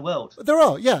in the world. There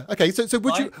are, yeah. Okay, so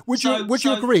would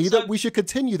you agree that we should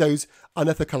continue those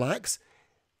unethical acts,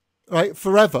 right,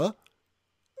 forever?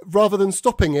 Rather than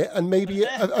stopping it and maybe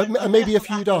a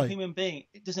few die. Human being,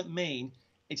 it doesn't mean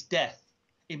it's death.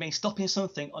 It means stopping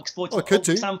something or exploiting. It could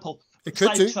for example,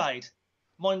 slave trade,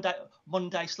 modern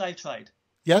day slave trade.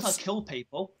 Yes. That's kill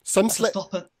people. That's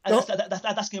going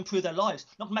to improve their lives.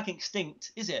 Not making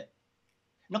extinct, is it?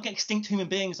 Not getting extinct human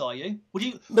beings, are you? Would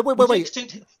you? No, wait.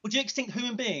 Would you extinct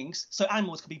human beings so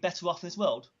animals could be better off in this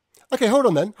world? Okay, hold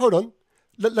on then. Hold on.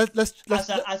 Let's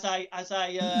as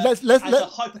a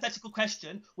hypothetical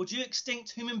question, would you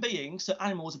extinct human beings so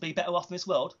animals would be better off in this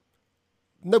world?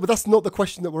 No, but that's not the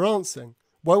question that we're answering.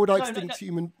 Why would I extinct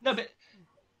human? No, but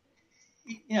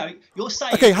you're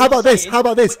saying. Okay, how about this?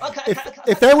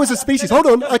 If there was a species, hold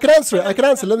on, I can answer it.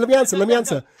 Let me answer.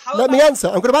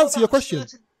 I'm going to answer your question.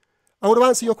 I want to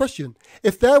answer your question.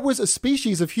 If there was a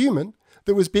species of human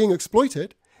that was being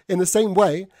exploited in the same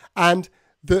way, and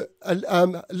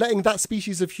letting that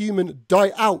species of human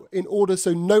die out in order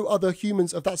so no other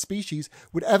humans of that species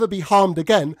would ever be harmed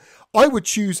again, I would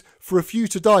choose for a few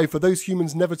to die for those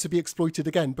humans never to be exploited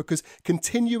again, because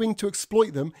continuing to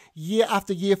exploit them year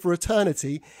after year for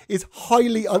eternity is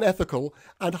highly unethical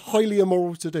and highly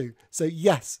immoral to do. So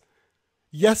yes.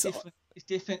 It's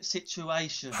different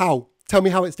situation. How? Tell me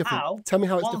how it's different. Tell me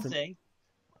how it's different.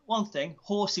 One thing,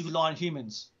 horses rely on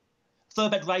humans.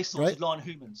 Thoroughbred racehorses rely on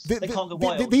humans. They can't go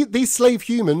wild. These slave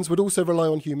humans would also rely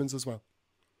on humans as well.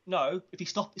 No, if you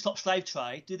stop slave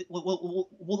trade,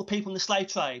 will the people in the slave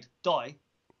trade die?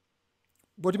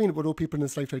 What do you mean? Would all people in the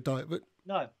slave trade die?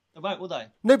 No, they won't, will they?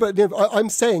 No, but I'm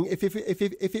saying if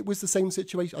it was the same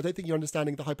situation, I don't think you're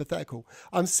understanding the hypothetical.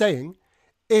 I'm saying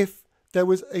if there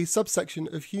was a subsection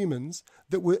of humans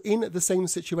that were in the same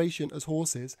situation as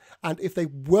horses, and if they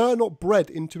were not bred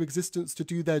into existence to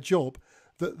do their job,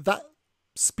 that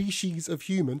species of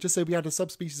human, just say we had a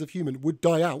subspecies of human, would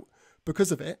die out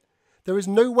because of it. There is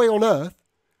no way on earth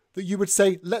that you would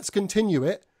say, let's continue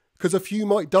it, because a few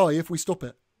might die if we stop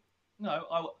it.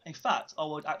 No, in fact, I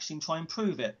would actually try and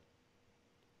improve it.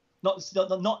 Not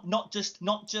just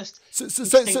So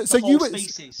extinct the whole you would,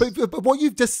 species. but what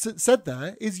you've just said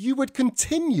there is you would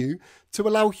continue to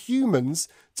allow humans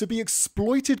to be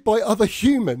exploited by other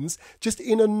humans just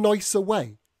in a nicer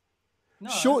way.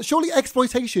 No. Surely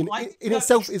exploitation in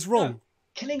itself is wrong. No.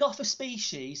 Killing off a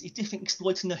species is different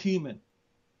exploiting a human.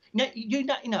 You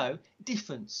know,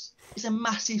 difference. It's a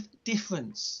massive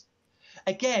difference.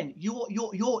 Again,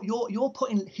 you're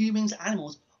putting humans and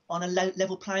animals on a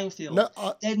level playing field. No,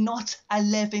 they're not a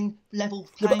level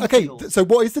playing okay, field. so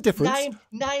what is the difference?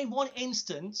 Name one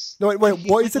instance. No, wait,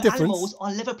 what is the difference? Animals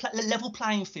on level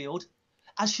playing field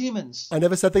as humans. I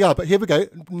never said they are, but here we go.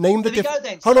 Name the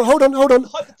difference. Hold on.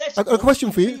 I've got a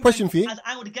question for you. As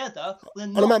animal together,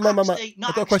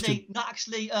 not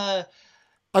actually.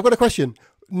 I've got a question.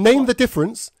 Name the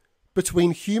difference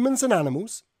between humans and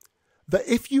animals that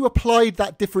if you applied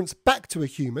that difference back to a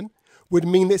human would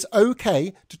mean it's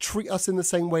okay to treat us in the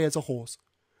same way as a horse.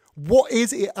 What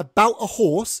is it about a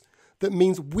horse that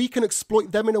means we can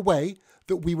exploit them in a way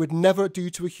that we would never do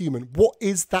to a human? What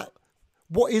is that?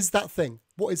 What is that thing?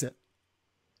 What is it?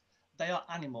 They are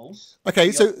animals.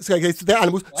 Okay, so they're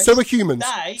animals. Right? So are humans.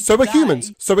 So are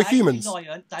humans.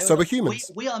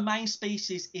 We are the main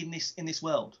species in this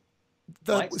world.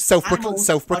 Right? Self-proclaimed.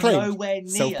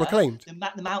 The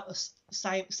amount of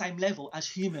same level as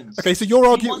humans. Okay, so your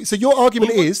argument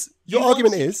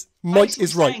is Mike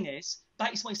is right. Basically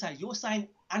what you're saying. You're saying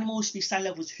animals should be same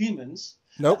level as humans.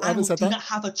 No, I haven't said that. Do not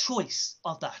have a choice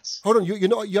of that. Hold on,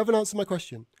 you haven't answered my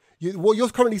question. What you're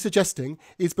currently suggesting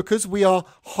is because we are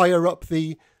higher up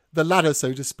the ladder,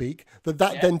 so to speak, that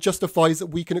then justifies that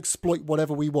we can exploit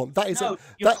whatever we want. That is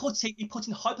you're putting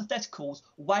hypotheticals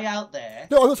way out there.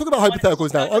 No, I'm not talking about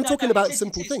hypotheticals now. I'm talking about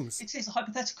simple things. It is a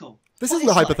hypothetical. This isn't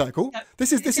a hypothetical.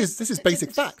 This is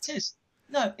basic fact. It is.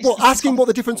 No. Asking what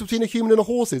the difference between a human and a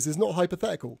horse is not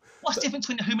hypothetical. What's the difference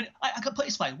between a human? I can put it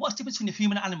this way. What's the difference between a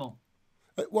human and an animal?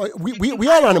 We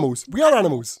are animals. We are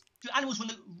animals.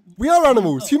 We are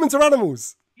animals. Humans are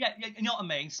animals. Yeah, you know what I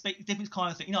mean? Different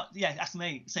kind of thing. That's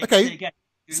me. Okay.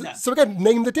 So again,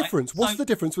 name the difference. What's the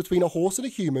difference between a horse and a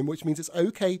human, which means it's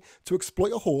okay to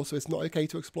exploit a horse, so it's not okay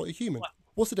to exploit a human?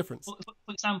 What's the difference?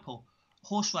 For example,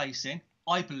 horse racing,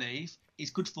 I believe,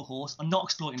 is good for horse and not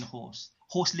exploiting the horse.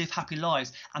 Horse live happy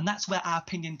lives, and that's where our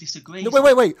opinion disagrees. No,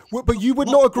 wait. But you would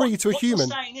not agree to a human.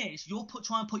 What you're saying is you're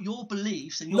trying to put your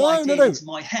beliefs and your ideas into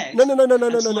my head. No.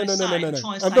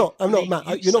 I'm not,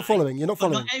 Matt. You're not following. You're not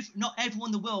following. Not everyone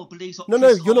in the world believes what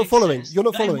you're not following. You're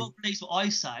not following. Everyone believes what I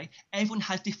say. Everyone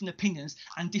has different opinions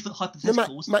and different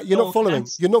hypotheticals. Matt, you're not following.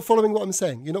 You're not following what I'm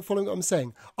saying. You're not following what I'm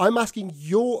saying. I'm asking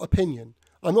your opinion.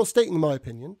 I'm not stating my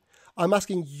opinion. I'm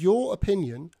asking your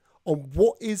opinion on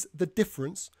what is the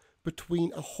difference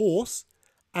between a horse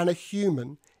and a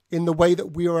human in the way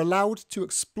that we are allowed to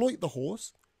exploit the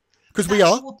horse, because we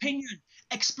are. Your opinion.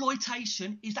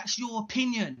 Exploitation that's your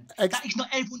opinion. That is not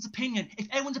everyone's opinion. If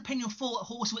everyone's opinion for a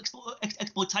horse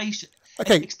exploitation,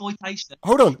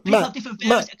 hold on, people have different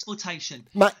various exploitation.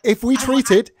 Matt, if we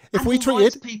treated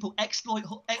people exploit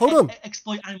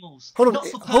animals.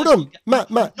 Hold on,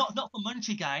 Matt. Not for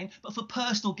monetary gain, but for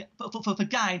personal, for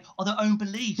gain of their own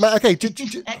beliefs. Matt, okay,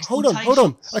 hold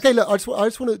on. Okay, look, I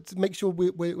just want to make sure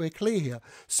we're clear here.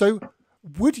 So,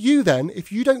 would you then,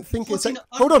 if you don't think it's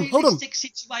hold on. No,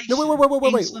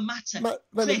 wait.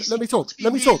 Matt, let me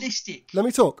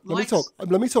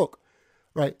talk.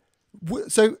 Right.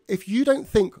 So, if you don't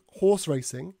think horse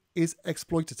racing is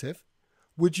exploitative,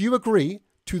 would you agree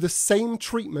to the same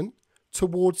treatment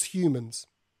towards humans?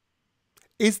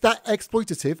 Is that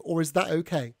exploitative or is that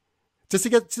okay? Just to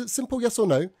get simple yes or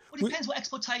no. Well, it depends what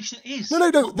exploitation is.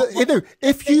 No.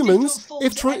 If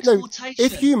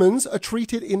humans are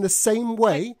treated in the same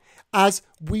way as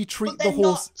we treat the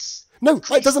horse. No,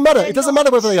 it doesn't matter. It doesn't matter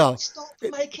whether they are. Stop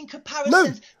making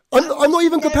comparisons. No, I'm not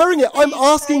even comparing it. I'm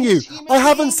asking you. I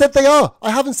haven't said they are.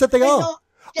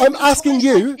 I'm asking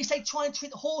you. You say try and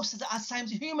treat the horses as same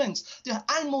as humans. The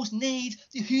animals need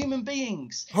the human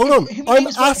beings. Hold on. I'm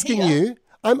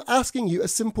asking you a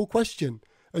simple question.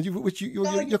 You're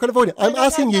kind of avoiding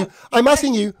it. I'm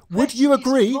asking you, would you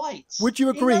agree? Would you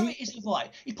agree? You know it isn't right.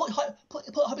 You put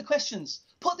hyper questions.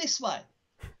 Put this way,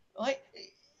 right?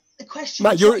 The question.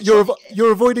 Matt,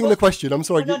 you're avoiding the question. I'm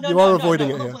sorry, you are avoiding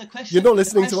it here. You're not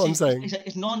listening to what I'm saying.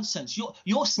 It's nonsense. You're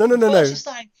no.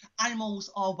 saying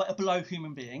animals are below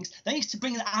human beings. They need to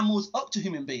bring the animals up to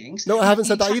human beings. No, I haven't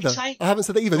said that either.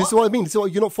 This is what I mean. This is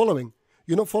what you're not following.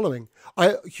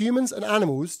 Humans and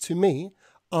animals, to me,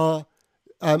 are.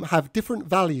 Have different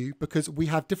value because we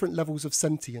have different levels of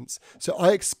sentience. So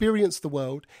I experience the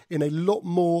world in a lot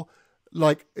more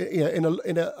like,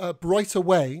 in a brighter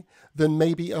way than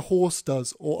maybe a horse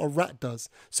does or a rat does.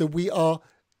 So we are,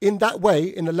 in that way,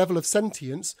 in a level of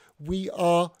sentience, we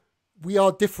are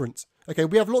different. Okay,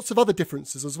 we have lots of other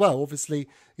differences as well. Obviously,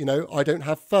 I don't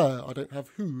have fur, I don't have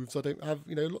hooves, I don't have,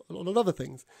 a lot of other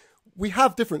things. We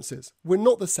have differences. We're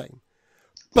not the same.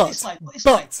 Put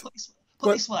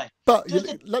this way.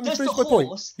 Let me finish my point.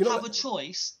 Does the horse have a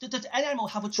choice? Does any animal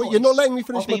have a choice? Wait, you're not letting me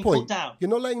finish my point. You're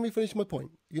not letting me finish my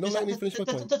point.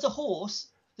 Does a horse?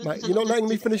 Mate, you're not letting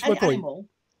me finish my point. Go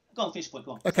on, finish your point.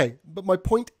 Go on. Okay, but my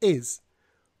point is,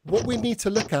 what we need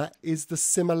to look at is the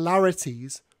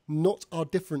similarities, not our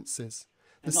differences.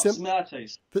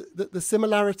 Similarities. The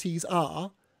similarities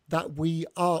are that we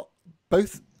are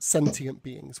both sentient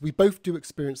beings. We both do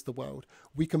experience the world.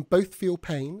 We can both feel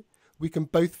pain. We can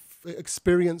both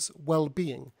experience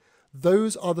well-being.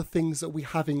 Those are the things that we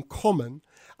have in common,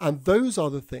 and those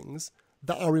are the things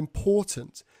that are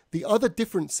important. The other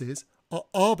differences are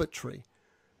arbitrary.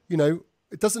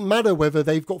 It doesn't matter whether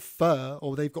they've got fur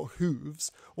or they've got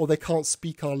hooves or they can't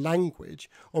speak our language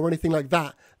or anything like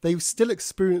that. They still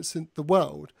experience the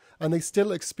world, and they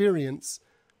still experience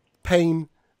pain,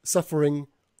 suffering,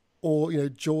 or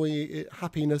joy,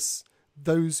 happiness,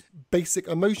 those basic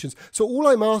emotions. So all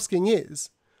I'm asking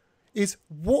is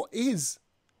what is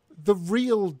the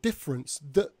real difference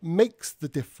that makes the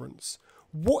difference?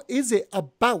 What is it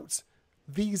about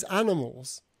these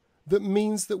animals that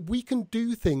means that we can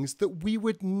do things that we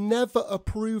would never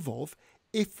approve of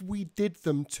if we did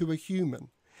them to a human?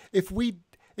 If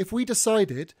we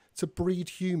decided to breed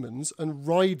humans and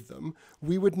ride them,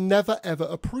 we would never ever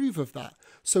approve of that.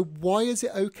 So why is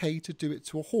it okay to do it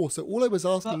to a horse? So all I was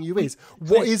asking you is,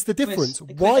 what is the difference?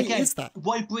 Why is that?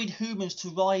 Why breed humans to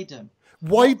ride them?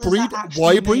 Why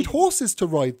breed horses to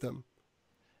ride them?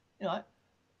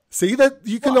 See, that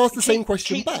you can ask the same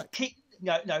question back.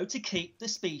 To keep the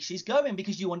species going,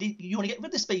 because you want to get rid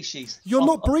of the species. You're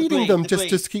not breeding them just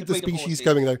to keep the species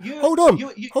going, though. Hold on.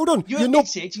 You're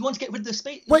not. You want to get rid of the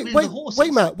species. Wait,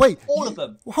 Matt. Wait. All of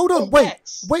them. Hold on. Wait.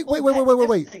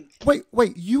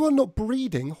 You are not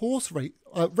breeding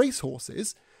race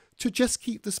horses to just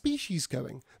keep the species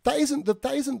going. That isn't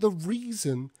the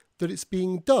reason that it's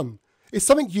being done. It's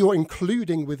something you're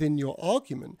including within your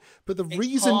argument, but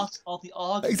it's part of the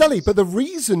argument. Exactly, but the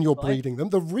reason you're breeding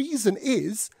them,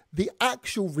 the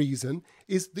actual reason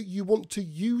is that you want to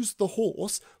use the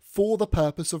horse for the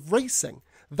purpose of racing.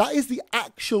 That is the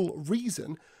actual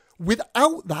reason.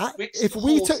 Without that,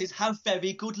 horses have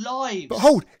very good lives. But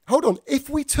hold on. If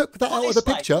we took that out of the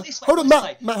picture, hold on,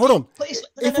 Matt, hold on.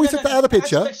 If we took that out of the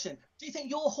picture, do you think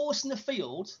your horse in the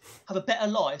field have a better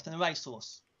life than a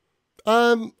racehorse?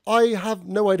 I have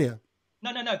no idea.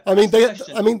 No. I mean, no.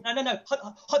 See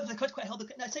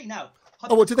now.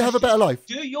 Oh, what? Do they have a better life?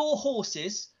 Do your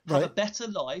horses have a better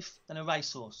life than a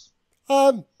racehorse?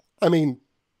 I mean,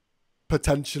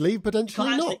 potentially not.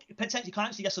 Potentially, you can't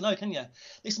answer yes or no, can you?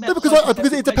 No,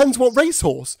 because it depends what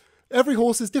racehorse. Every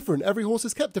horse is different. Every horse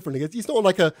is kept differently. It's not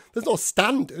like there's not a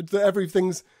standard that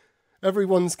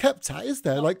everyone's kept at, is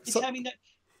there?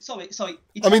 Sorry.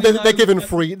 I mean, they're given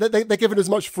they're given as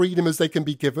much freedom as they can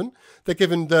be given. They're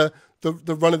given the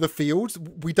run of the fields.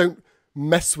 We don't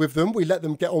mess with them. We let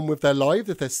them get on with their lives.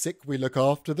 If they're sick, we look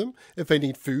after them. If they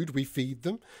need food, we feed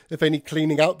them. If they need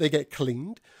cleaning out, they get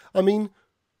cleaned. I mean,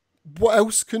 what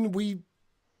else do we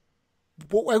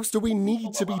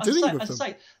need to be doing with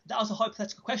them? That was a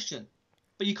hypothetical question,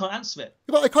 but you can't answer it.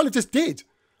 But I kind of just did.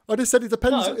 I just said it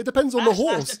depends. It depends on the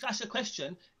horse. That's the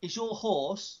question. Is your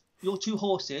horse? Your two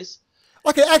horses.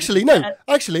 Okay, actually, no.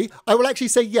 Actually, I will actually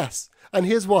say yes. And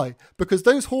here's why. Because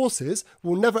those horses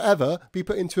will never, ever be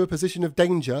put into a position of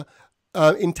danger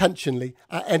intentionally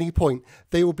at any point.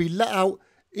 They will be let out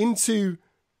into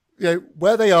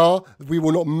where they are. We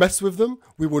will not mess with them.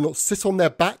 We will not sit on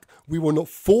their back. We will not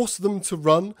force them to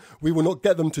run. We will not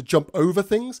get them to jump over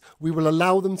things. We will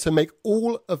allow them to make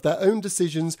all of their own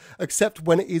decisions, except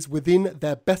when it is within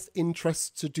their best interests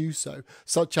to do so,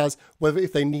 such as whether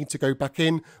if they need to go back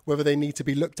in, whether they need to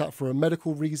be looked at for a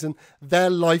medical reason. Their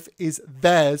life is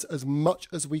theirs as much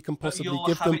as we can possibly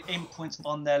give them. You're having input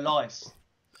on their life.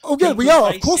 Oh yeah, we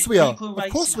are. Of course we are. Of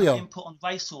course we are. Input on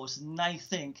racehorses, and they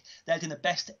think they're doing the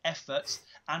best efforts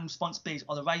and responsibilities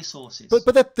on the racehorses.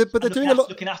 But they're doing a lot.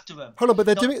 Looking after them. Hold on, but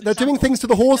they're doing things to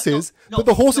the horses that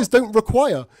the horses don't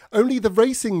require. Only the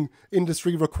racing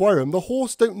industry require them. The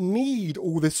horse don't need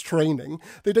all this training.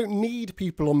 They don't need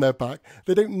people on their back.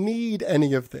 They don't need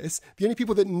any of this. The only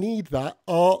people that need that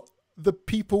are the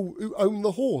people who own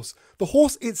the horse. The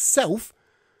horse itself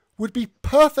would be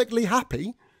perfectly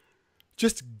happy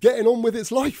just getting on with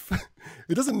its life.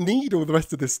 It doesn't need all the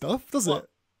rest of this stuff, does it?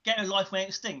 getting a life went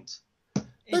extinct.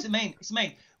 It's mean.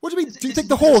 What do you mean? Do you think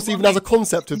the horse even has a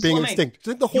concept of being extinct?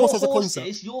 Do you think the horse has a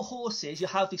concept? Your horses, your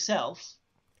healthy self,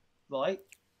 right?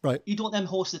 Right. You don't want them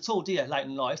horses at all, do you? Late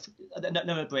in life,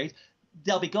 no breed,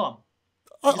 they'll be gone.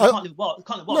 I can't live wild,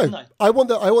 no, no. I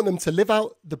want them to live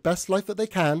out the best life that they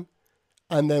can,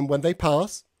 and then when they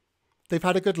pass, they've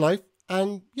had a good life,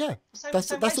 and yeah,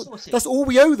 that's all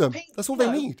we owe them. That's all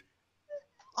they need.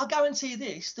 I guarantee you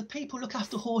this: the people who look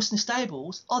after horses in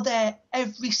stables are there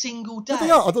every single day. Yeah,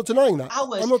 they are. I'm not denying that.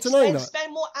 I'm not denying that.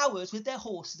 Spend more hours with their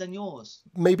horses than yours.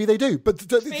 Maybe they do, but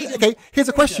okay. Here's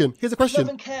a question.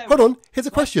 Hold on. Here's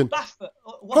a question.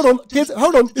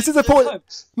 Hold on. This is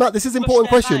important, Matt. This is an important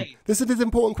question. This is an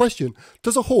important question.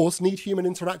 Does a horse need human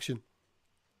interaction?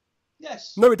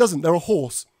 Yes. No, it doesn't. They're a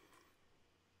horse.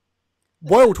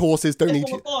 Wild horses don't need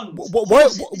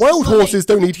wild horses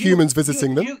don't need humans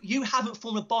visiting them. You haven't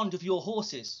formed a bond with your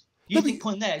horses. You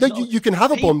can have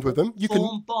a bond with them. You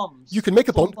can make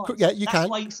a bond. Yeah, you can. That's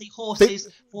why you see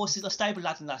horses are stable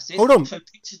lads and lasses. Hold on. So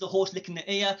pictures the horse licking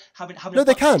the ear, having no,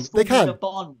 they can. A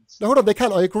bond. No, hold on. They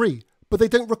can. I agree, but they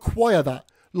don't require that.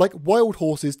 Like wild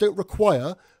horses don't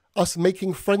require us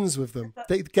making friends with them.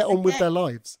 They get on with their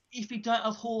lives. If you don't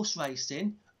have horse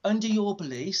racing, under your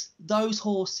beliefs, those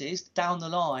horses down the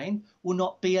line will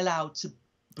not be allowed to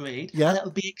breed, and that will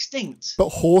be extinct. But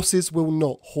horses will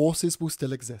not. Horses will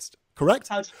still exist. Correct?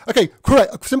 Okay,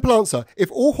 correct. Simple answer. If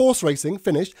all horse racing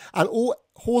finished and all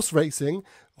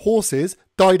horses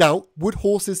died out, would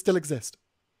horses still exist?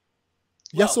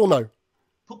 Yes or no?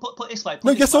 Put this way.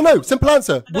 No, yes or no. Simple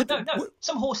answer. No.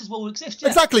 Some horses will exist, yeah.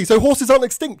 Exactly. So horses aren't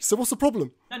extinct. So what's the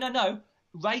problem? No.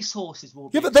 Race horses will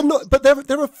be but they're not. But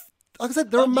they're like I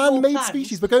said, they're a man-made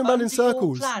species. We're going round in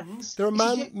circles. They're a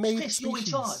man-made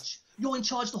species. You're in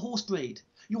charge of the horse breed.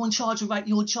 You're in charge.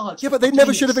 Yeah, but they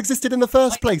never should have existed in the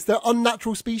first place. They're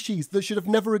unnatural species that should have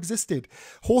never existed.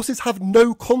 Horses have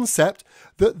no concept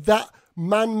that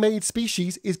man-made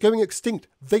species is going extinct.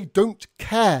 They don't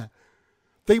care.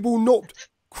 They will not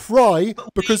cry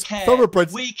because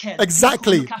thoroughbreds. We care.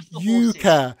 Exactly. You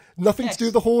care. Nothing to do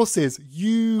with the horses.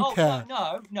 You care.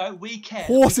 No, we care.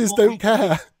 Horses don't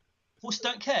care. Horses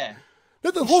don't care. No,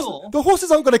 the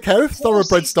horses aren't going to care if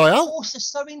thoroughbreds die out. Horses are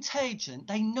so intelligent,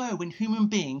 they know when human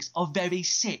beings are very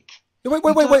sick. No,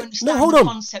 wait. No, hold on.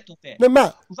 Concept of it. No,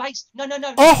 Matt.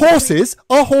 No. Are horses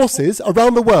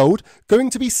around the world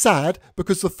going to be sad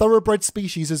because the thoroughbred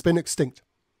species has been extinct?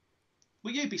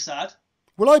 Will you be sad?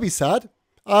 Will I be sad?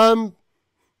 No,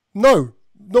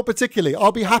 not particularly.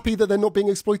 I'll be happy that they're not being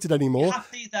exploited anymore. You're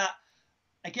happy that.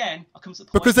 Again, I come to the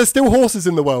point. Because there's still horses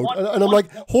in the world. And I'm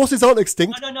like, horses aren't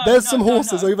extinct. There's some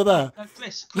horses over there. No,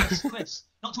 Chris.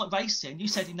 Not so much racing. You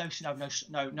said no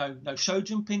show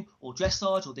jumping or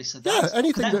dressage or this or that. Yeah,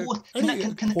 anything.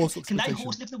 Can they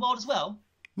horse live in the wild as well?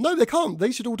 No, they can't.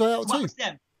 They should all die out too.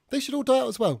 Them? They should all die out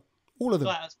as well. All of them.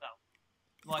 Die out as well.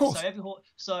 Right, of course.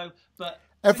 So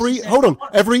every horse.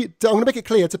 I'm going to make it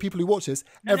clear to people who watch this.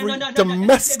 Every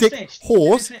domestic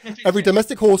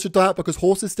horse should die out because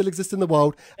horses still exist in the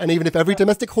world. And even if every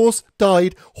domestic horse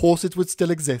died, horses would still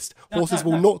exist. Horses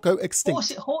will not go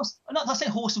extinct. I'm not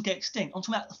saying horse will get extinct. I'm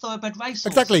talking about thoroughbred race horses.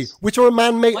 Exactly, which are a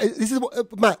man-made. This is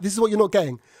what, Matt. This is what you're not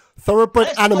getting.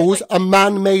 Thoroughbred animals are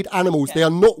man-made animals. Yeah. They are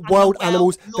not wild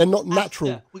animals. They're not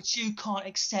natural. Which you can't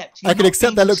accept. I can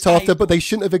accept they're looked after, but they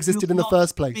shouldn't have existed in the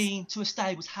first place. Been to a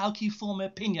stables. How can you form an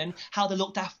opinion how they're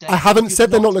looked after? I haven't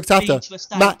said they're not looked after.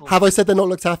 Matt, have I said they're not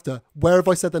looked after? Where have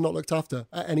I said they're not looked after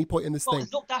at any point in this thing?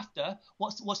 Looked after.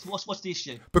 What's the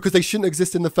issue? Because they shouldn't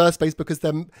exist in the first place. Because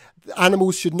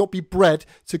animals should not be bred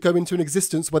to go into an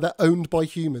existence where they're owned by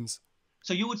humans.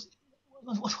 So you would.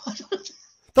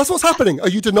 That's what's happening. Are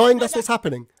you denying that's what's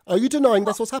happening? Are you denying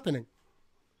that's what's happening?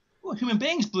 Well, human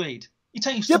beings breed. You're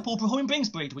telling stop all human beings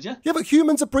breed, would you? Yeah, but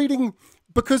humans are breeding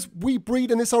because we breed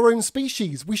and it's our own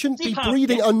species. We shouldn't be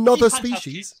breeding another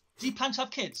species. Do you plan to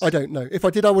have kids? I don't know. If I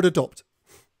did, I would adopt.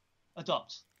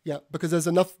 Adopt? Yeah, because there's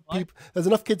enough people. There's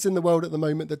enough kids in the world at the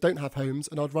moment that don't have homes,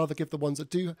 and I'd rather give the ones that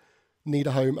do need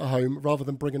a home, rather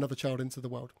than bring another child into the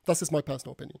world. That's just my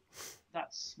personal opinion.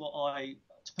 That's what to be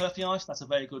perfectly honest, that's a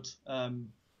very good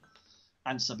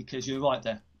answer, because you're right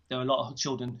there. There are a lot of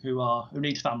children who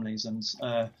need families, and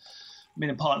me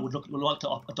and partner would like to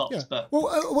adopt. Yeah. But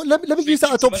let me use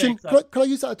that adoption. Can I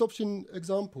use that adoption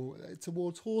example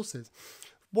towards horses?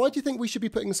 Why do you think we should be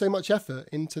putting so much effort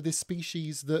into this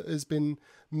species that has been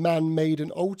man-made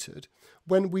and altered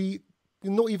when we're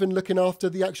not even looking after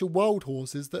the actual wild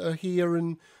horses that are here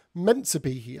and meant to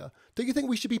be here? Don't you think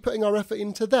we should be putting our effort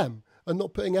into them and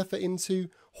not putting effort into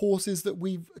horses that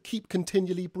we keep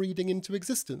continually breeding into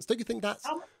existence? Don't you think that's...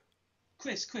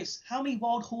 Chris, how many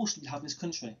wild horses do we have in this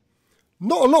country?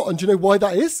 Not a lot, and do you know why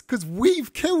that is? Because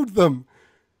we've killed them.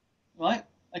 Right.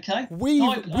 Okay.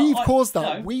 We've caused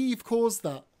that. No. We've caused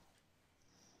that.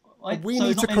 Right. We so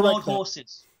need it's to not many correct wild that.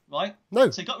 horses, right? No.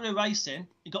 So you got rid of racing.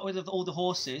 You got rid of all the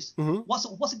horses. Mm-hmm.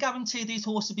 What's a guarantee these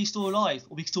horses will be still alive,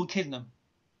 or we still killing them?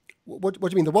 What do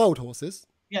you mean, the wild horses?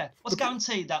 Yeah. What's a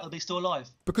guarantee that they'll be still alive?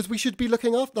 Because we should be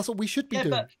looking after. That's what we should be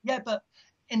doing. But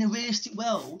in a realistic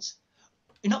world,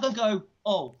 you're not going to go,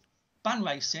 oh, ban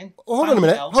racing. Hold on a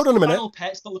minute. Ban all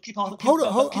pets, but we'll keep our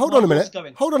Hold on a minute.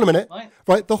 Going. Hold on a minute.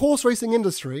 Right? The horse racing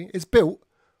industry is built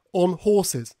on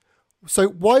horses. So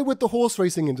why would the horse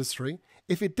racing industry,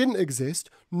 if it didn't exist,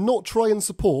 not try and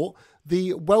support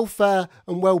the welfare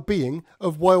and well-being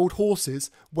of wild horses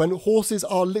when horses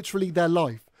are literally their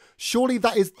life? Surely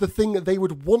that is the thing that they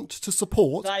would want to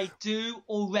support. They do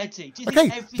already. Do you okay,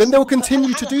 think then they'll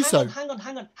continue to do so. Hang on,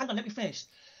 let me finish.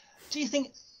 Do you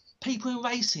think people in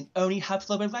racing only have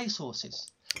thoroughbred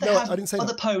racehorses? They have I didn't say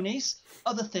other that. ponies,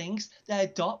 other things. They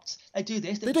adopt. They do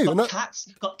this. They do. Got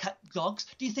cats. Got cat dogs.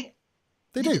 Do you think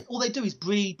they do? All they do is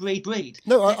breed.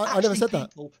 No, I never said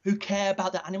that. People who care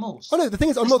about their animals. Oh no, the thing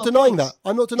is, I'm not denying that.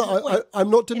 I'm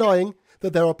not denying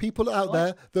that there are people out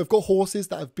there that have got horses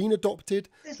that have been adopted.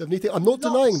 I'm not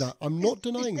denying that. I'm not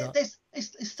denying that. There's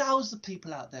thousands of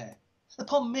people out there. The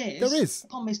problem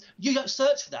is, you don't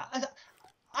search for that.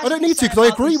 I don't need to, because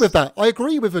I agree with that. I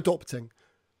agree with adopting.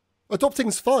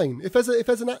 Adopting's fine. If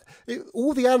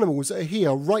all the animals that are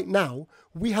here right now,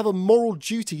 we have a moral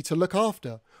duty to look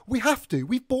after. We have to.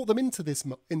 We've brought them into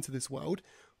this world.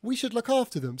 We should look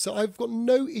after them. So I've got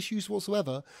no issues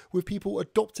whatsoever with people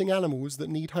adopting animals that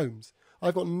need homes.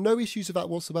 I've got no issues with that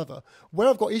whatsoever. Where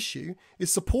I've got issue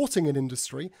is supporting an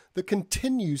industry that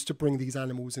continues to bring these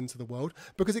animals into the world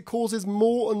because it causes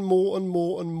more and more and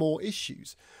more and more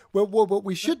issues. Well, what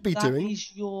we should be doing... That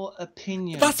is your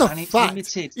opinion. That's a fact.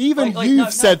 Limited. Even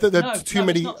you've said that too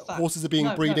many horses are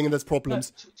being breeding and there's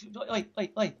problems. Wait.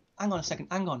 Hang on a second.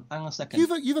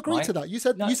 You've agreed to that. You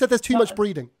said there's too much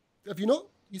breeding. Have you not?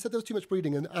 You said there was too much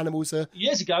breeding and animals are...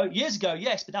 Years ago,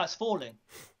 yes, but now it's falling.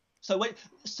 So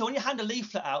when you hand a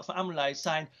leaflet out for Amylase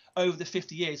saying over the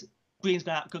 50 years, breeding's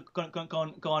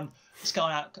gone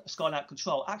skying out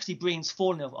control, actually breeding's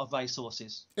fallen of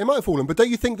racehorses. It might have fallen, but don't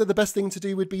you think that the best thing to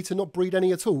do would be to not breed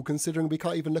any at all, considering we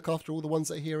can't even look after all the ones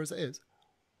that are here as it is?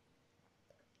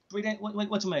 Breeding?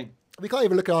 What do you mean? We can't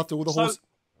even look after all the horses.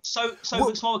 So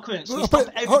small occurrence. We stop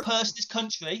every person in this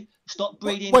country stop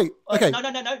breeding. Wait, okay. No.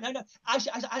 As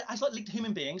like linked to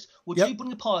human beings, would you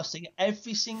bring a policy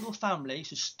every single family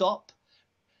should stop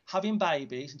having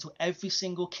babies until every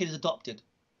single kid is adopted?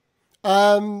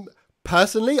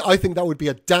 Personally, I think that would be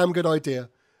a damn good idea.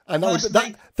 And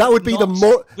that would be the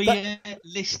more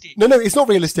realistic. No, it's not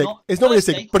realistic. It's not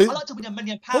realistic. But I'd like to win £1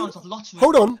 million off lottery.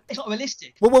 Hold on. It's not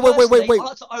realistic. Wait. I'd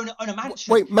like to own a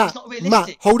mansion. Wait, Matt. It's not realistic.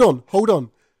 Matt, hold on.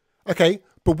 Okay,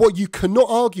 but what you cannot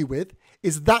argue with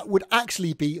is that would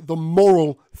actually be the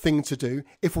moral thing to do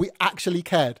if we actually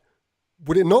cared.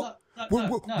 Would it not?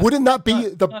 Wouldn't that be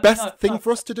the best thing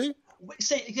for us to do?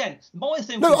 See, again, my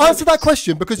thing... No, answer that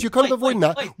question, because you're kind of avoiding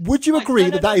that. Would you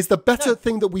agree that is the better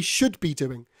thing that we should be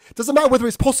doing? It doesn't matter whether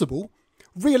it's possible.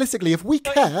 Realistically, if we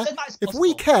care,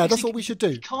 that's what we should do.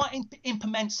 You can't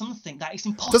implement something that is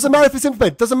impossible. Doesn't matter if it's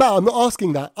implemented. Doesn't matter. I'm not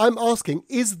asking that. I'm asking,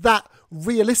 is that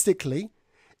realistically...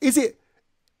 Is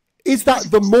that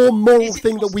the more moral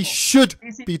thing that we should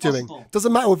be doing?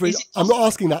 Doesn't matter whether I'm not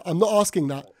asking that. I'm not asking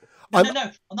that. No.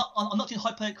 I'm not doing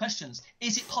hypothetical questions.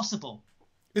 Is it possible?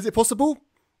 Is it possible?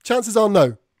 Chances are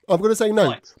no. I'm going to say no.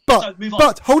 Right.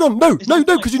 But hold on. No,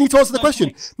 because you need to answer the question.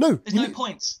 Points. No. There's no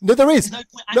points. No, there is. There's no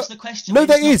point answer the question. No,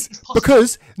 there is.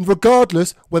 Because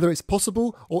regardless whether it's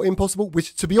possible or impossible,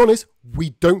 which to be honest, we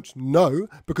don't know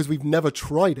because we've never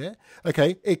tried it.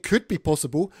 Okay. It could be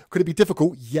possible. Could it be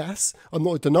difficult? Yes. I'm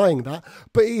not denying that.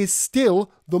 But it is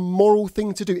still the moral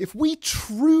thing to do. If we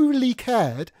truly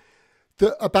cared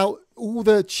about all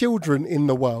the children in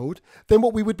the world, then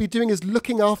what we would be doing is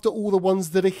looking after all the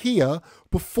ones that are here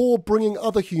before bringing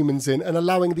other humans in and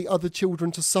allowing the other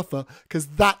children to suffer, because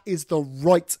that is the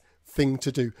right thing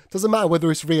to do. Doesn't matter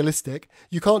whether it's realistic.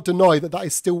 You can't deny that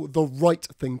is still the right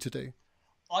thing to do.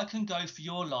 I can go for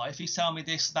your life. You tell me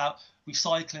this about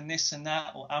recycling this and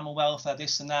that, or animal welfare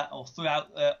this and that, or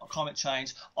throughout climate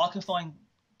change. I can find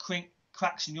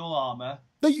cracks in your armour.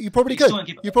 No, you probably could.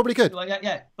 You probably could.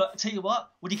 Yeah. But tell you what,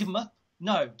 would you give them up?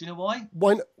 No. Do you know why?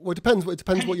 Why? Well, it depends. It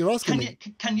depends what you're asking me.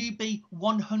 Can you be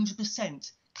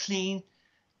 100% clean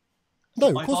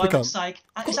No, For of course we can't. sake.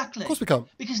 Exactly. Of course we can't.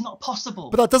 Because it's not possible.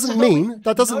 But that doesn't mean.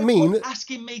 That doesn't mean.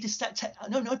 Asking me to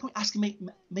no point asking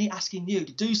me asking you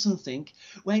to do something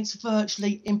when it's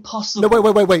virtually impossible.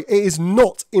 No, wait. It is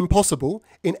not impossible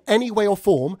in any way or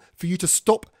form for you to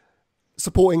stop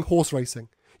supporting horse racing.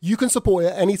 You can support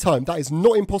it at any time. That is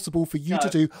not impossible for you to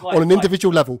do on an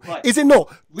individual level. Right. Is it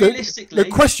not? Realistically, the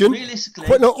question.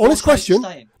 No, honest question.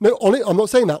 No, I'm not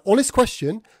saying that. Honest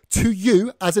question to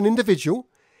you as an individual.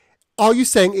 Are you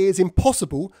saying it is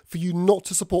impossible for you not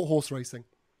to support horse racing?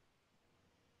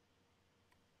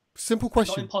 Simple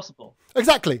question. Not impossible.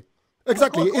 Exactly. It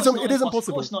isn't possible. Of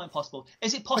course, not impossible.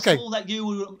 Is it possible that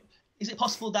you? Is it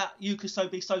possible that you could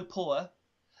be so poor,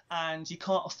 and you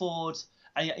can't afford?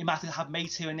 And you might have to have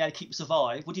meat here and there to keep you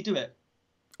survive. Would you do it?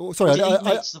 Oh, sorry, would you eat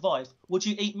meat to survive? Would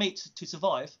you eat meat to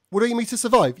survive? Would I eat meat to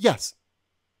survive? Yes.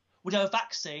 Would you have a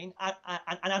vaccine,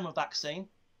 an animal vaccine?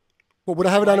 Well, would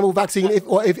I have an animal vaccine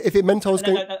if it meant I was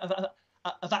going?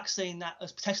 A vaccine that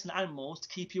was testing animals to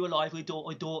keep you alive with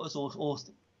daughters or.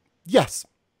 Yes.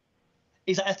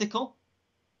 Is that ethical?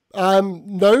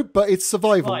 No, but it's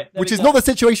survival, right, which is not the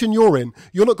situation you're in.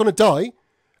 You're not going to die.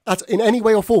 In any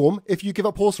way or form, if you give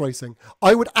up horse racing,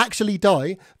 I would actually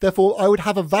die. Therefore, I would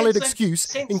have a valid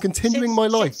excuse in continuing my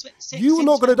life. You are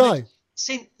not going to die.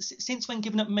 Since when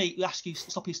giving up meat, you ask you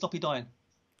stop you dying?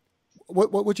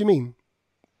 What do you mean?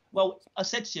 Well, I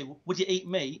said to you, would you eat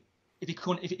meat if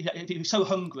you were so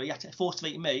hungry you had to force to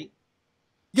eat meat?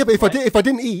 Yeah, but if I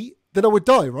didn't eat, then I would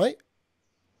die, right?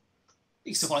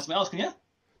 You surprised me asking, yeah.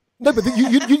 No, but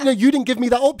you didn't give me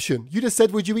that option. You just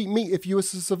said, would you eat meat if you were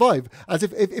to survive? As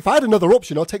if I had another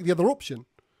option, I'll take the other option.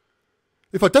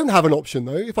 If I don't have an option,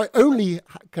 though, if I only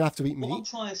can have to eat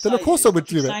meat, then of course I would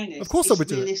do it. Of course I would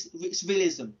do it. It's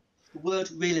realism. The word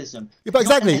realism. Yeah, but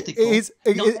exactly, it is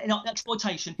not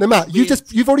exploitation. No, Matt,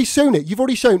 you've already shown it. You've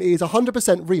already shown it is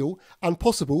 100% real and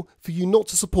possible for you not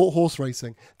to support horse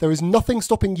racing. There is nothing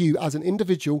stopping you as an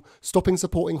individual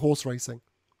supporting horse racing.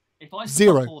 If I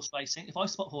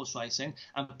support horse racing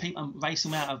and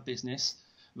racing out of business,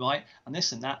 right, and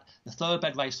this and that, the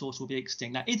thoroughbred racehorse will be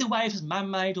extinct. Now, either way, if it's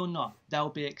man-made or not, they'll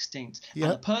be extinct. Yeah.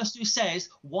 And the person who says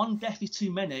one death is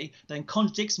too many, then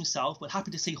contradicts himself, but happy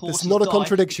to see horses die. It's not a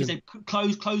contradiction.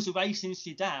 Because they close the race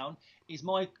industry down is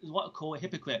what I call a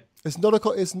hypocrite. It's not a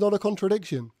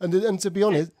contradiction. And to be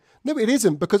honest, no, it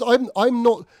isn't, because I'm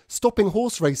not stopping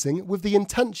horse racing with the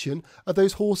intention of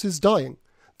those horses dying.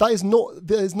 That is not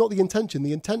the intention.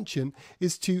 The intention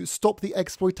is to stop the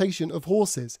exploitation of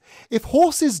horses. If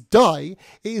horses die,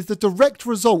 it is the direct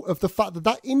result of the fact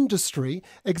that industry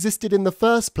existed in the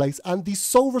first place, and the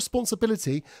sole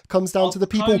responsibility comes down to the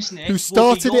people who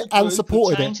started it and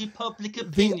supported it.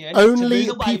 The only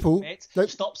people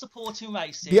stop supporting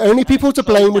racing. The only people to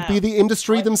blame would be the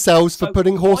industry themselves for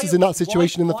putting horses in that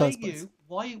situation in the first place.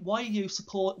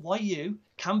 Why you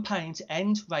campaign to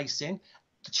end racing?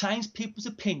 To change people's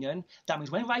opinion. That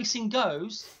means when racing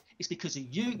goes, it's because of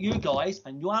you guys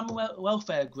and your animal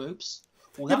welfare groups.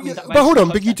 Well, but hold on,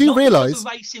 but you do realise,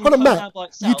 hold on, Matt,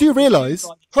 you do realise,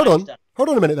 hold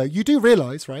on a minute though, you do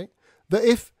realise, right, that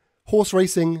if horse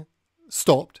racing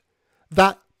stopped,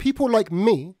 that people like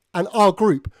me and our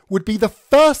group would be the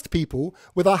first people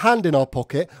with our hand in our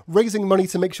pocket raising money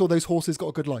to make sure those horses got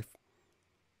a good life.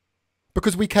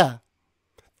 Because we care.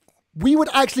 We would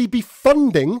actually be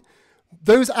funding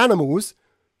those animals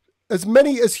as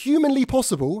many as humanly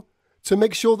possible to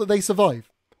make sure that they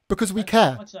survive, because we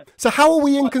care. So how are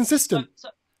we inconsistent?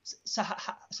 So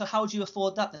how do you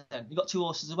afford that then? You've got two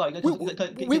horses as well. You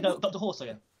got the horse, are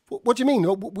you? What do you mean?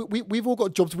 We've all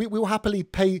got jobs. We will happily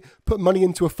put money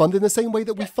into a fund in the same way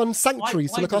that we fund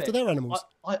sanctuaries to look after their animals.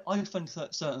 I fund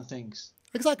certain things.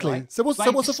 Exactly. Right? So what's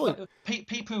the point?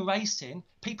 People in racing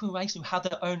who have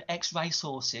their own ex-race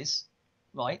horses,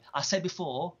 right? I said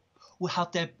before, will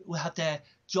have their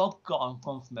job got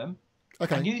from them.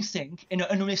 Okay. And you think in an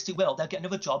unrealistic world they'll get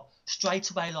another job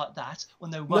straight away like that when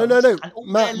they won't? No. And all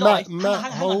Matt,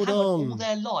 hold on. All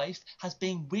their life has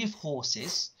been with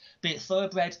horses, be it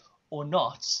thoroughbred or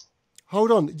not. Hold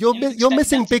on. You're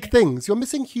missing big things. You're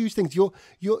missing huge things.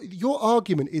 Your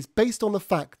argument is based on the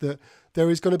fact that there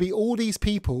is going to be all these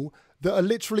people that are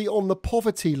literally on the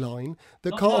poverty line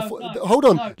that can't afford. Hold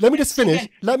on. Let me just finish.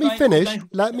 Let me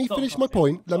finish my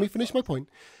point.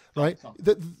 Right.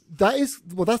 That is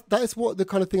what the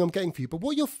kind of thing I'm getting for you. But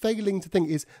what you're failing to think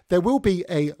is there will be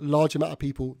a large amount of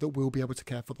people that will be able to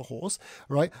care for the horse.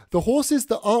 Right. The horses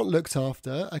that aren't looked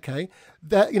after. Okay.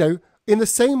 in the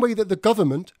same way that the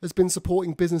government has been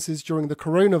supporting businesses during the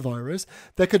coronavirus,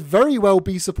 there could very well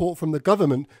be support from the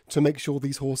government to make sure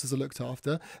these horses are looked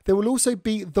after. There will also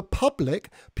be the public,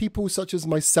 people such as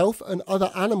myself and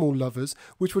other animal lovers,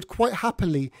 which would quite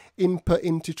happily input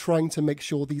into trying to make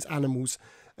sure these animals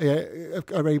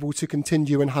are able to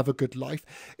continue and have a good life.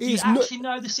 Do you actually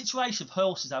know the situation of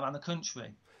horses around the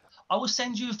country? I will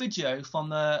send you a video from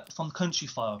the Country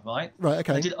File, right? Right,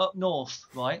 okay. They did it up north,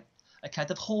 right? Okay,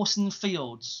 they've horses in the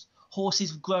fields,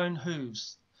 horses with grown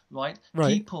hooves, right?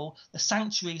 People, the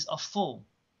sanctuaries are full.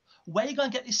 Where are you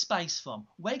going to get this space from?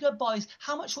 Where are you going to buy this?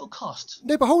 How much will it cost?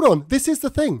 No, but hold on. This is the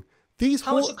thing.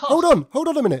 How much will it cost? Hold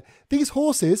on a minute. These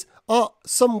horses are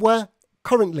somewhere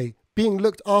currently being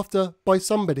looked after by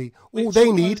somebody. All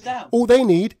they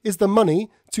need is the money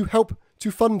to help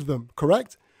to fund them,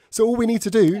 correct? So all we need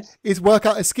to do is work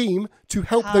out a scheme to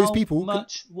help those people. How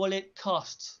much will it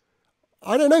cost?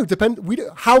 I don't know.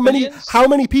 How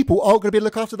many people aren't going to be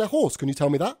able to look after their horse? Can you tell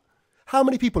me that? How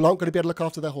many people aren't going to be able to look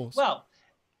after their horse? Well,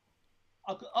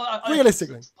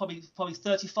 realistically, probably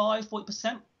 35,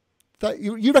 40%.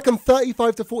 You reckon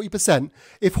 35 to 40%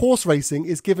 if horse racing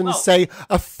is given, say,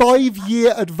 a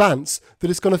 5-year advance that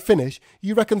it's going to finish,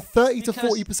 you reckon 30 to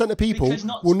 40% of people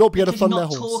will not be able to fund their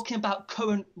horse? You're not talking about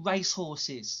current race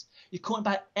horses. You're talking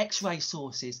about ex-race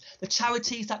horses. The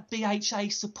charities that BHA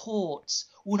supports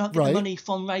will not get money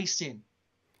from racing.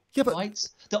 Yeah, but right?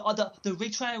 The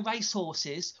retrained race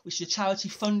horses, which is a charity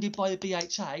funded by the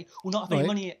BHA, will not have any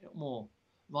money more.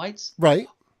 Right? Right.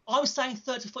 I was saying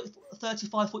 35,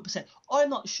 40%. I'm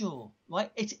not sure,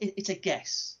 right? It's a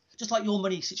guess. Just like your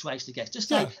money situation is a guess. Just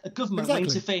say a government will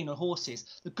intervene on horses.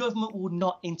 The government will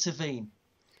not intervene.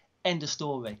 End of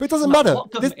story. But it doesn't matter.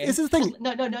 This is the thing.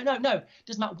 No. It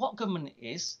doesn't matter what government it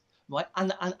is, right?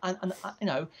 And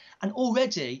and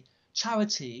already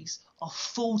charities are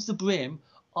full to the brim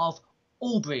of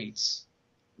all breeds,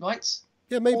 right?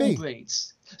 Yeah, maybe. All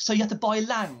breeds. So you have to buy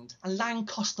land, and land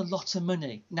costs a lot of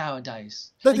money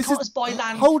nowadays. No, you can't just buy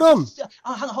land. Hold on.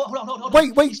 Hold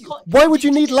on. Wait. Why would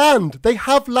you need land? They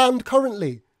have land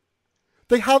currently.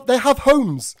 They have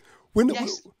homes.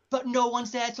 Yes, but no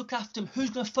one's there to look after them. Who's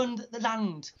going to fund the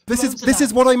land? This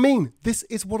is what I mean. This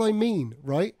is what I mean,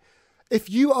 right? If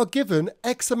you are given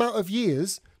X amount of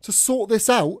years to sort this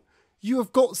out, you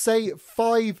have got, say,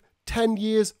 5, 10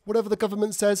 years, whatever the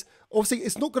government says. Obviously,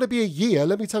 it's not going to be a year,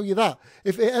 let me tell you that.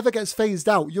 If it ever gets phased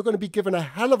out, you're going to be given a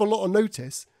hell of a lot of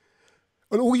notice.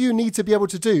 And all you need to be able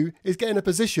to do is get in a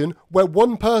position where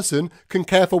one person can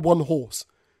care for one horse.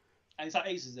 And is that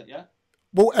easy, is it, yeah?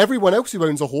 Well, everyone else who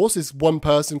owns a horse is one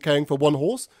person caring for one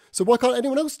horse. So why can't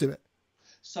anyone else do it?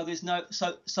 So there's no...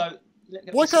 So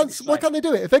why can't they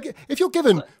do it? If you're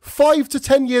given 5 to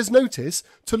 10 years notice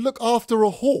to look after a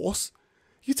horse,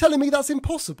 you're telling me that's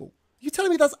impossible? You're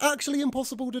telling me that's actually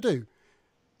impossible to do?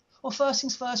 Well, first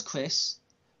things first, Chris,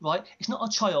 right? It's not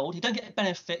a child. You don't get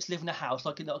benefits living in a house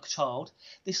like a child.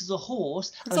 This is a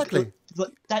horse. Exactly.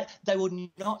 They will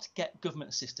not get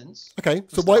government assistance. Okay,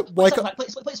 so why can't...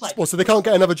 Well, so they can't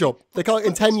get another job. They can't...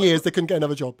 In 10 years, they couldn't get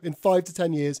another job. In 5 to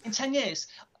 10 years... In 10 years...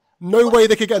 No way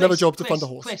they could get another job to fund a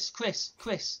horse.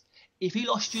 Chris, if you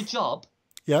lost your job...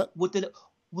 Yeah. Would the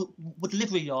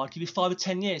delivery yard give you 5 or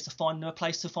 10 years to find a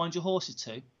place to find your horses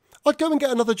to? I'd go and get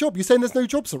another job. You're saying there's no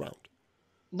jobs around?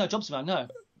 No jobs around, no.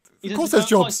 Of course there's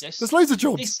jobs. There's loads of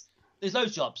jobs. There's loads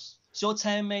of jobs. So you're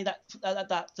telling me that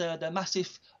the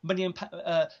massive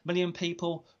million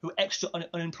people who are extra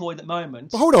unemployed at the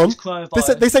moment... But hold on.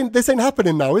 This ain't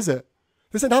happening now, is it?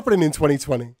 This ain't happening in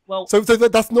 2020. Well, so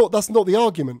that's not the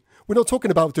argument. We're not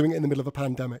talking about doing it in the middle of a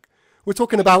pandemic. We're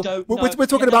talking about... We're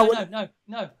talking about...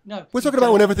 No. We're talking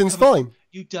about when everything's fine.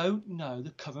 You don't know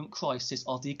the current crisis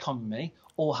of the economy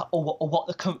or what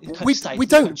the current state we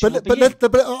don't,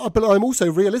 but I'm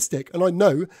also realistic, and I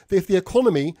know that if the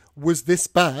economy was this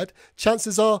bad,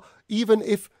 chances are, even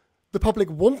if the public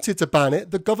wanted to ban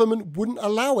it, the government wouldn't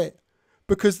allow it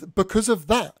because of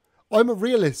that. I'm a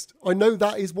realist. I know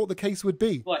that is what the case would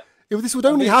be. Right. If this would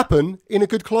only happen in a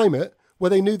good climate where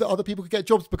they knew that other people could get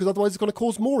jobs, because otherwise it's going to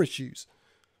cause more issues.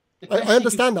 I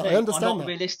understand that. I'm not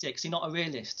realistic. So you're not a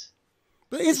realist.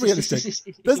 But it is realistic.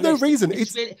 There's no reason.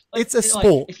 It's a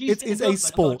sport. It is a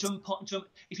sport.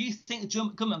 If you think the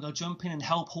government are going to jump in and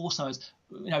help horse owners,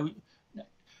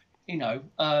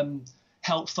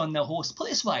 help fund their horses. Put it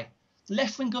this way: the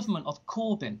left-wing government of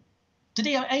Corbyn, did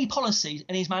he have any policies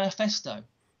in his manifesto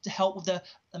to help with the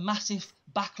massive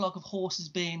backlog of horses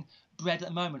being bred at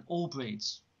the moment, all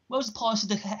breeds? Where was the policy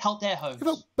to help their homes?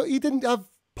 Yeah, but he didn't have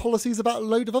policies about a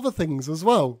load of other things as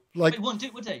well. Like, but he wouldn't do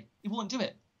it, would he? He wouldn't do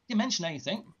it. He didn't mention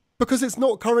anything. Because it's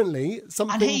not currently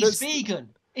something and he's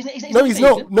vegan. No, he's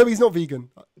not. No, he's not vegan.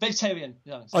 Vegetarian.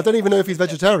 Yeah, I don't even know if he's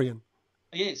vegetarian.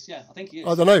 He is, yeah. I think he is.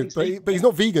 I don't know, but he's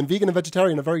not vegan. Vegan and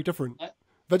vegetarian are very different.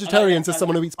 Vegetarian is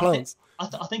someone who eats plants.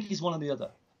 I think he's one or the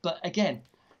other. But again,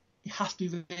 you have to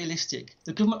be realistic.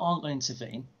 The government aren't going to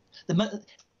intervene.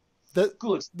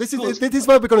 This is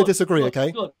where we're going to disagree,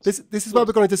 okay? This is where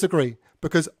we're going to disagree,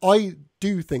 because I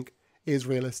do think it is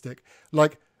realistic.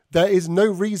 Like, there is no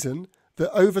reason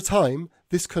that over time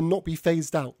this cannot be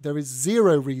phased out. There is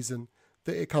zero reason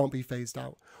that it can't be phased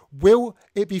out. Will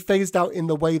it be phased out in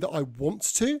the way that I want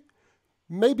to?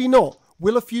 Maybe not.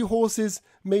 Will a few horses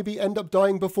maybe end up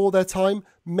dying before their time?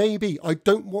 Maybe. I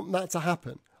don't want that to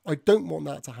happen. I don't want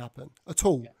that to happen at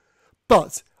all. Yeah.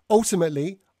 But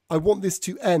ultimately, I want this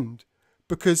to end,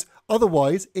 because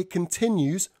otherwise it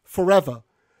continues forever.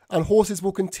 And horses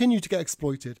will continue to get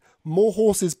exploited. More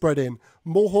horses bred in,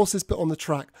 more horses put on the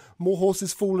track, more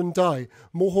horses fall and die,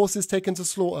 more horses taken to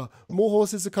slaughter, more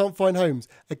horses that can't find homes,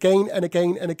 again and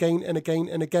again and again and again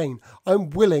and again. I'm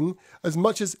willing, as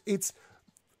much as it's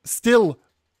still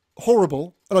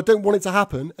horrible and I don't want it to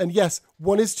happen, and yes,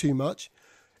 one is too much,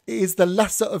 it is the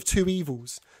lesser of two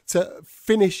evils to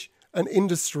finish an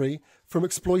industry from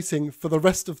exploiting for the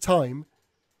rest of time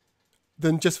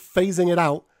than just phasing it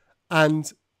out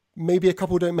and maybe a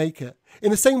couple don't make it.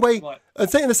 In the same way,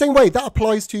 that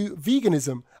applies to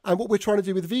veganism and what we're trying to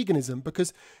do with veganism,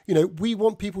 because, you know, we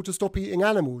want people to stop eating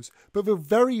animals, but we're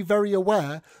very, very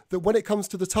aware that when it comes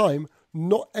to the time,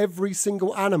 not every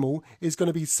single animal is going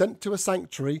to be sent to a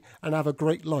sanctuary and have a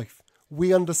great life.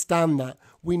 We understand that.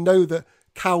 We know that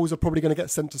cows are probably going to get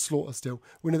sent to slaughter still.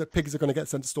 We know that pigs are going to get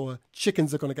sent to slaughter.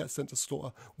 Chickens are going to get sent to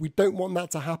slaughter. We don't want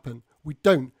that to happen. We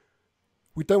don't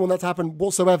want that to happen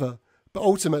whatsoever. But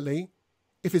ultimately,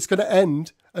 if it's going to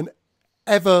end an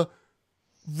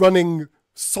ever-running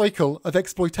cycle of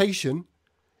exploitation,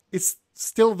 it's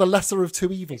still the lesser of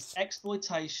two evils. It's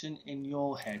exploitation in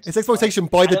your head. It's exploitation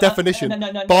by the definition,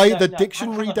 by the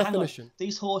dictionary definition.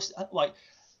 These horses,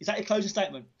 is that your closing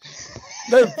statement?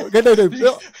 No.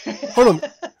 Hold on.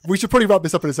 We should probably wrap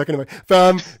this up in a second anyway.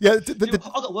 I've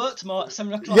got work tomorrow at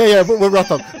 7 o'clock. Yeah, we'll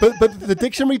wrap up. But the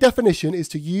dictionary definition is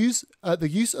to use the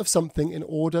use of something in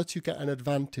order to get an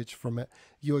advantage from it.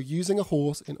 You're using a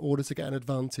horse in order to get an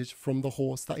advantage from the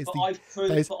horse. That is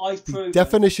the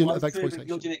definition of exploitation.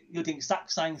 You're doing the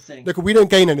exact same thing. Look, we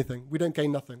don't gain anything. We don't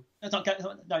gain nothing.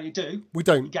 No, you do. We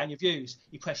don't. You gain your views.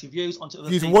 You press your views onto other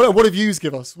views. things. What do views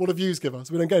give us? What do views give us?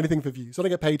 We don't get anything for views. I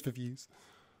don't get paid for views.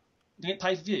 You get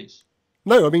paid for views?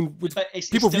 No, I mean,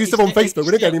 people view stuff on Facebook. We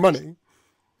don't get any money.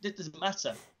 It doesn't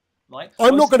matter, right?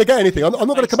 I'm not going to get anything. I'm not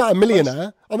going to come out a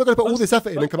millionaire. I'm not going to put all this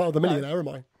effort in and come out with a millionaire, am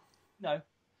I? No.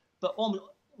 But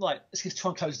let's just try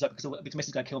and close this up, because Mrs.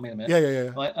 is going to kill me in a minute. Yeah.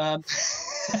 Right.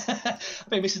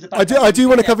 I do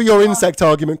want to cover your insect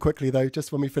argument quickly, though,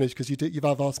 just when we finish, because you've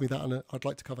asked me that, and I'd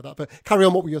like to cover that. But carry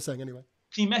on what you were saying anyway.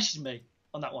 Can you message me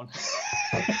on that one?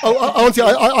 Honestly,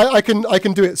 I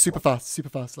can do it super fast,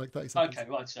 like 30 seconds. Okay,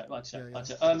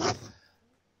 right.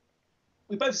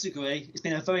 We both disagree. It's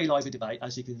been a very lively debate,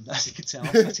 as you can tell.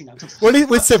 Well,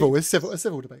 we're civil. It's a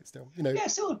civil debate still. You know. Yeah,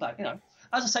 civil debate. You know,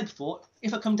 as I said before,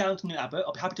 if I come down to New Abbott,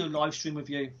 I'll be happy to do a live stream with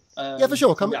you. Yeah, for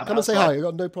sure. Come and say hi. I've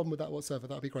got no problem with that whatsoever.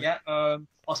 That'd be great. Yeah.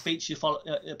 I'll speak to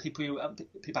you. People who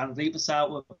haven't read this out.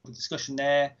 We'll have a discussion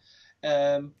there.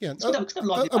 And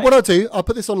what I'll do, I'll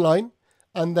put this online,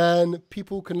 and then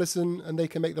people can listen and they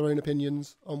can make their own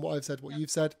opinions on what I've said, what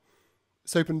you've said.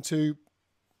 It's open to,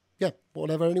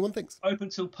 whatever anyone thinks. Open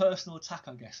to personal attack,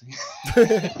 I'm guessing.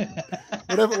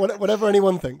 whatever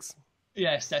anyone thinks.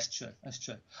 Yes, that's true. Yeah.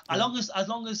 As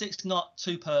long as it's not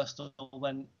too personal,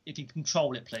 if you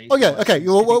control it, please. Oh yeah, okay.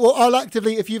 Well, I'll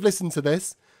actively, if you've listened to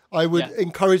this, I would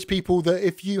encourage people that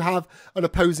if you have an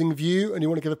opposing view and you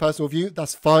want to give a personal view,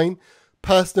 that's fine.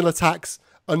 Personal attacks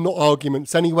are not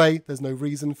arguments anyway. There's no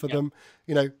reason for them.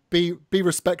 You know, be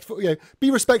respectful. Be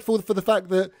respectful for the fact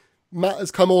that Matt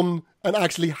has come on and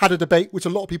actually had a debate, which a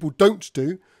lot of people don't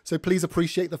do. So please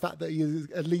appreciate the fact that he has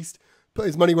at least put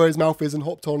his money where his mouth is and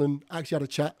hopped on and actually had a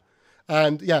chat.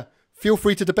 And feel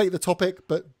free to debate the topic,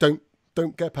 but don't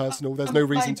get personal. There's no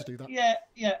reason to do that.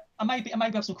 Yeah. I maybe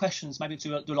have some questions. Maybe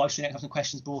do a live stream, have some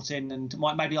questions brought in, and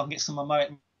maybe I can get some of my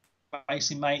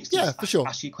racing mates to for sure.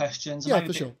 ask you questions. Yeah,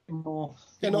 for sure. A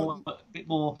bit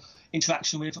more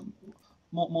interaction with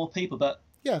more people. But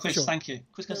Chris, for sure. Thank you.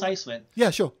 Chris, can I say something?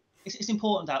 Yeah, sure. It's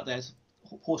important out there,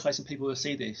 horse racing people who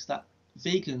see this, that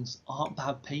vegans aren't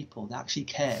bad people. They actually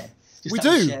care. We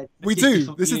do.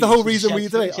 This is the whole reason we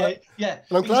do it. And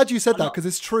I'm glad you said that, because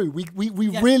it's true. We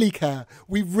really care.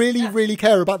 We really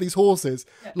care about these horses.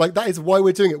 Yeah. Like, that is why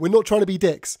we're doing it. We're not trying to be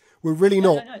dicks. We're really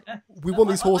not. No. We want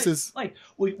these horses.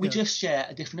 We just share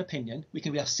a different opinion. We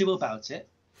can be civil about it.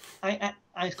 And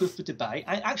it's good for debate.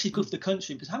 And actually good for the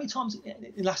country, because how many times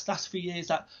in the last few years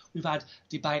that we've had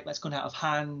debate that's gone out of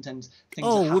hand and things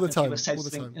that happen, all the time.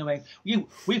 You know what I mean?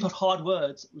 We've had hard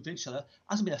words with each other.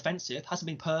 Hasn't been offensive. Hasn't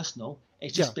been personal.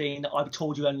 It's just been, I've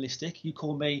told you unrealistic. You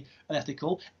call me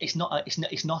unethical. It's not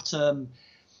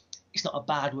a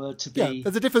bad word to be. Yeah,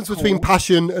 there's a difference between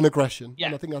passion and aggression. Yeah,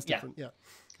 and I think that's different. Yeah.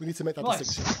 We need to make that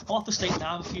distinction. I'm off the sleep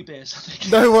now. A few beers.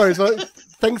 No worries. Well,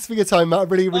 thanks for your time, Matt. I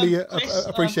really Chris,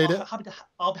 appreciate it.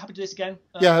 I'll be happy to do this again.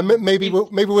 Maybe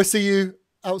we'll see you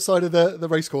outside of the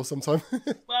race course sometime.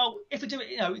 Well, if we do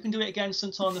it, we can do it again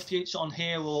sometime in the future on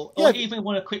here, or even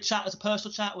want a quick chat as a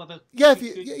personal chat, whether. If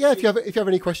you have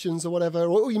any questions or whatever,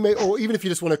 or even if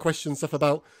you just want to question stuff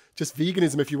about just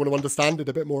veganism, if you want to understand it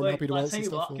a bit more, I'm happy to answer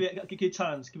stuff. Give you a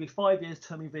challenge. Give me 5 years to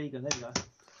turn me vegan. There you go.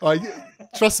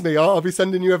 Trust me, I'll be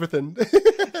sending you everything.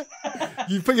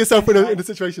 You put yourself in a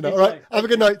situation now. All right. Have a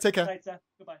good night. Take care.